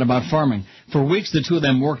 knew a lot about farming. For weeks, the two of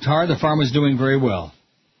them worked hard. The farm was doing very well.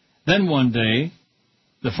 Then one day,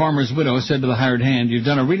 the farmer's widow said to the hired hand, "You've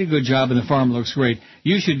done a really good job and the farm looks great.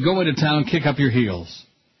 You should go into town, kick up your heels."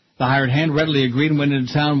 The hired hand readily agreed and went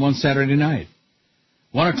into town one Saturday night.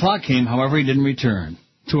 1 o'clock came, however, he didn't return.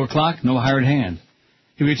 2 o'clock, no hired hand.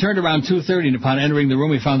 He returned around 2:30, and upon entering the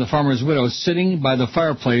room, he found the farmer's widow sitting by the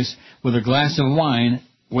fireplace with a glass of wine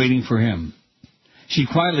waiting for him. She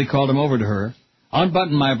quietly called him over to her.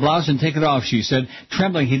 "Unbutton my blouse and take it off," she said.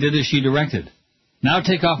 Trembling, he did as she directed. "Now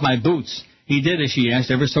take off my boots." He did as she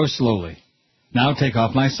asked, ever so slowly. "Now take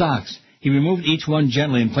off my socks." He removed each one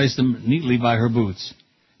gently and placed them neatly by her boots.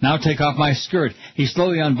 "Now take off my skirt." He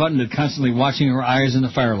slowly unbuttoned it, constantly watching her eyes in the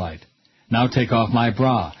firelight. "Now take off my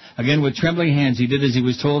bra." Again, with trembling hands, he did as he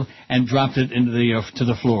was told and dropped it into to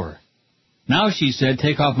the floor. "Now," she said,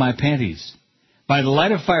 "take off my panties." By the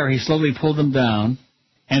light of fire, he slowly pulled them down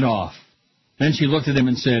and off. Then she looked at him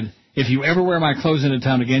and said, "If you ever wear my clothes into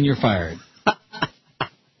town again, you're fired."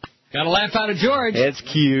 Got a laugh out of George. It's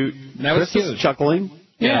cute. That was cute. Chuckling.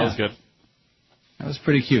 Yeah, that was good. That was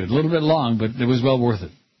pretty cute. A little bit long, but it was well worth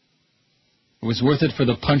it. It was worth it for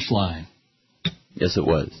the punchline. Yes, it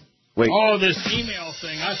was. Wait. Oh, this email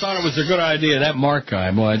thing. I thought it was a good idea. That Mark guy,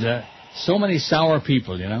 boy. So many sour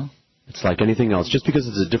people, you know. It's like anything else. Just because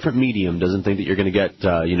it's a different medium doesn't think that you're going to get,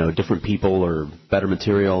 different people or better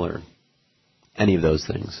material or any of those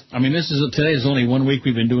things. I mean, today is only 1 week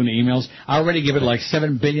we've been doing the emails. I already give it like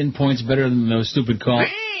 7 billion points better than those stupid calls.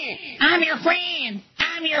 I'm your friend.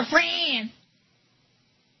 I'm your friend.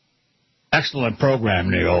 Excellent program,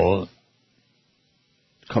 Neil.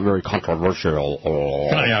 Very controversial.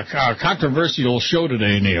 Controversial show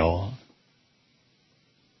today, Neil.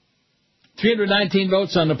 319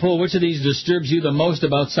 votes on the poll. Which of these disturbs you the most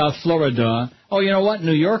about South Florida? Oh, you know what?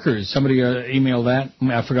 New Yorkers. Somebody emailed that.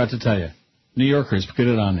 I forgot to tell you. New Yorkers. Get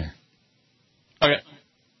it on there.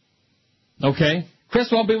 Okay. Chris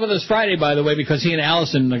won't be with us Friday, by the way, because he and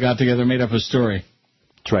Allison got together and made up a story.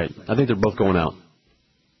 That's right. I think they're both going out.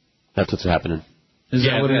 That's what's happening. Is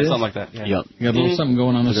that what it is? Something like that. Yeah. Yep. You got a little something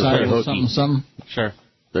going on the side, a little something? Sure.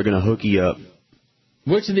 They're going to hook you up.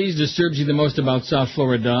 Which of these disturbs you the most about South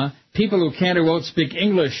Florida? People who can't or won't speak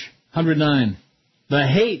English, 109. The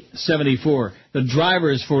hate, 74. The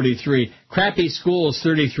drivers, 43. Crappy schools,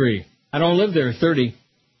 33. I don't live there, 30.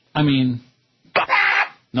 I mean,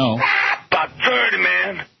 no. About 30,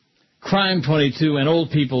 man. Crime, 22. And old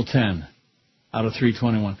people, 10. Out of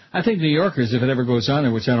 321. I think New Yorkers, if it ever goes on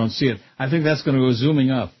there, which I don't see it, I think that's going to go zooming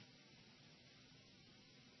up.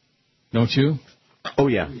 Don't you? Oh,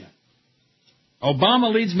 yeah.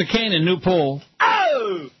 Obama leads McCain in new poll.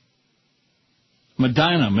 Oh!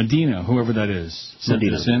 Medina, whoever that is.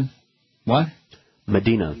 Medina. This in. What?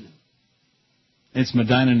 Medina. It's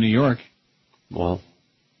Medina, New York. Well,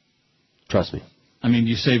 trust me. I mean,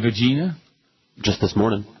 you say Virginia? Just this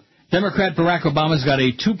morning. Democrat Barack Obama's got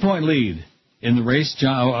a 2-point lead in the race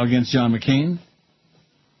against John McCain,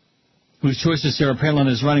 whose choice of Sarah Palin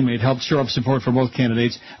as running mate helped shore up support for both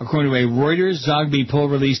candidates, according to a Reuters Zogby poll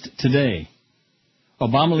released today.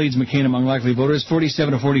 Obama leads McCain among likely voters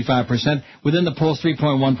 47 to 45%, within the poll's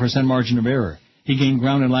 3.1% margin of error. He gained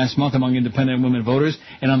ground in last month among independent women voters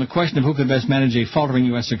and on the question of who could best manage a faltering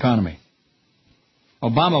U.S. economy.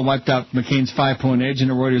 Obama wiped out McCain's 5-point edge in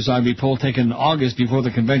a Reuters Ivy poll taken in August before the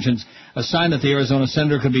conventions, a sign that the Arizona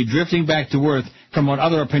senator could be drifting back to earth from what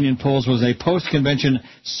other opinion polls was a post-convention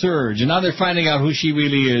surge. And now they're finding out who she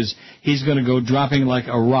really is. He's going to go dropping like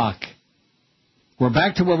a rock. We're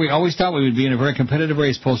back to where we always thought we would be in a very competitive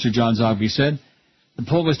race, pollster John Zogby said. The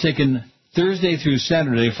poll was taken Thursday through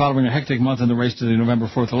Saturday following a hectic month in the race to the November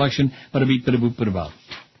 4th election. Bada-beep, bada-boop, bada-bout.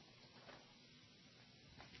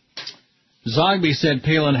 Zogby said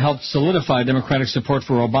Palin helped solidify Democratic support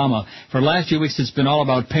for Obama. For the last few weeks, it's been all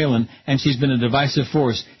about Palin, and she's been a divisive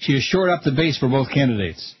force. She has shored up the base for both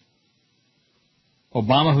candidates.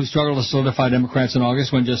 Obama, who struggled to solidify Democrats in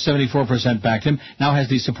August when just 74% backed him, now has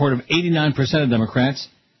the support of 89% of Democrats.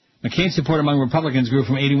 McCain's support among Republicans grew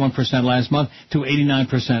from 81% last month to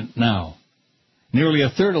 89% now. Nearly a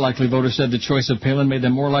third of likely voters said the choice of Palin made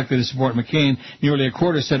them more likely to support McCain. Nearly a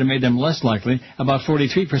quarter said it made them less likely. About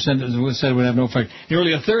 43% said it would have no effect.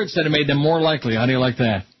 Nearly a third said it made them more likely. How do you like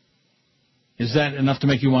that? Is that enough to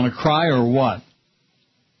make you want to cry or what?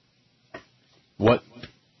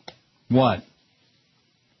 What?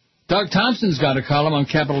 Doug Thompson's got a column on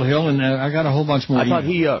Capitol Hill, and I got a whole bunch more. I thought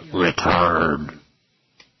he retired.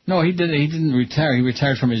 No, he didn't retire. He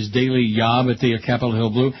retired from his daily job at the Capitol Hill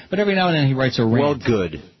Blue. But every now and then he writes a rant. Well,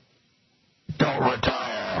 good. Don't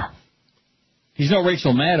retire. He's no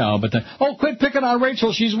Rachel Maddow, but quit picking on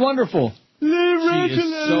Rachel. She's wonderful.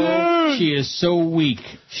 She is so weak.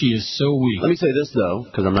 She is so weak. Let me say this, though,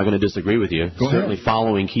 because I'm not going to disagree with you. Certainly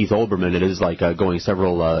following Keith Olbermann, it is like going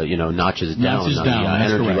several, notches down on the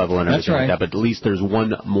energy level and everything like that. But at least there's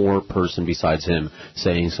one more person besides him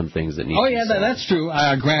saying some things that need to be said. That's true.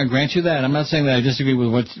 I grant you that. I'm not saying that I disagree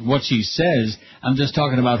with what she says. I'm just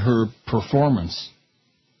talking about her performance.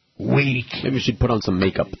 Weak. Maybe she'd put on some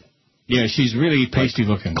makeup. Yeah, she's really pasty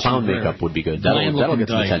looking. Clown makeup would be good. That'll get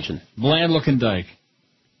some attention. Bland looking dyke.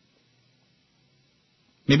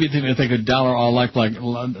 Maybe if they could dollar all like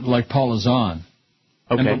Paula Zahn.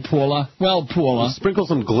 Okay. And Paula. Well, Paula. Sprinkle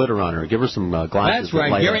some glitter on her. Give her some glasses. That's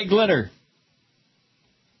right. Gary Glitter.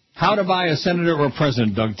 How to buy a senator or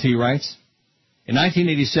president, Doug T. writes. In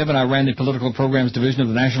 1987, I ran the Political Programs Division of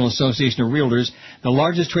the National Association of Realtors, the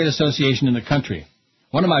largest trade association in the country.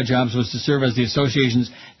 One of my jobs was to serve as the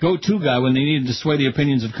association's go-to guy when they needed to sway the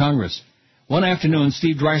opinions of Congress. One afternoon,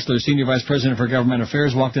 Steve Dreisler, Senior Vice President for Government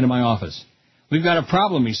Affairs, walked into my office. We've got a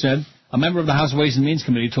problem, he said. A member of the House Ways and Means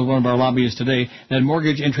Committee told one of our lobbyists today that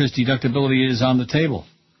mortgage interest deductibility is on the table.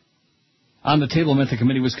 On the table meant the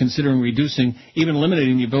committee was considering reducing, even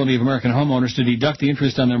eliminating the ability of American homeowners to deduct the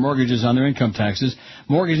interest on their mortgages on their income taxes.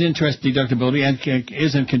 Mortgage interest deductibility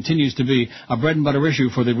is and continues to be a bread-and-butter issue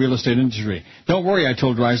for the real estate industry. Don't worry, I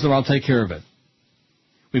told Dreisler, I'll take care of it.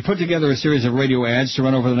 We put together a series of radio ads to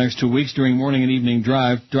run over the next 2 weeks during morning and evening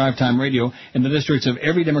drive time radio in the districts of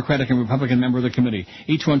every Democratic and Republican member of the committee.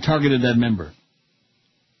 Each one targeted that member.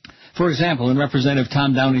 For example, in Representative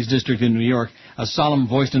Tom Downey's district in New York, a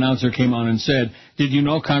solemn-voiced announcer came on and said, "Did you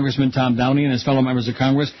know Congressman Tom Downey and his fellow members of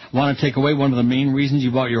Congress want to take away one of the main reasons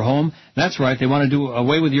you bought your home? That's right, they want to do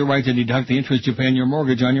away with your right to deduct the interest you pay on your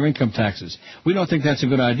mortgage on your income taxes. We don't think that's a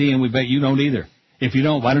good idea, and we bet you don't either. If you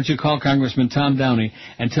don't, why don't you call Congressman Tom Downey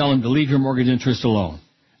and tell him to leave your mortgage interest alone?"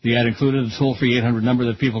 The ad included a toll-free 800 number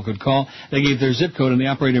that people could call. They gave their zip code, and the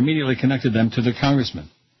operator immediately connected them to the congressman.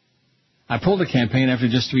 I pulled the campaign after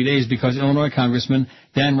just 3 days because Illinois Congressman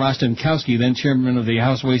Dan Rostenkowski, then chairman of the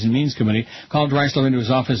House Ways and Means Committee, called Dreisler into his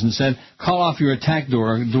office and said, "Call off your attack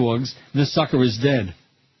dogs. This sucker is dead."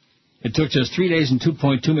 It took just 3 days and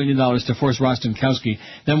 $2.2 million to force Rostenkowski,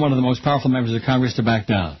 then one of the most powerful members of Congress, to back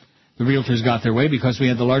down. The realtors got their way because we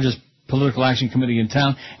had the largest political action committee in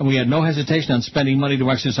town, and we had no hesitation on spending money to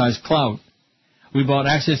exercise clout. We bought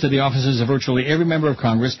access to the offices of virtually every member of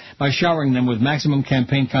Congress by showering them with maximum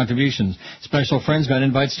campaign contributions. Special friends got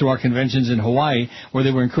invites to our conventions in Hawaii, where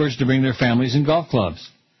they were encouraged to bring their families and golf clubs.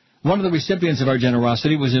 One of the recipients of our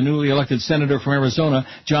generosity was a newly elected senator from Arizona,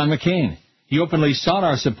 John McCain. He openly sought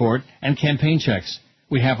our support and campaign checks.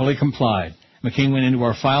 We happily complied. McCain went into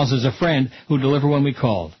our files as a friend who delivered when we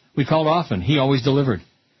called. We called often. He always delivered.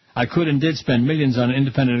 I could and did spend millions on an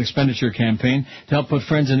independent expenditure campaign to help put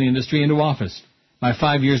friends in the industry into office. My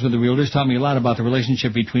 5 years with the Realtors taught me a lot about the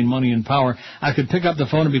relationship between money and power. I could pick up the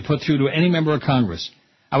phone and be put through to any member of Congress.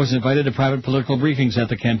 I was invited to private political briefings at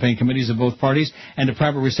the campaign committees of both parties and to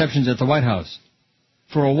private receptions at the White House.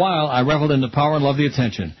 For a while, I reveled in the power and loved the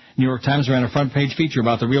attention. New York Times ran a front-page feature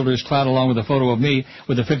about the realtor's clout along with a photo of me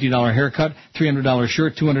with a $50 haircut, $300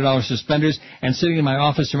 shirt, $200 suspenders, and sitting in my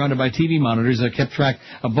office surrounded by TV monitors that kept track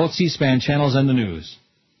of both C-SPAN channels and the news.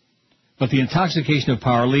 But the intoxication of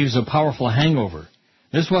power leaves a powerful hangover.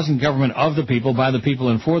 This wasn't government of the people, by the people,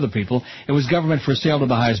 and for the people. It was government for sale to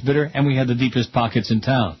the highest bidder, and we had the deepest pockets in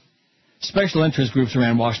town. Special interest groups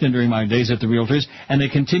ran Washington during my days at the Realtors, and they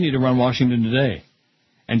continue to run Washington today.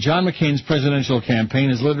 And John McCain's presidential campaign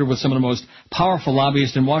is littered with some of the most powerful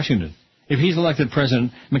lobbyists in Washington. If he's elected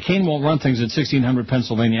president, McCain won't run things at 1600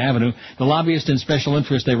 Pennsylvania Avenue. The lobbyists and special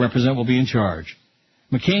interests they represent will be in charge.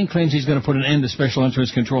 McCain claims he's going to put an end to special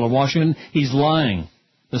interest control of Washington. He's lying.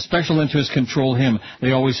 The special interests control him.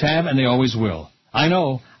 They always have, and they always will. I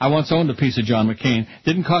know. I once owned a piece of John McCain.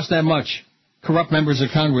 Didn't cost that much. Corrupt members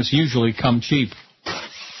of Congress usually come cheap.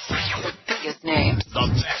 Biggest names. The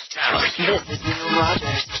best talent. This is Neil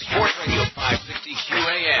Rogers. Sports Radio 560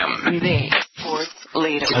 QAM. The sports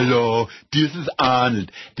leader. Hello, this is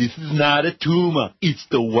Arnold. This is not a tumor. It's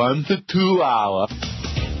the 1 to 2 hour.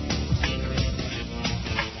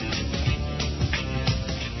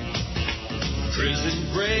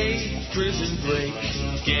 Prison break.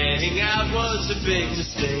 Getting out was a big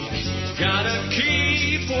mistake. Gotta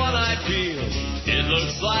keep what I feel. It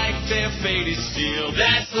looks like their fate is sealed.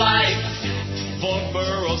 That's life for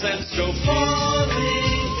Burroughs and Scofield. For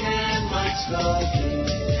Lincoln, Mike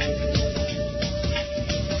Scofield.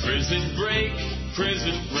 Prison break.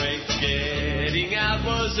 Getting out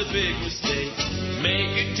was a big mistake.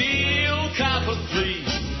 Make a deal, cop a plea.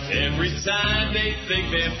 Every time they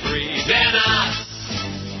think they're free, they're not.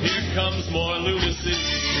 Here comes more lunacy.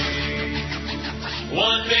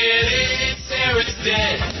 1 minute, Sarah's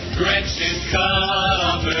dead. Gretchen cut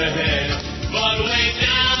off her head. But wait,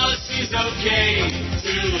 now she's okay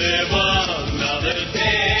to live another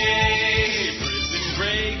day.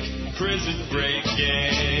 Prison break.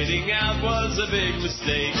 Getting out was a big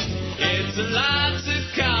mistake. It's a lot to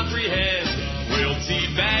comprehend. Will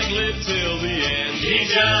T-Bag live till the end? He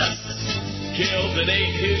just killed and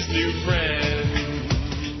ate his new friend.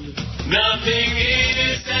 Nothing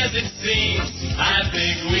is as it seems. I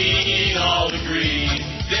think we all agree.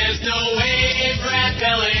 There's no way Brad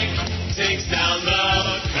Belling takes down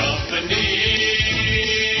the company.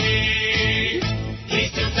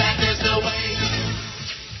 He's too fat, there's no way.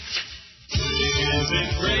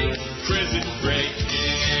 Prison break.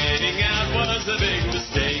 Getting out was a big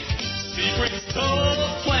mistake. Secrets told,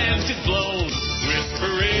 plans get blown.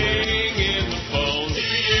 Whispering in the phone. Do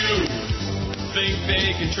you think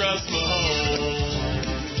they can trust Mahomes?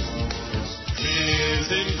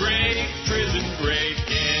 Prison break.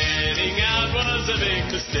 Getting out was a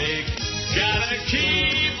big mistake. Gotta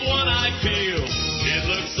keep one eye peeled. It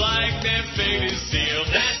looks like their fate is sealed.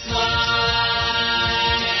 That's life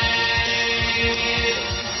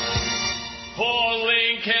for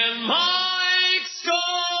Lincoln Mike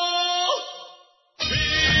Scofield.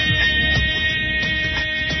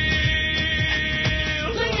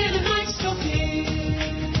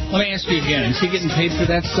 Let me ask you again. Is he getting paid for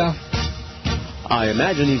that stuff? I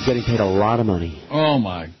imagine he's getting paid a lot of money. Oh,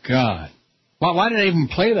 my God. Why did I even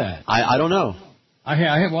play that? I don't know.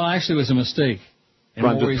 Well, actually, it was a mistake.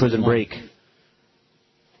 Rhymes with Prison Break.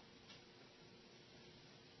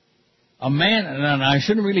 A man, and I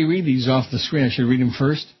shouldn't really read these off the screen. I should read them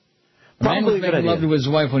first. A man was making love to his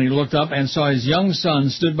wife when he looked up and saw his young son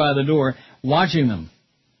stood by the door watching them.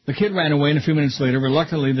 The kid ran away, and a few minutes later,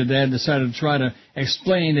 reluctantly, the dad decided to try to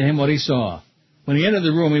explain to him what he saw. When he entered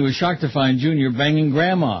the room, he was shocked to find Junior banging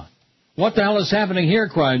Grandma. "What the hell is happening here?"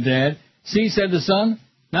 cried Dad. "See," said the son,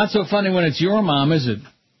 "not so funny when it's your mom, is it?"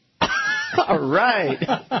 All right.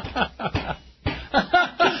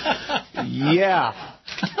 Yeah.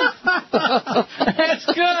 That's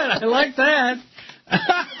good. I like that.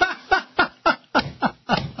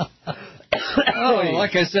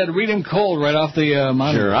 Like I said, read him cold right off the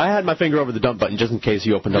monitor. Sure. I had my finger over the dump button just in case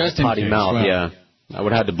you opened up his potty mouth. Well, yeah. I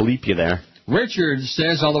would have had to bleep you there. Richard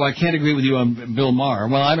says, although I can't agree with you on Bill Maher.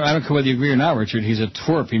 Well, I don't care whether you agree or not, Richard. He's a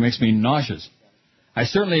twerp. He makes me nauseous. I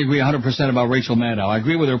certainly agree 100% about Rachel Maddow. I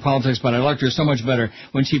agree with her politics, but I liked her so much better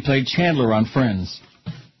when she played Chandler on Friends.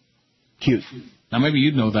 Cute. Now, maybe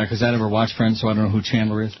you'd know that because I never watched Friends, so I don't know who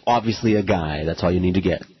Chandler is. Obviously a guy. That's all you need to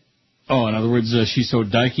get. Oh, in other words, she's so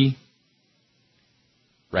dykey?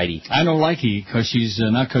 Righty. I don't like her because she's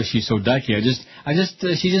not because she's so dykey.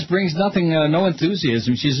 She just brings nothing, no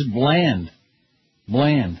enthusiasm. She's just bland.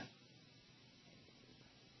 Bland.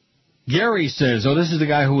 Gary says, this is the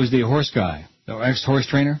guy who was the horse guy, the ex-horse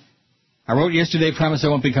trainer. I wrote yesterday, promise I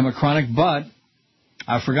won't become a chronic, but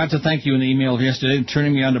I forgot to thank you in the email yesterday,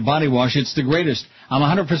 turning me on to body wash. It's the greatest. I'm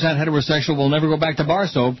 100% heterosexual. Will never go back to bar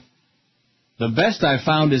soap. The best I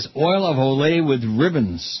found is oil of Olay with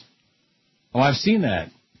ribbons. Oh, I've seen that.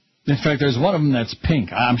 In fact, there's one of them that's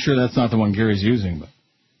pink. I'm sure that's not the one Gary's using, but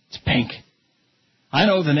it's pink. I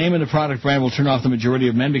know the name of the product brand will turn off the majority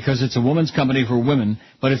of men because it's a woman's company for women,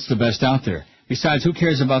 but it's the best out there. Besides, who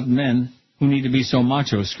cares about men who need to be so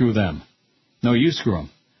macho? Screw them. No, you screw them.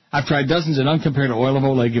 I've tried dozens and none compared to oil of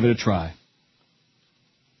Olay. Give it a try.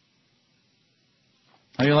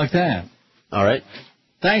 How do you like that? All right.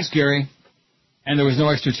 Thanks, Gary. And there was no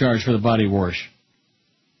extra charge for the body wash.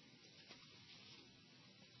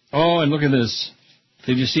 Oh, and look at this.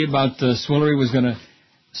 Did you see about Swillery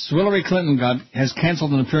Clinton has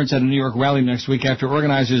canceled an appearance at a New York rally next week after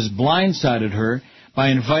organizers blindsided her by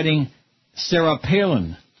inviting Sarah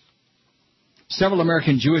Palin. Several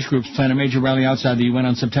American Jewish groups plan a major rally outside the UN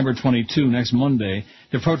on September 22, next Monday,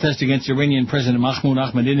 to protest against Iranian President Mahmoud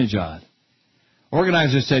Ahmadinejad.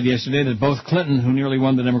 Organizers said yesterday that both Clinton, who nearly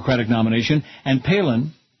won the Democratic nomination, and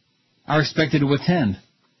Palin are expected to attend.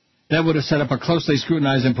 That would have set up a closely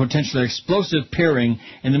scrutinized and potentially explosive pairing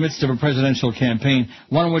in the midst of a presidential campaign,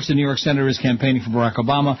 one in which the New York senator is campaigning for Barack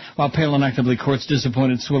Obama, while Palin actively courts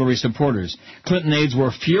disappointed Swillery supporters. Clinton aides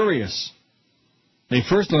were furious. They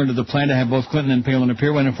first learned of the plan to have both Clinton and Palin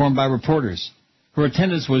appear when informed by reporters. Her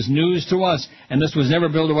attendance was news to us, and this was never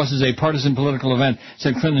billed to us as a partisan political event,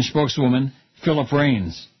 said Clinton spokeswoman Philip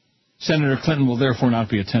Raines. Senator Clinton will therefore not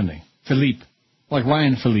be attending. Philippe. Like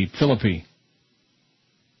Ryan Phillippe.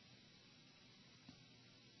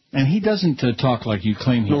 And he doesn't talk like you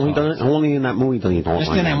claim he talks. No, he doesn't. Only in that movie does he talk like that.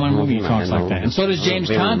 Just in that one movie he talks like that. And so does James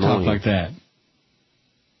Caan talk like that.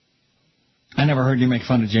 I never heard you make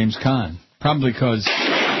fun of James Caan. Probably because...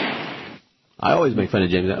 I always make fun of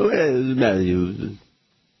James.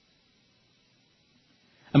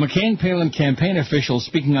 A McCain-Palin campaign official,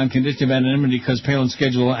 speaking on condition of anonymity because Palin's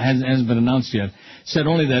schedule hasn't been announced yet, said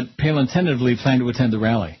only that Palin tentatively planned to attend the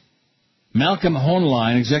rally. Malcolm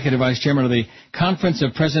Hoenlein, executive vice chairman of the Conference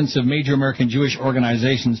of Presidents of Major American Jewish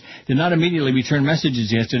Organizations, did not immediately return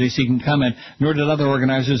messages yesterday seeking comment, nor did other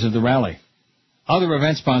organizers of the rally. Other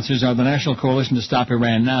event sponsors are the National Coalition to Stop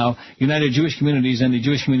Iran Now, United Jewish Communities, and the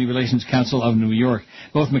Jewish Community Relations Council of New York.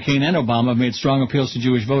 Both McCain and Obama have made strong appeals to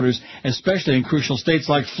Jewish voters, especially in crucial states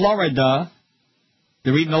like Florida.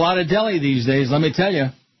 They're eating a lot of deli these days, let me tell you.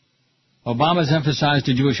 Obama's emphasized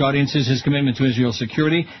to Jewish audiences his commitment to Israel's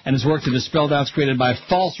security and his work to dispel doubts created by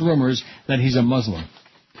false rumors that he's a Muslim.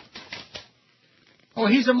 Oh,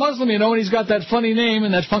 he's a Muslim, and he's got that funny name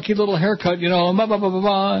and that funky little haircut, blah, blah, blah, blah,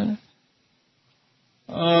 blah.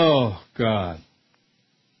 Oh, God.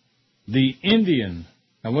 The Indian.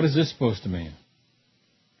 Now, what is this supposed to mean?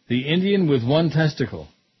 The Indian with one testicle.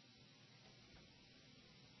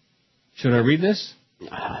 Should I read this?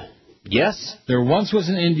 Yes. There once was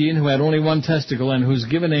an Indian who had only one testicle and whose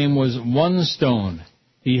given name was One Stone.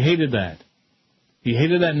 He hated that. He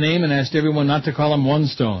hated that name and asked everyone not to call him One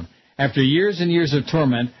Stone. After years and years of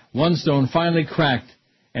torment, One Stone finally cracked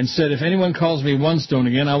and said, if anyone calls me One Stone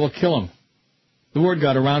again, I will kill him. The word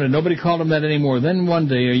got around and nobody called him that anymore. Then one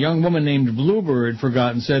day a young woman named Bluebird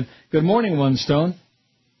forgot and said, good morning, One Stone.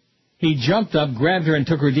 He jumped up, grabbed her, and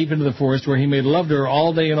took her deep into the forest where he made love to her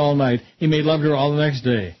all day and all night. He made love to her all the next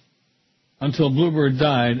day until Bluebird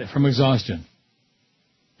died from exhaustion.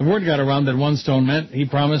 The word got around that One Stone meant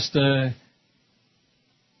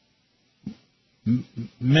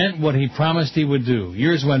what he promised he would do.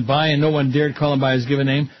 Years went by and no one dared call him by his given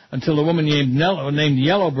name until a woman named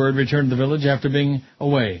Yellowbird returned to the village after being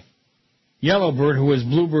away. Yellowbird, who was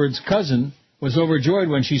Bluebird's cousin, was overjoyed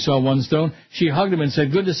when she saw One Stone. She hugged him and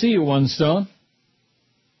said, good to see you, One Stone.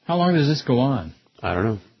 How long does this go on? I don't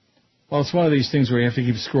know. Well, it's one of these things where you have to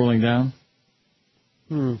keep scrolling down.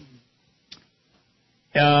 One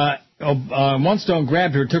Stone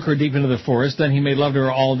grabbed her, took her deep into the forest. Then he made love to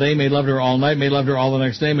her all day, made love to her all night, made love to her all the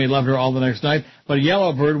next day, made love to her all the next night. But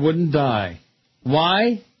Yellowbird wouldn't die.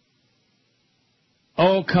 Why?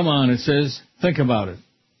 Oh, come on, it says. Think about it.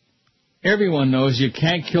 Everyone knows you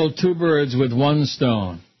can't kill two birds with one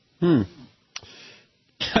stone. You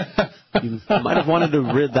might have wanted to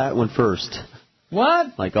read that one first.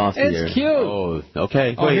 What? Like off the air. It's cute. Oh,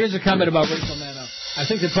 okay. Oh, here's a comment about Rachel Maddow. I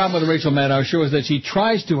think the problem with the Rachel Maddow show is that she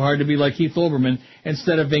tries too hard to be like Keith Olbermann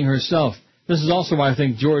instead of being herself. This is also why I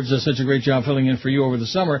think George does such a great job filling in for you over the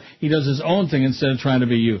summer. He does his own thing instead of trying to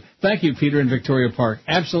be you. Thank you, Peter in Victoria Park.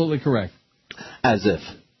 Absolutely correct. As if.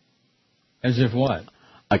 As if what?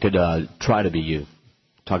 I could try to be you.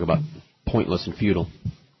 Talk about pointless and futile.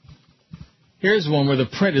 Here's one where the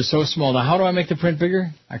print is so small. Now, how do I make the print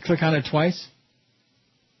bigger? I click on it twice.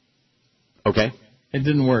 Okay. It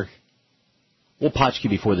didn't work. We'll potchkey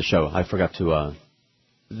before the show. I forgot to...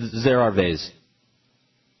 Zerarvez.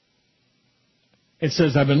 It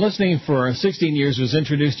says, I've been listening for 16 years, was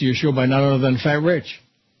introduced to your show by none other than Fat Rich.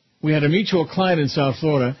 We had a mutual client in South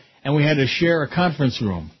Florida, and we had to share a conference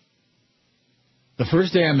room. The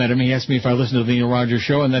first day I met him, he asked me if I listened to the Neil Rogers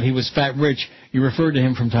show and that he was Fat Rich. You referred to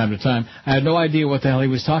him from time to time. I had no idea what the hell he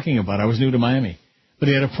was talking about. I was new to Miami. But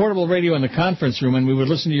he had a portable radio in the conference room, and we would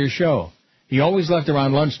listen to your show. He always left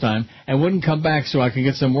around lunchtime and wouldn't come back so I could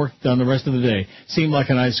get some work done the rest of the day. Seemed like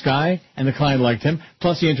a nice guy, and the client liked him.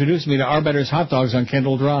 Plus, he introduced me to Arbetter's Hot Dogs on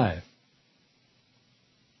Kendall Drive.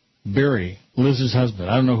 Barry, Liz's husband.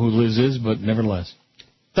 I don't know who Liz is, but nevertheless.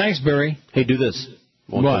 Thanks, Barry. Hey, do this.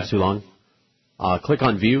 Won't take too long. Click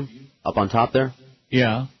on View up on top there.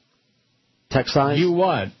 Yeah. Text size. View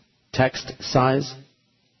what? Text size.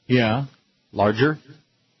 Yeah. Larger.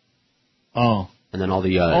 Oh. And then all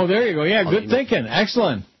the... oh, there you go. Yeah, good thinking.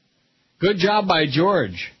 Excellent. Good job by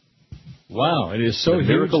George. Wow, it is so huge.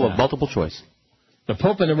 The miracle of multiple choice. The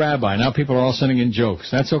Pope and the Rabbi. Now people are all sending in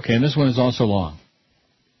jokes. That's okay, and this one is also long.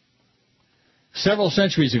 Several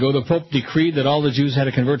centuries ago, the Pope decreed that all the Jews had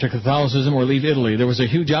to convert to Catholicism or leave Italy. There was a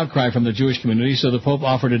huge outcry from the Jewish community, so the Pope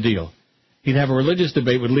offered a deal. He'd have a religious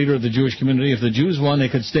debate with the leader of the Jewish community. If the Jews won, they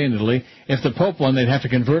could stay in Italy. If the Pope won, they'd have to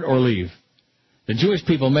convert or leave. The Jewish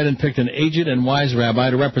people met and picked an aged and wise rabbi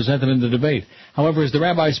to represent them in the debate. However, as the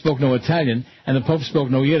rabbi spoke no Italian and the Pope spoke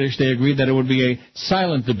no Yiddish, they agreed that it would be a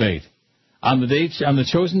silent debate. On the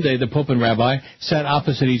chosen day, the Pope and rabbi sat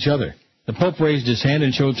opposite each other. The Pope raised his hand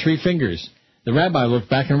and showed 3 fingers. The rabbi looked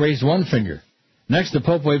back and raised 1 finger. Next, the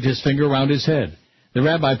Pope waved his finger around his head. The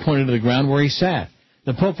rabbi pointed to the ground where he sat.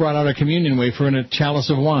 The Pope brought out a communion wafer and a chalice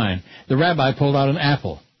of wine. The rabbi pulled out an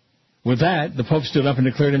apple. With that, the Pope stood up and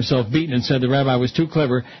declared himself beaten and said the rabbi was too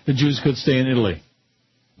clever, the Jews could stay in Italy.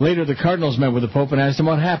 Later, the cardinals met with the Pope and asked him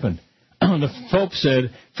what happened. The Pope said,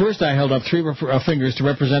 first I held up 3 fingers to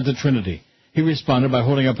represent the Trinity. He responded by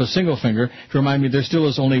holding up a single finger to remind me there still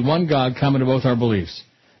is only one God common to both our beliefs.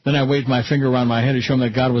 Then I waved my finger around my head to show him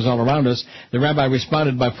that God was all around us. The rabbi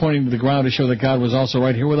responded by pointing to the ground to show that God was also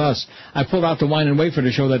right here with us. I pulled out the wine and wafer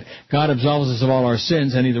to show that God absolves us of all our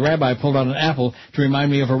sins, and the rabbi pulled out an apple to remind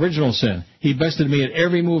me of original sin. He bested me at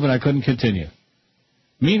every move, and I couldn't continue.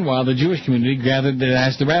 Meanwhile, the Jewish community gathered to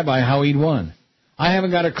ask the rabbi how he'd won. I haven't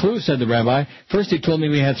got a clue, said the rabbi. First he told me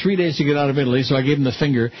we had 3 days to get out of Italy, so I gave him the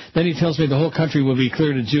finger. Then he tells me the whole country will be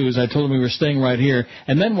clear to Jews. I told him we were staying right here.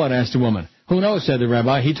 And then what, asked the woman. Who knows, said the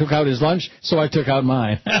rabbi. He took out his lunch, so I took out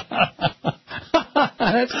mine.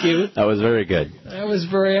 That's cute. That was very good. That was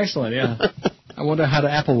very excellent, yeah. I wonder how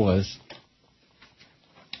the apple was.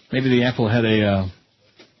 Maybe the apple had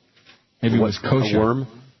maybe it was kosher. A worm?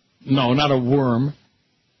 No, not a worm.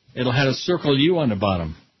 It'll have a circle U on the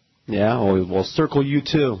bottom. Yeah, we'll circle you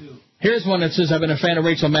too. Here's one that says, I've been a fan of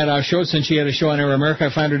Rachel Maddow's show since she had a show on Air America. I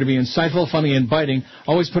find her to be insightful, funny, and biting,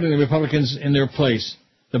 always putting the Republicans in their place,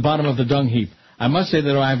 the bottom of the dung heap. I must say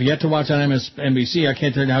that I have yet to watch on MSNBC. I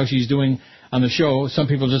can't tell you how she's doing on the show. Some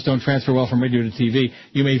people just don't transfer well from radio to TV.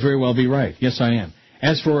 You may very well be right. Yes, I am.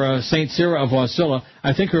 As for St. Sarah of Wasilla,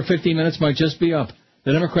 I think her 15 minutes might just be up.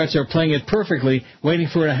 The Democrats are playing it perfectly, waiting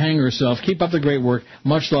for her to hang herself. Keep up the great work.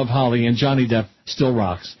 Much love, Holly. And Johnny Depp still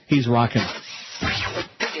rocks. He's rocking. The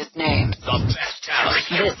biggest names. The best talent.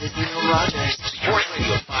 This is Neil Rogers. Sports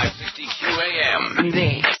Radio 560 QAM.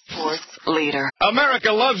 The sports leader. America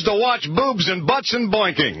loves to watch boobs and butts and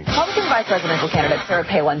boinking. Republican vice presidential candidate Sarah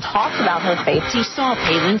Palin talked about her faith. She saw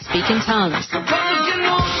Palin speak in tongues. Republican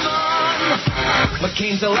woman,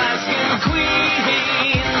 McCain's Alaskan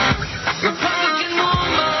queen. Republican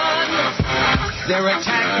woman, their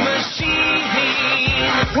attack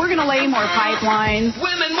machine. We're going to lay more pipelines.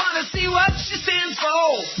 Women want to see what she stands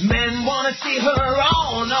for. Men want to see her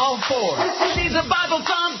on all fours. She's a Bible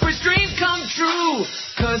thumper's dream come true.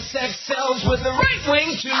 Cause sex sells with the right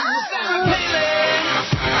wing too. Sarah Palin,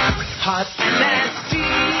 hot and nasty.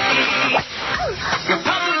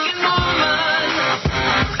 Republican woman,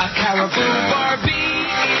 a caribou Barbie.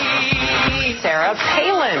 Sarah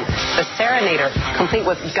Palin, the Serenader, complete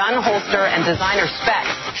with gun holster and designer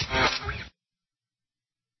specs.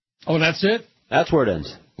 Oh, that's it? That's where it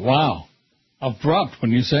ends. Wow. Abrupt,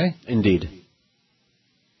 wouldn't you say? Indeed.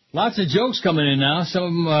 Lots of jokes coming in now. Some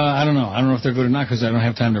of them, I don't know. I don't know if they're good or not because I don't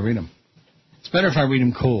have time to read them. It's better if I read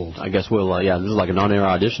them cold. I guess we'll, this is like an on-air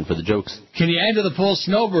audition for the jokes. Can you add to the poll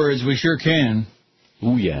Snowbirds? We sure can.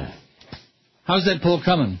 Ooh, yeah. How's that poll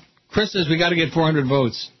coming? Chris says we got to get 400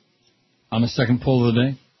 votes on the second poll of the day.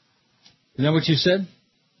 Is that what you said?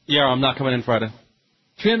 Yeah, I'm not coming in Friday.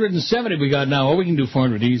 370 we got now. Oh, we can do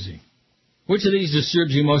 400 easy. Which of these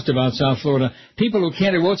disturbs you most about South Florida? People who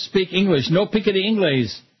can't or won't speak English. No pickety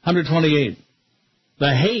Inglés, 128.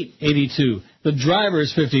 The hate, 82. The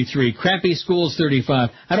drivers, 53. Crappy schools, 35.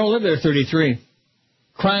 I don't live there, 33.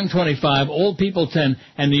 Crime, 25. Old people, 10.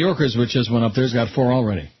 And New Yorkers, which just went up there's got 4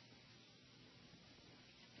 already.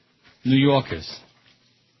 New Yorkers.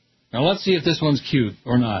 Now let's see if this one's cute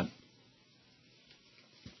or not.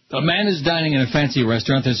 A man is dining in a fancy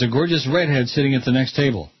restaurant. There's a gorgeous redhead sitting at the next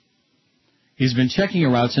table. He's been checking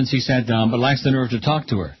her out since he sat down, but lacks the nerve to talk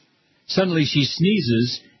to her. Suddenly she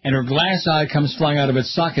sneezes, and her glass eye comes flying out of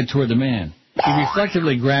its socket toward the man. He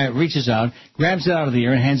reflectively reaches out, grabs it out of the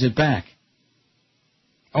air, and hands it back.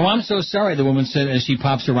 "Oh, I'm so sorry," the woman said as she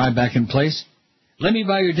pops her eye back in place. "Let me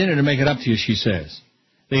buy your dinner to make it up to you," she says.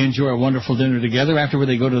 They enjoy a wonderful dinner together. Afterward,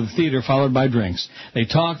 they go to the theater, followed by drinks. They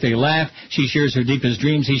talk, they laugh. She shares her deepest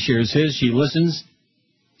dreams. He shares his. She listens.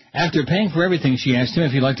 After paying for everything, she asked him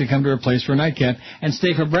if he'd like to come to her place for a nightcap and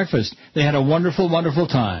stay for breakfast. They had a wonderful, wonderful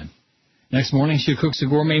time. Next morning, she cooks a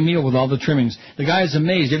gourmet meal with all the trimmings. The guy is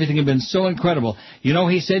amazed. Everything had been so incredible. "You know,"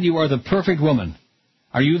 he said, "you are the perfect woman."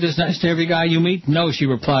 "Are you this nice to every guy you meet?" "No," she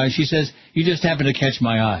replies. She says, "You just happen to catch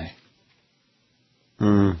my eye."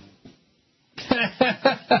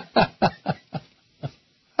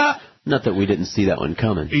 Not that we didn't see that one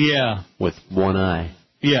coming. Yeah. With one eye.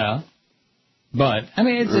 Yeah. But, I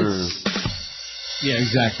mean, it's yeah,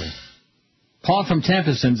 exactly. Paul from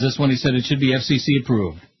Tampa sends this one. He said it should be FCC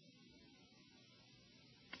approved.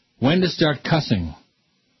 When to start cussing.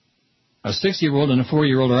 A 6-year-old and a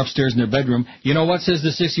 4-year-old are upstairs in their bedroom. "You know what," says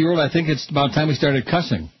the 6-year-old, "I think it's about time we started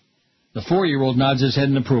cussing." The 4-year-old nods his head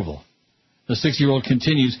in approval. The 6-year-old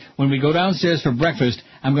continues, "When we go downstairs for breakfast,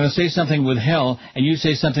 I'm going to say something with hell, and you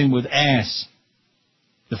say something with ass."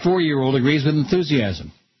 The 4-year-old agrees with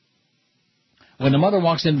enthusiasm. When the mother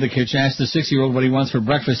walks into the kitchen, asks the 6-year-old what he wants for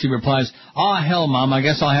breakfast, he replies, "Aw, hell, Mom, I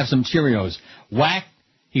guess I'll have some Cheerios." Whack!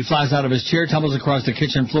 He flies out of his chair, tumbles across the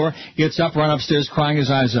kitchen floor, gets up, runs upstairs crying his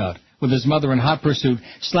eyes out, with his mother in hot pursuit,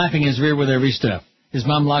 slapping his rear with every step. His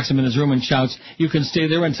mom locks him in his room and shouts, "You can stay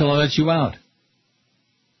there until I let you out."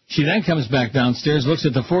 She then comes back downstairs, looks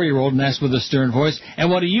at the 4-year-old, and asks with a stern voice, "And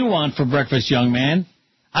what do you want for breakfast, young man?"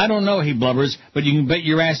 "I don't know," he blubbers, "but you can bet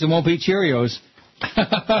your ass it won't be Cheerios."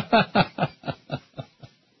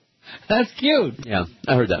 That's cute. Yeah,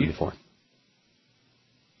 I heard that before.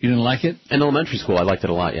 You didn't like it? In elementary school, I liked it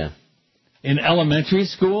a lot, yeah. In elementary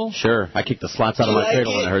school? Sure. I kicked the slots out of my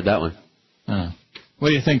cradle when I heard that one. What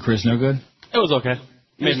do you think, Chris? No good? It was okay.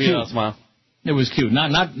 Made me smile. It was cute.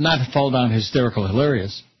 Not fall down hysterical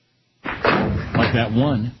hilarious. Like that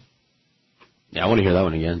one. Yeah, I want to hear that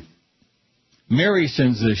one again. Mary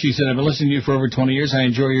sends this. She said, "I've been listening to you for over 20 years. I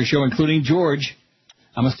enjoy your show, including George.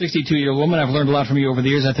 I'm a 62-year-old woman. I've learned a lot from you over the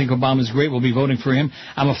years. I think Obama's great. We'll be voting for him.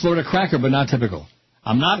 I'm a Florida cracker, but not typical.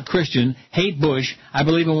 I'm not a Christian, hate Bush. I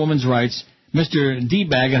believe in women's rights. Mr.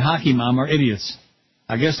 D-Bag and Hockey Mom are idiots.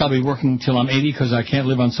 I guess I'll be working till I'm 80 because I can't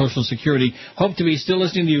live on Social Security. Hope to be still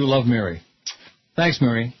listening to you. Love, Mary." Thanks,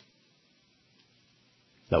 Mary.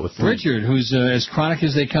 That was Richard, who's as chronic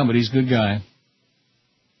as they come, but he's a good guy.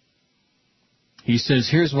 He says,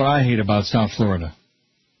 "Here's what I hate about South Florida.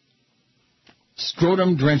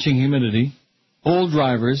 Scrotum-drenching humidity, old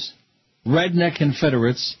drivers, redneck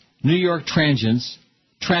Confederates, New York transients,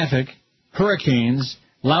 traffic, hurricanes,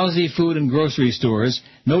 lousy food and grocery stores,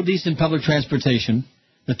 no decent public transportation,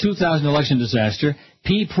 the 2000 election disaster,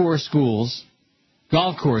 pee-poor schools,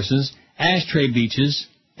 golf courses, ashtray beaches,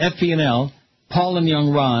 FP&L, Paul and Young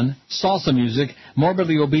Ron, salsa music,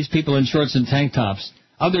 morbidly obese people in shorts and tank tops.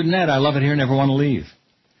 Other than that, I love it here and never want to leave.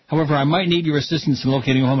 However, I might need your assistance in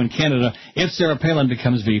locating a home in Canada if Sarah Palin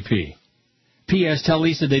becomes VP. P.S. Tell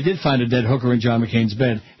Lisa they did find a dead hooker in John McCain's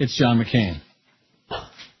bed. It's John McCain."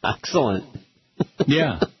 Excellent.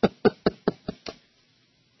 Yeah.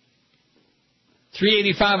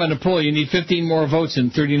 385 on the poll. You need 15 more votes in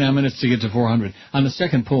 39 minutes to get to 400. On the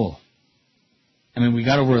second poll. I mean, we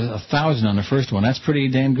got over 1,000 on the first one. That's pretty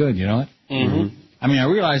damn good, you know what? Mm-hmm. I mean, I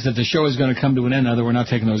realize that the show is going to come to an end now that we're not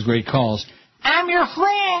taking those great calls. I'm your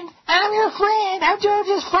friend. I'm your friend. I'm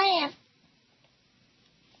George's friend.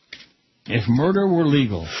 If murder were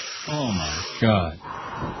legal. Oh, my God.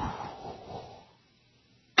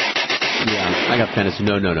 Yeah, I got fantasy.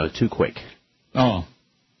 No, too quick. Oh.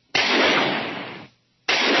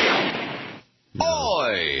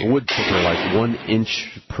 Boy! A wood chipper like 1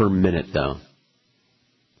 inch per minute, though.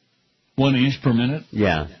 1 inch per minute?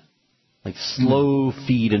 Yeah. Like slow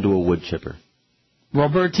feed into a wood chipper.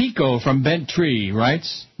 Robertico from Bent Tree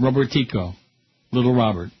writes, Robertico, Little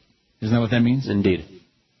Robert. Isn't that what that means? Indeed.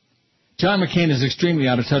 John McCain is extremely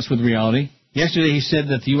out of touch with reality. Yesterday he said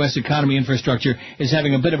that the U.S. economy infrastructure is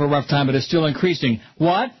having a bit of a rough time, but it's still increasing.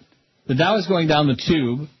 What? The Dow is going down the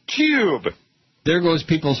tube. Tube! There goes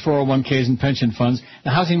people's 401ks and pension funds. The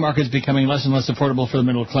housing market is becoming less and less affordable for the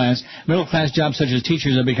middle class. Middle-class jobs such as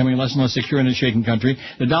teachers are becoming less and less secure in a shaken country.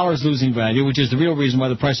 The dollar is losing value, which is the real reason why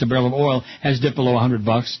the price of a barrel of oil has dipped below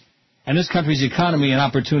 $100. And this country's economy and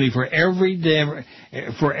opportunity for everyday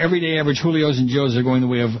average Julios and Joes are going the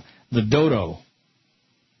way of the dodo.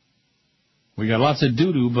 We got lots of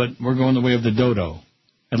doo-doo, but we're going the way of the dodo.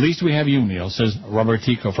 At least we have you, Neil, says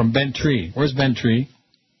Robertico from Bent Tree. Where's Bent Tree?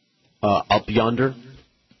 Up yonder.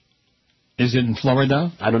 Is it in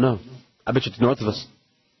Florida? I don't know. I bet you it's north of us.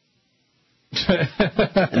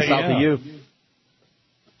 And south of you.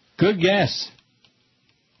 Good guess.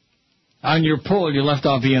 On your poll, you left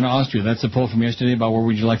off Vienna, Austria. That's the poll from yesterday about where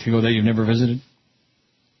would you like to go that you've never visited?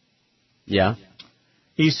 Yeah.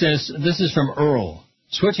 He says, this is from Earl.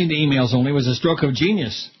 Switching to emails only was a stroke of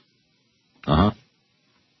genius. Uh-huh.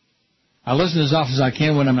 I listen as often as I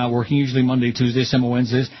can when I'm not working, usually Monday, Tuesday, some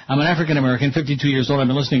Wednesdays. I'm an African-American, 52 years old. I've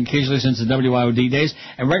been listening occasionally since the WIOD days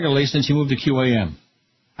and regularly since he moved to QAM.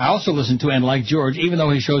 I also listen to and like George, even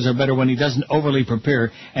though his shows are better when he doesn't overly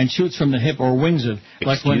prepare and shoots from the hip or wings it,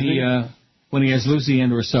 like when he has Lucy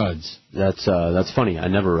and or Suds. That's funny. I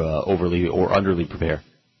never overly or underly prepare.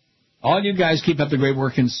 All you guys keep up the great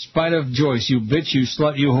work in spite of Joyce, you bitch, you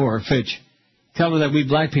slut, you whore, Fitch. Tell her that we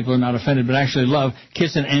black people are not offended, but actually love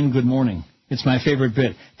kiss and end good morning. It's my favorite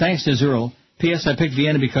bit. Thanks to Zerl. P.S. I picked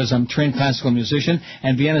Vienna because I'm a trained classical musician,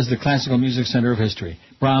 and Vienna is the classical music center of history.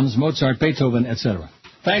 Brahms, Mozart, Beethoven, etc.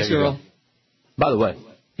 Thanks, Zerl. By the way.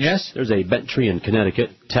 Yes? There's a Bent Tree in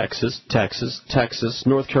Connecticut, Texas,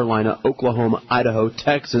 North Carolina, Oklahoma, Idaho,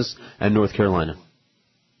 Texas, and North Carolina.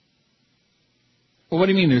 Well, what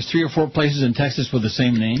do you mean? There's 3 or 4 places in Texas with the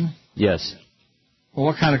same name? Yes. Well,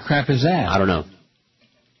 what kind of crap is that? I don't know.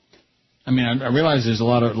 I mean, I realize there's a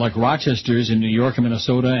lot of, like, Rochesters in New York and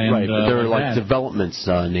Minnesota and... Right, but there are, like, developments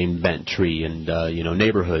named Bent Tree and,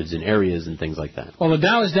 neighborhoods and areas and things like that. Well, the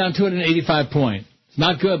Dow is down 285 points. It's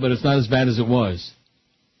not good, but it's not as bad as it was.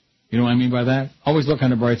 You know what I mean by that? Always look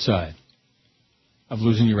on the bright side of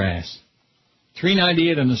losing your ass.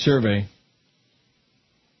 398 on the survey.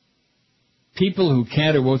 People who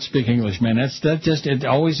can't or won't speak English, man, it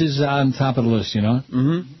always is on top of the list, you know?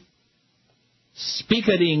 Mm-hmm. Speak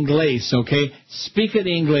it Inglés, okay? Speak it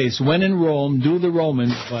Inglés. When in Rome, do the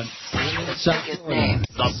Romans, but... Speak it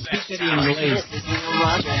Inglés.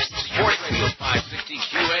 Sports Radio 560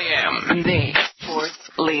 QAM. The sports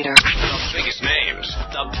leader. The biggest names,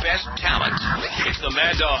 the best talent. It's the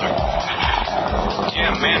Mad Dog.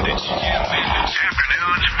 Jim Mandich.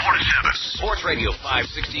 Afternoons 4 to 7. Sports Radio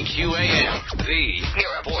 560 QAM. The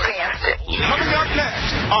sports. Coming up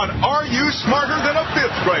next on Are You Smarter Than a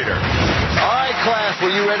Fifth Grader? All right, class, were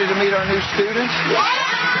you ready to meet our new students?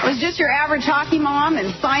 Was just your average hockey mom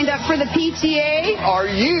and signed up for the PTA? Are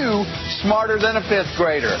you smarter than a fifth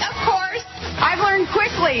grader? Of course. I've learned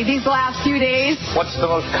quickly these last few days. What's the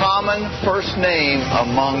most common first name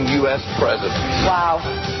among U.S. presidents? Wow.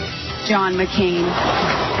 John McCain.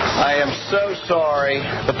 I am so sorry.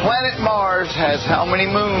 The planet Mars has how many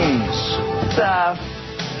moons?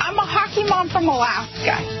 I'm a hockey mom from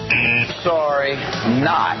Alaska. Sorry,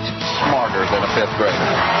 not smarter than a fifth grader.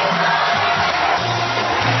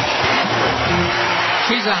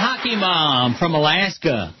 She's a hockey mom from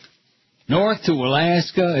Alaska. North to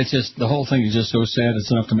Alaska. It's just, the whole thing is just so sad.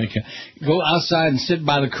 It's enough to make you go outside and sit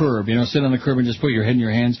by the curb. You know, sit on the curb and just put your head in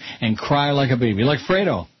your hands and cry like a baby. Like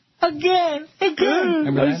Fredo. Again.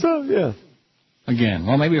 Remember that? Yeah. Again.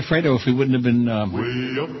 Well, maybe Fredo if he wouldn't have been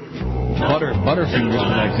Butterfingers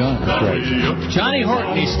with that gun. That's right. Johnny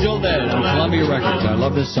Horton, he's still dead on Columbia Records. I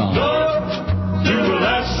love this song.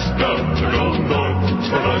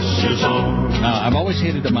 I've always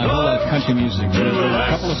hated my whole life country music. There's a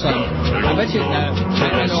couple of songs. I bet you, I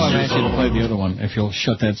know I've asked you to play the other one, if you'll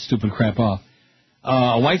shut that stupid crap off.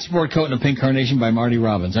 A White Sport Coat and a Pink Carnation by Marty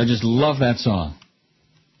Robbins. I just love that song.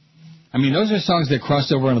 I mean, those are songs that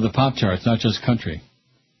crossed over into the pop charts, not just country.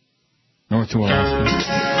 North to Alaska.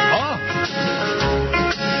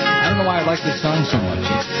 I don't know why I like this song so much.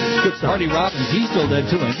 Marty Robbins, he's still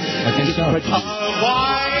dead too, I think so.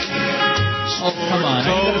 Oh, come on.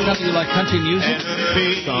 Are you going to tell me you like country music?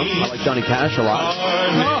 I like Johnny Cash a lot.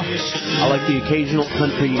 I like the occasional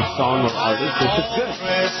country song or artist.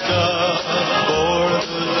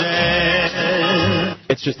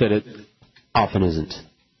 It's just that it often isn't.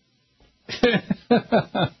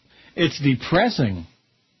 It's depressing.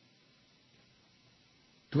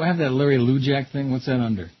 Do I have that Larry Lujak thing? What's that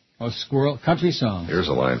under? Oh, Squirrel. Country song. Here's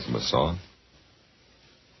a line from a song.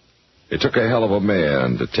 It took a hell of a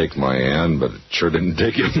man to take my hand, but it sure didn't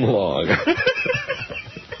take him long.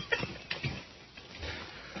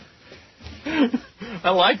 I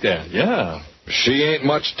like that, yeah. She ain't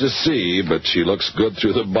much to see, but she looks good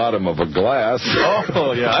through the bottom of a glass.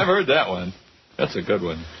 Oh, yeah, I've heard that one. That's a good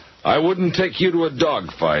one. I wouldn't take you to a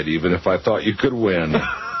dogfight, even if I thought you could win.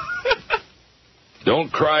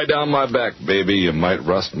 Don't cry down my back, baby. You might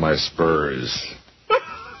rust my spurs.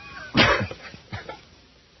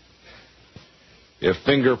 If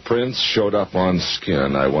fingerprints showed up on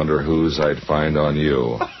skin, I wonder whose I'd find on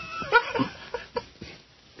you.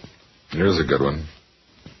 Here's a good one.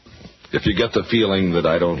 If you get the feeling that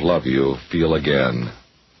I don't love you, feel again.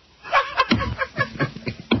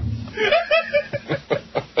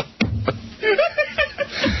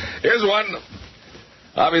 Here's one.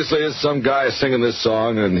 Obviously, it's some guy singing this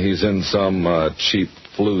song, and he's in some cheap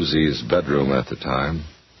floozy's bedroom at the time.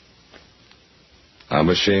 I'm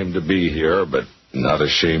ashamed to be here, but not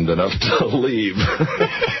ashamed enough to leave.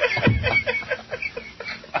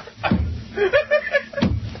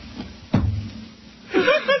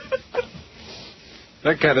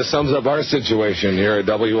 That kind of sums up our situation here at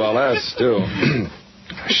WLS, too.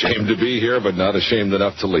 Ashamed to be here, but not ashamed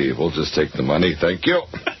enough to leave. We'll just take the money. Thank you.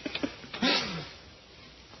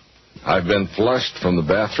 I've been flushed from the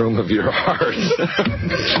bathroom of your heart.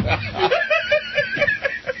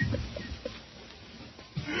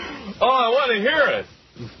 Oh, I want to hear it.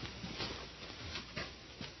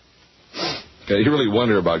 Yeah, you really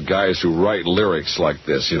wonder about guys who write lyrics like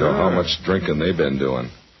this, you know, how much drinking they've been doing.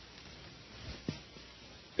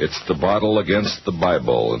 It's the bottle against the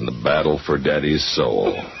Bible and the battle for Daddy's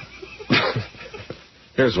soul.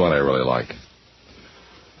 Here's one I really like.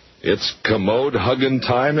 It's commode hugging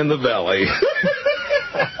time in the valley.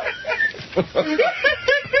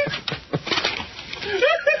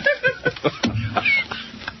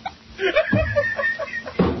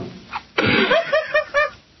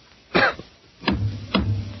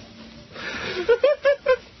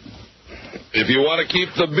 If you want to keep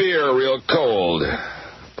the beer real cold,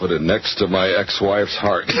 put it next to my ex-wife's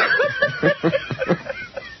heart.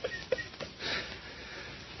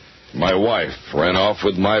 My wife ran off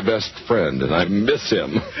with my best friend, and I miss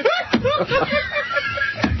him.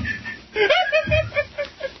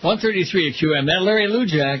 133 at QM. That Larry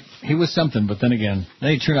Lujak, he was something, but then again,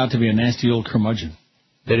 he turned out to be a nasty old curmudgeon.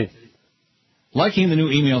 Did he? Liking the new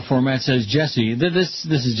email format, says Jesse. This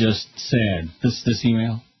is just sad, this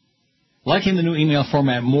email. Liking the new email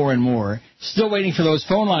format more and more. Still waiting for those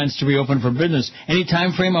phone lines to reopen for business. Any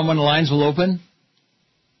time frame on when the lines will open?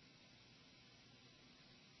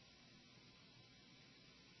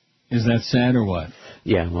 Is that sad or what?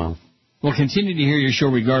 Yeah, well. We'll continue to hear your show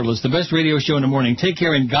regardless. The best radio show in the morning. Take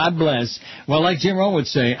care and God bless. Well, like Jim Rome would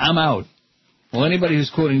say, I'm out. Well, anybody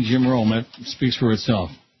who's quoting Jim Rome, that speaks for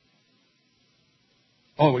itself.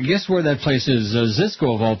 Oh, guess where that place is?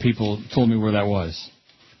 Zisco, of all people, told me where that was.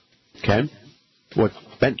 Okay. What,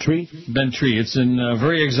 Benttree? Benttree. It's in a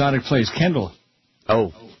very exotic place. Kendall.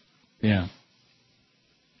 Oh. Yeah.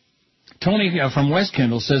 Tony from West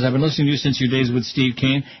Kendall says, I've been listening to you since your days with Steve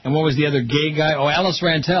Kane. And what was the other gay guy? Oh, Alice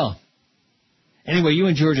Rantel. Anyway, you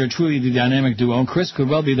and George are truly the dynamic duo, and Chris could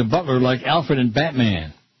well be the butler like Alfred and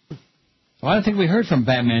Batman. Well, I don't think we heard from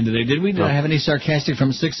Batman today, did we? Did I have any sarcastic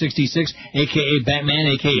from 666, a.k.a. Batman,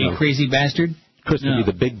 a.k.a. Crazy Bastard? Chris could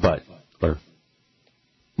be the big butt. Or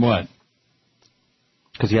what?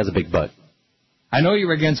 Because he has a big butt. I know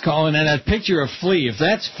you're against calling that picture of Flea. If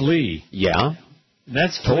that's Flea. Yeah.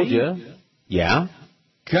 That's Flea. Told you. Yeah.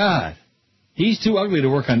 God. He's too ugly to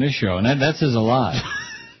work on this show, and that says a lot.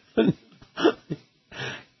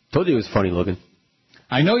 Told you he was funny looking.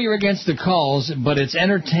 I know you're against the calls, but it's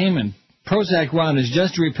entertainment. Prozac Ron is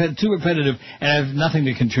just too repetitive and I have nothing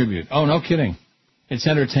to contribute. Oh, no kidding. It's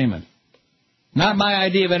entertainment. Not my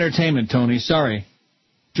idea of entertainment, Tony. Sorry.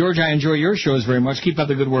 George, I enjoy your shows very much. Keep up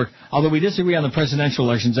the good work. Although we disagree on the presidential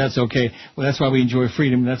elections, that's okay. Well, that's why we enjoy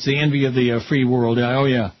freedom. That's the envy of the free world. Oh,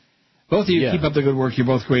 yeah. Both of you keep up the good work. You're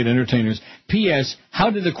both great entertainers. P.S.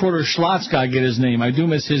 How did the quarter Schlotz guy get his name? I do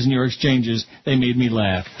miss his and your exchanges. They made me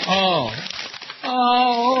laugh. Oh.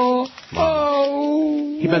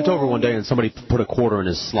 He bent over one day and somebody put a quarter in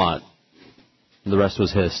his slot. And the rest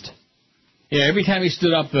was hissed. Yeah, every time he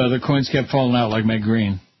stood up, the coins kept falling out like Meg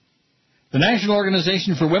Green. The National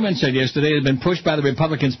Organization for Women said yesterday it had been pushed by the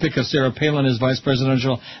Republicans pick of Sarah Palin as vice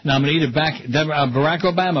presidential nominee to back Barack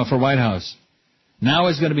Obama for White House. Now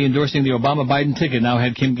is going to be endorsing the Obama-Biden ticket, now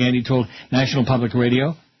had Kim Gandy told National Public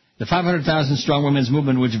Radio. The 500,000-strong women's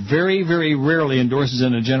movement, which very, very rarely endorses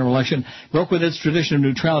in a general election, broke with its tradition of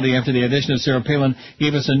neutrality after the addition of Sarah Palin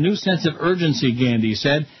gave us a new sense of urgency, Gandy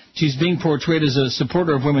said. She's being portrayed as a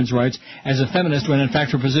supporter of women's rights, as a feminist, when in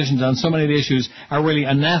fact her positions on so many of the issues are really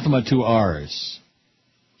anathema to ours.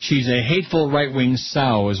 She's a hateful right-wing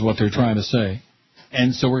sow, is what they're trying to say.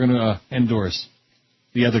 And so we're going to endorse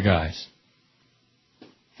the other guys.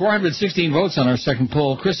 416 votes on our second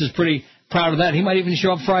poll. Chris is pretty proud of that. He might even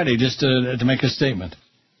show up Friday just to make a statement.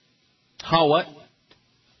 How what?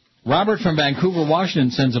 Robert from Vancouver,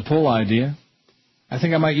 Washington sends a poll idea. I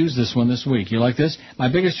think I might use this one this week. You like this? My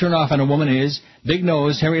biggest turn-off on a woman is big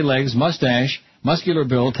nose, hairy legs, mustache, muscular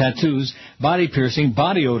build, tattoos, body piercing,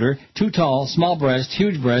 body odor, too tall, small breasts,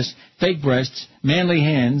 huge breasts, fake breasts, manly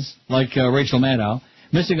hands, like Rachel Maddow,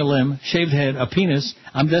 missing a limb, shaved head, a penis.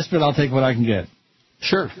 I'm desperate. I'll take what I can get.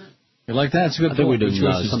 Sure. You like that? It's a good I think poll. we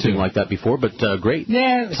did something like that before, but great.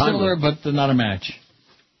 Yeah, Timely. similar, but not a match.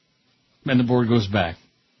 And the board goes back.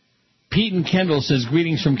 Pete and Kendall says,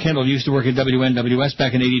 greetings from Kendall. Used to work at WNWS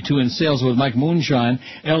back in 82 in sales with Mike Moonshine,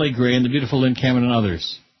 Ellie Gray, and the beautiful Lynn Cameron and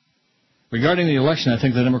others. Regarding the election, I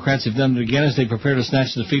think the Democrats have done it again as they prepare to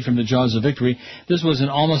snatch defeat from the jaws of victory. This was an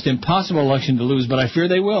almost impossible election to lose, but I fear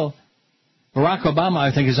they will. Barack Obama,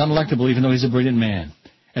 I think, is unelectable, even though he's a brilliant man.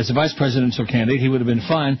 As a vice presidential candidate, he would have been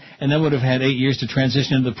fine, and then would have had 8 years to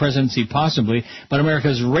transition into the presidency, possibly. But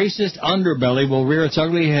America's racist underbelly will rear its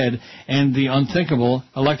ugly head, and the unthinkable,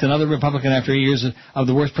 elect another Republican after 8 years of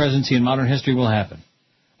the worst presidency in modern history, will happen.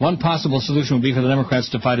 One possible solution would be for the Democrats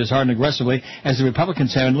to fight as hard and aggressively as the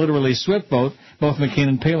Republicans have, and literally sweep both McCain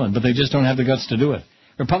and Palin, but they just don't have the guts to do it.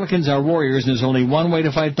 Republicans are warriors, and there's only one way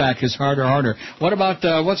to fight back, is harder. What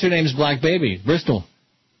about, what's her name's black baby? Bristol.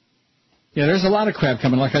 Yeah, there's a lot of crap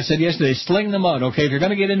coming. Like I said yesterday, sling the mud, okay? If you're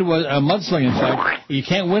going to get into a mudslinging fight, you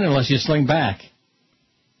can't win unless you sling back.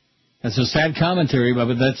 That's a sad commentary, but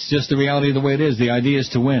that's just the reality of the way it is. The idea is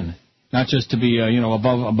to win, not just to be,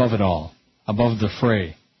 above it all, above the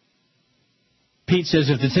fray. Pete says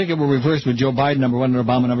if the ticket were reversed with Joe Biden number 1 and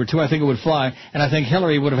Obama number 2, I think it would fly, and I think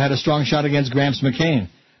Hillary would have had a strong shot against Gramps McCain.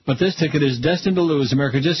 But this ticket is destined to lose.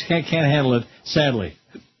 America just can't handle it, sadly.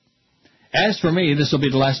 As for me, this will be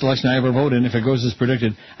the last election I ever vote in if it goes as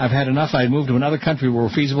predicted. I've had enough. I'd move to another country where we're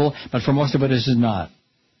feasible, but for most of it, this is not.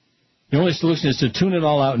 The only solution is to tune it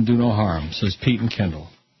all out and do no harm, says Pete and Kendall.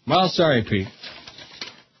 Well, sorry, Pete.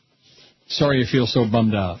 Sorry you feel so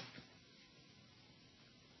bummed out.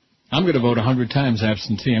 I'm going to vote 100 times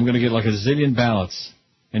absentee. I'm going to get like a zillion ballots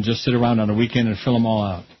and just sit around on a weekend and fill them all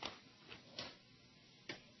out.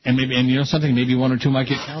 And you know something? Maybe 1 or 2 might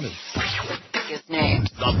get counted. Biggest names.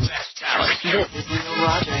 The best talent. This is Neil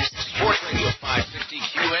Rogers. Sports Radio 560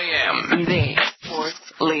 QAM. The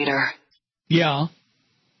sports leader. Yeah.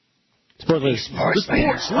 Sports leader. Sports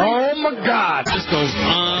leader. Oh, my God. This goes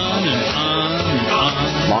on and on and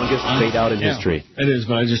on. Longest fade out in history. It is,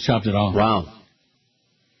 but I just chopped it off. Wow.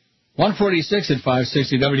 146 at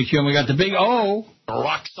 560 WQAM. We got the big O.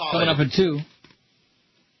 Rock solid. Coming up at 2.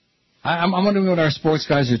 I'm wondering what our sports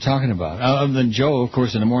guys are talking about. Other than Joe, of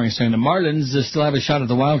course, in the morning saying the Marlins still have a shot at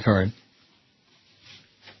the wild card.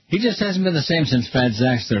 He just hasn't been the same since Fat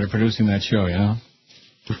Zach started producing that show, you know?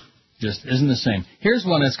 Just isn't the same. Here's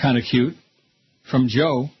one that's kind of cute from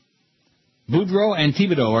Joe. Boudreaux and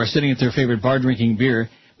Thibodeau are sitting at their favorite bar drinking beer.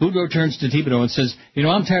 Boudreaux turns to Thibodeau and says,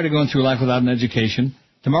 I'm tired of going through life without an education.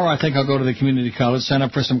 Tomorrow I think I'll go to the community college, sign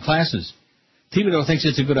up for some classes. Thibodeau thinks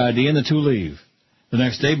it's a good idea, and the two leave. The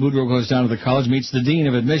next day, Boudreaux goes down to the college, meets the dean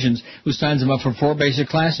of admissions, who signs him up for 4 basic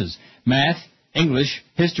classes: math, English,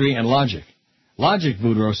 history, and logic. Logic,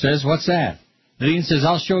 Boudreaux says. What's that? The dean says,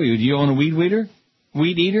 I'll show you. Do you own a weed weeder?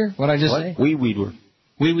 Weed eater? What'd I just say? Weed weeder.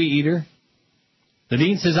 Weed eater. The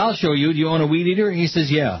dean says, I'll show you. Do you own a weed eater? He says,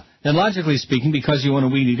 yeah. Then logically speaking, because you own a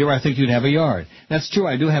weed eater, I think you'd have a yard. That's true,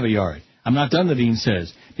 I do have a yard. I'm not done, the dean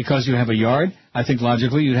says. Because you have a yard, I think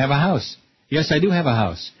logically you'd have a house. Yes, I do have a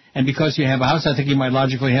house. And because you have a house, I think you might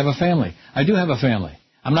logically have a family. I do have a family.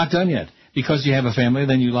 I'm not done yet. Because you have a family,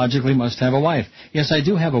 then you logically must have a wife. Yes, I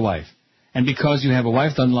do have a wife. And because you have a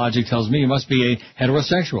wife, then logic tells me you must be a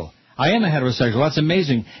heterosexual. I am a heterosexual. That's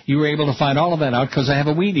amazing. You were able to find all of that out because I have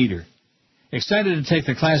a weed eater. Excited to take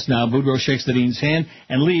the class now, Boudreaux shakes the dean's hand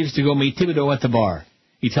and leaves to go meet Thibodeau at the bar.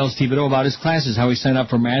 He tells Thibodeau about his classes, how he signed up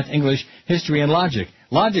for math, English, history, and logic.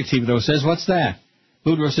 Logic, Thibodeau says. What's that?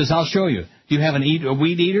 Boudreaux says, I'll show you. Do you have a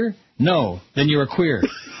weed eater? No. Then you're a queer.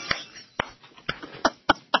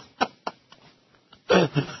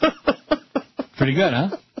 Pretty good,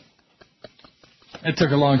 huh? It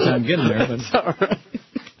took a long time getting there, but it's all right.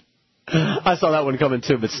 I saw that one coming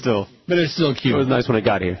too, but still. But it's still cute. It was nice when it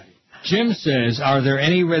got here. Jim says, are there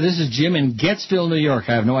any... This is Jim in Gettsville, New York.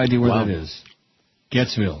 I have no idea where that is.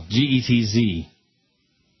 Gettsville. Getz.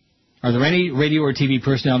 Are there any radio or TV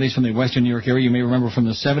personalities from the Western New York area you may remember from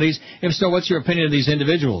the 70s? If so, what's your opinion of these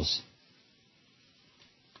individuals?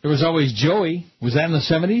 There was always Joey. Was that in the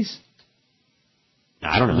 70s?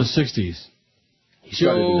 I don't know. The 60s. He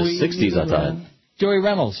started in the 60s, I thought. Joey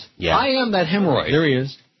Reynolds. Yeah. I am that hemorrhoid. There he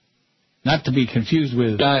is. Not to be confused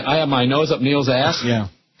with... I have my nose up Neil's ass. Yeah.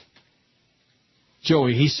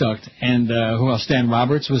 Joey, he sucked. And who else? Stan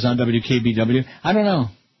Roberts was on WKBW. I don't know.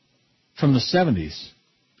 From the 70s.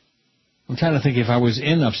 I'm trying to think if I was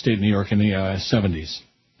in upstate New York in the 70s.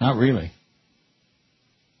 Not really.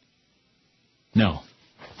 No.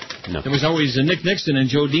 There was always Nick Nixon and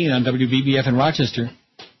Joe Dean on WBBF in Rochester.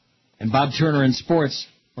 And Bob Turner in sports,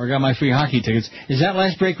 where I got my free hockey tickets. Is that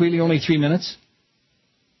last break really only 3 minutes?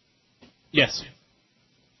 Yes.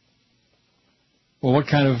 Well, what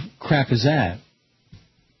kind of crap is that?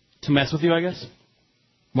 To mess with you, I guess.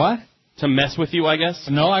 What? To mess with you, I guess.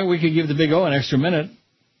 No, we could give the Big O an extra minute.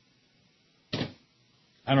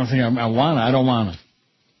 I don't think I want to. I don't want to.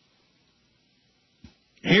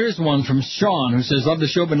 Here's one from Sean, who says, love the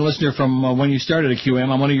show, been a listener from when you started at QM.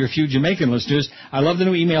 I'm one of your few Jamaican listeners. I love the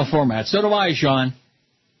new email format. So do I, Sean.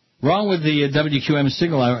 Wrong with the WQM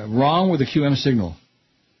signal. Wrong with the QM signal.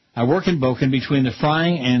 I work in Boken between the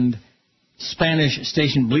frying and Spanish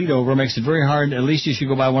station bleed over. Makes it very hard. At least you should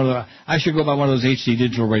go by one of the... I should go by one of those HD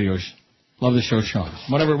digital radios. Love the show, Sean.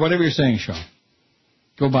 Whatever you're saying, Sean.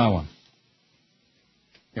 Go buy one.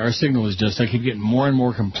 Our signal is just, I keep getting more and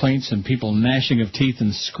more complaints and people gnashing of teeth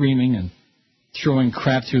and screaming and throwing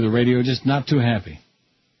crap through the radio. Just not too happy.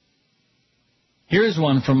 Here's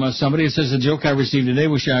one from somebody. It says, the joke I received today,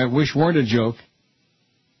 which I wish weren't a joke.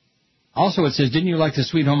 Also, it says, didn't you like the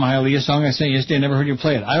Sweet Home Hialeah song I sang yesterday? I never heard you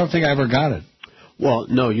play it. I don't think I ever got it. Well,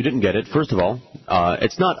 no, you didn't get it. First of all,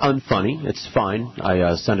 it's not unfunny. It's fine.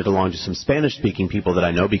 I sent it along to some Spanish-speaking people that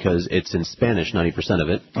I know because it's in Spanish, 90% of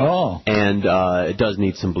it. Oh. And it does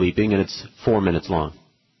need some bleeping, and it's 4 minutes long.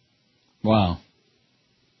 Wow.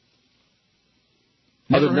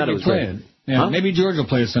 Other than that, it was great. It. Yeah, huh? Maybe George will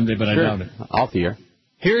play it someday, but sure. I doubt it. Off the air.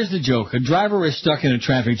 Here's the joke. A driver is stuck in a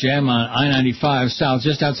traffic jam on I-95 south,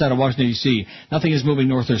 just outside of Washington, D.C. Nothing is moving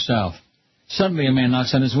north or south. Suddenly, a man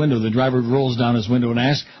knocks on his window. The driver rolls down his window and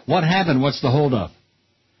asks, what happened? What's the holdup?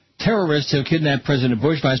 Terrorists have kidnapped President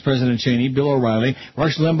Bush, Vice President Cheney, Bill O'Reilly,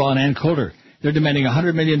 Rush Limbaugh, and Ann Coulter. They're demanding a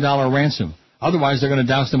 $100 million ransom. Otherwise, they're going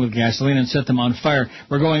to douse them with gasoline and set them on fire.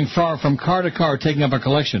 We're going far from car to car, taking up a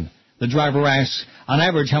collection. The driver asks, on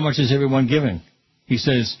average, how much is everyone giving? He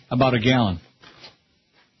says, about a gallon.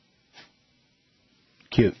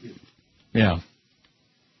 Cute. Yeah.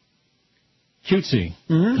 Cutesy.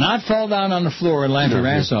 Mm-hmm. Not fall down on the floor and laugh your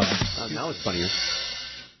ass off. Now it's funnier.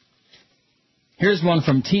 Here's one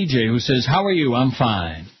from TJ who says, how are you? I'm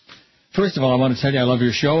fine. First of all, I want to tell you I love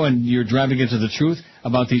your show and you're driving into the truth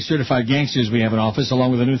about these certified gangsters we have in office,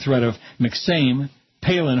 along with a new threat of McSame,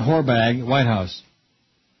 Palin, Whorebag, White House.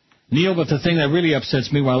 Neil, but the thing that really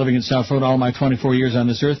upsets me while living in South Florida all my 24 years on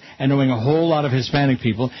this earth and knowing a whole lot of Hispanic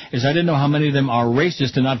people is I didn't know how many of them are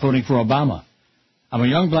racist and not voting for Obama. I'm a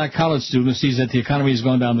young black college student who sees that the economy is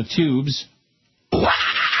going down the tubes.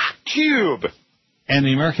 Tube! And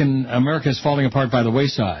the America is falling apart by the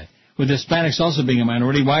wayside. With Hispanics also being a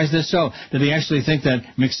minority, why is this so? Do they actually think that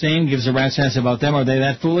McSame gives a rat's ass about them? Are they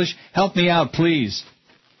that foolish? Help me out, please.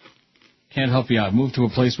 Can't help you out. Move to a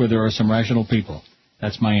place where there are some rational people.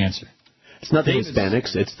 That's my answer. It's not the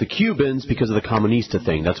Hispanics, it's the Cubans because of the Comunista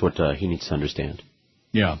thing. That's what he needs to understand.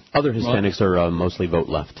 Yeah. Other Hispanics are mostly vote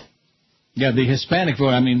left. Yeah, the Hispanic vote,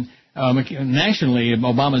 I mean, nationally,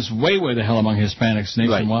 Obama's way the hell among Hispanics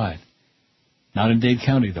nationwide. Right. Not in Dade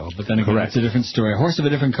County, though, but then again, that's a different story. A horse of a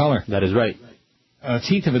different color. That is right.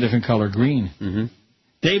 Teeth of a different color, green. Mm-hmm.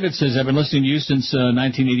 David says, I've been listening to you since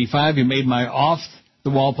 1985. You made my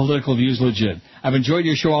off-the-wall political views legit. I've enjoyed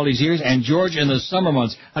your show all these years, and George in the summer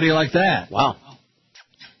months. How do you like that? Wow.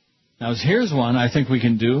 Now, here's one I think we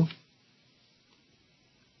can do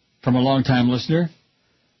from a long-time listener.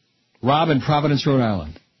 Rob in Providence, Rhode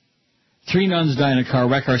Island. 3 nuns die in a car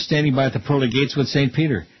wreck, are standing by at the pearly gates with St.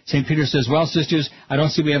 Peter. St. Peter says, well, sisters, I don't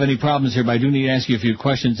see we have any problems here, but I do need to ask you a few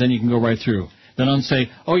questions, then you can go right through. The nuns say,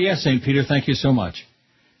 oh, yes, St. Peter, thank you so much.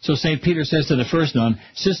 So St. Peter says to the first nun,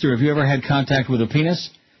 sister, have you ever had contact with a penis?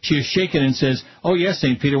 She is shaken and says, oh, yes,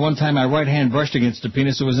 St. Peter, one time my right hand brushed against a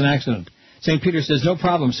penis. It was an accident. St. Peter says, no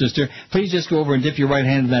problem, sister. Please just go over and dip your right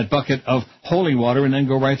hand in that bucket of holy water and then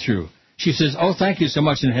go right through. She says, oh, thank you so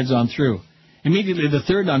much, and heads on through. Immediately, the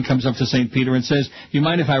third nun comes up to St. Peter and says, do you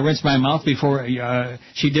mind if I rinse my mouth before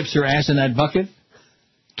she dips her ass in that bucket?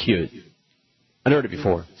 Cute. I heard it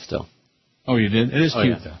before, still. Oh, you did? It is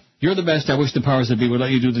cute, though. You're the best. I wish the powers that be would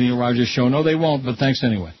let you do the Neil Rogers show. No, they won't, but thanks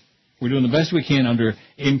anyway. We're doing the best we can under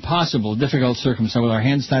impossible, difficult circumstances with our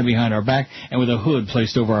hands tied behind our back and with a hood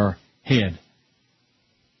placed over our head.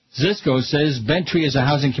 Zisco says Bentry is a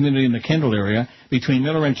housing community in the Kendall area between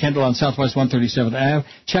Miller and Kendall on Southwest 137th Ave.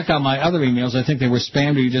 Check out my other emails. I think they were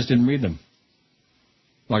spammed or you just didn't read them.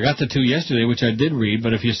 Well, I got the 2 yesterday, which I did read,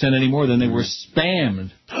 but if you send any more, then they were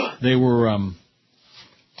spammed. They were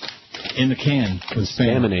in the can.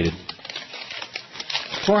 Spaminated.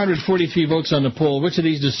 443 votes on the poll. Which of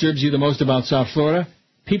these disturbs you the most about South Florida?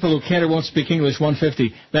 People who can't or won't speak English,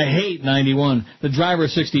 150. The hate, 91. The driver,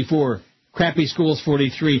 64. Crappy schools,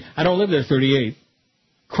 43. I don't live there, 38.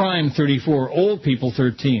 Crime, 34. Old people,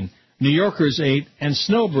 13. New Yorkers, 8. And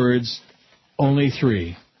snowbirds, only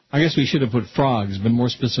 3. I guess we should have put frogs, been more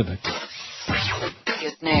specific.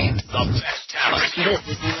 Biggest names. The best talent. This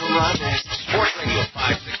is Neil Rogers. Sports Radio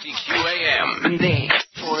 560 QAM. The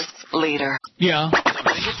sports leader. Yeah. The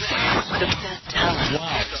best talent.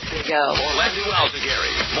 Wow. Big O. Orlando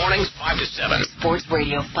Alzagari. Mornings 5 to 7. Sports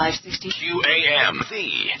Radio 560 QAM.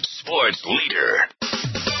 The sports leader.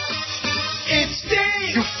 It's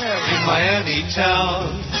Steve in Miami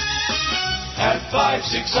town at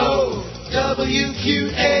 560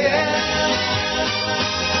 WQAM.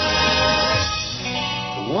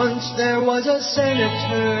 Once there was a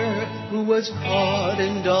senator who was caught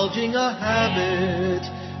indulging a habit,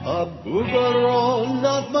 a boogeroo,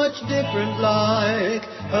 not much different like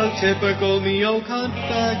a typical neocon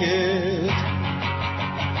faggot.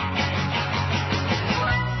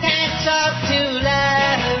 Hats off to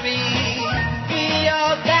Larry. We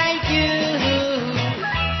all thank you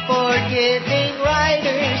for giving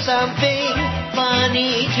writers something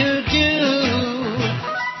funny to do.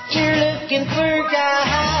 You're looking for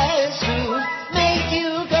guys who make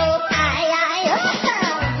you go, aye, aye, oh.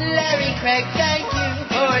 Larry Craig, thank you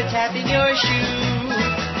for tapping your shoe.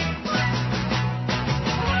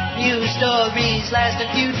 News stories last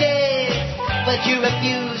a few days, but you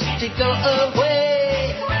refuse to go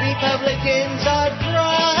away. Republicans are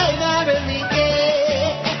primarily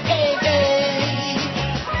gay.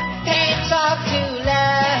 Thanks off to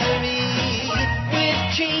Larry with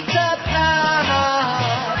treats up high.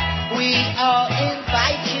 We all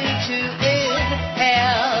invite you to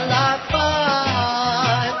inhale our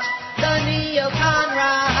fun. The neocon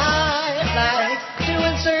rhyme like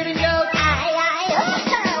doing certain jokes. Aye, aye, oh.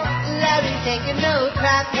 Larry taking no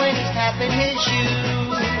crap when he's tapping his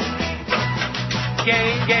shoe.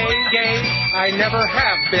 Gay, gay, gay, I never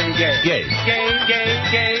have been gay. Gay. Gay, gay,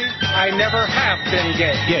 gay, I never have been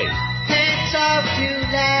gay. Gay. Hats off to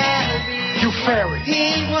Larry. You fairy.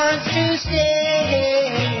 He wants to stay,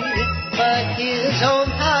 but his own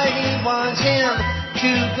party wants him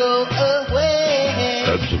to go away.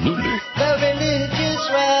 Absolutely. The religious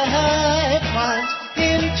right wants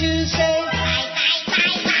him to say,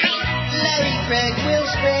 Larry Craig will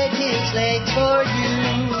spread his legs for you.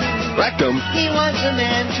 Rectum. He wants a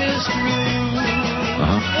man to screw,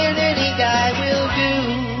 and any guy will do.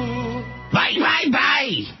 Bye, bye,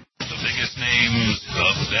 bye. The biggest names,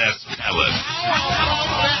 the best talent.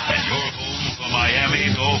 And your home for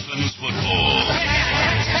Miami Dolphins football.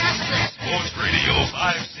 Sports Radio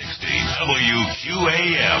 560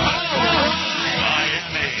 WQAM.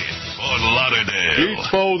 Miami, Fort Lauderdale. It's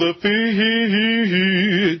for the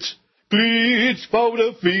feet. Cleats for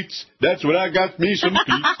the feet. That's what I got me some feet.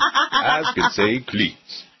 I could say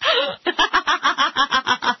cleats.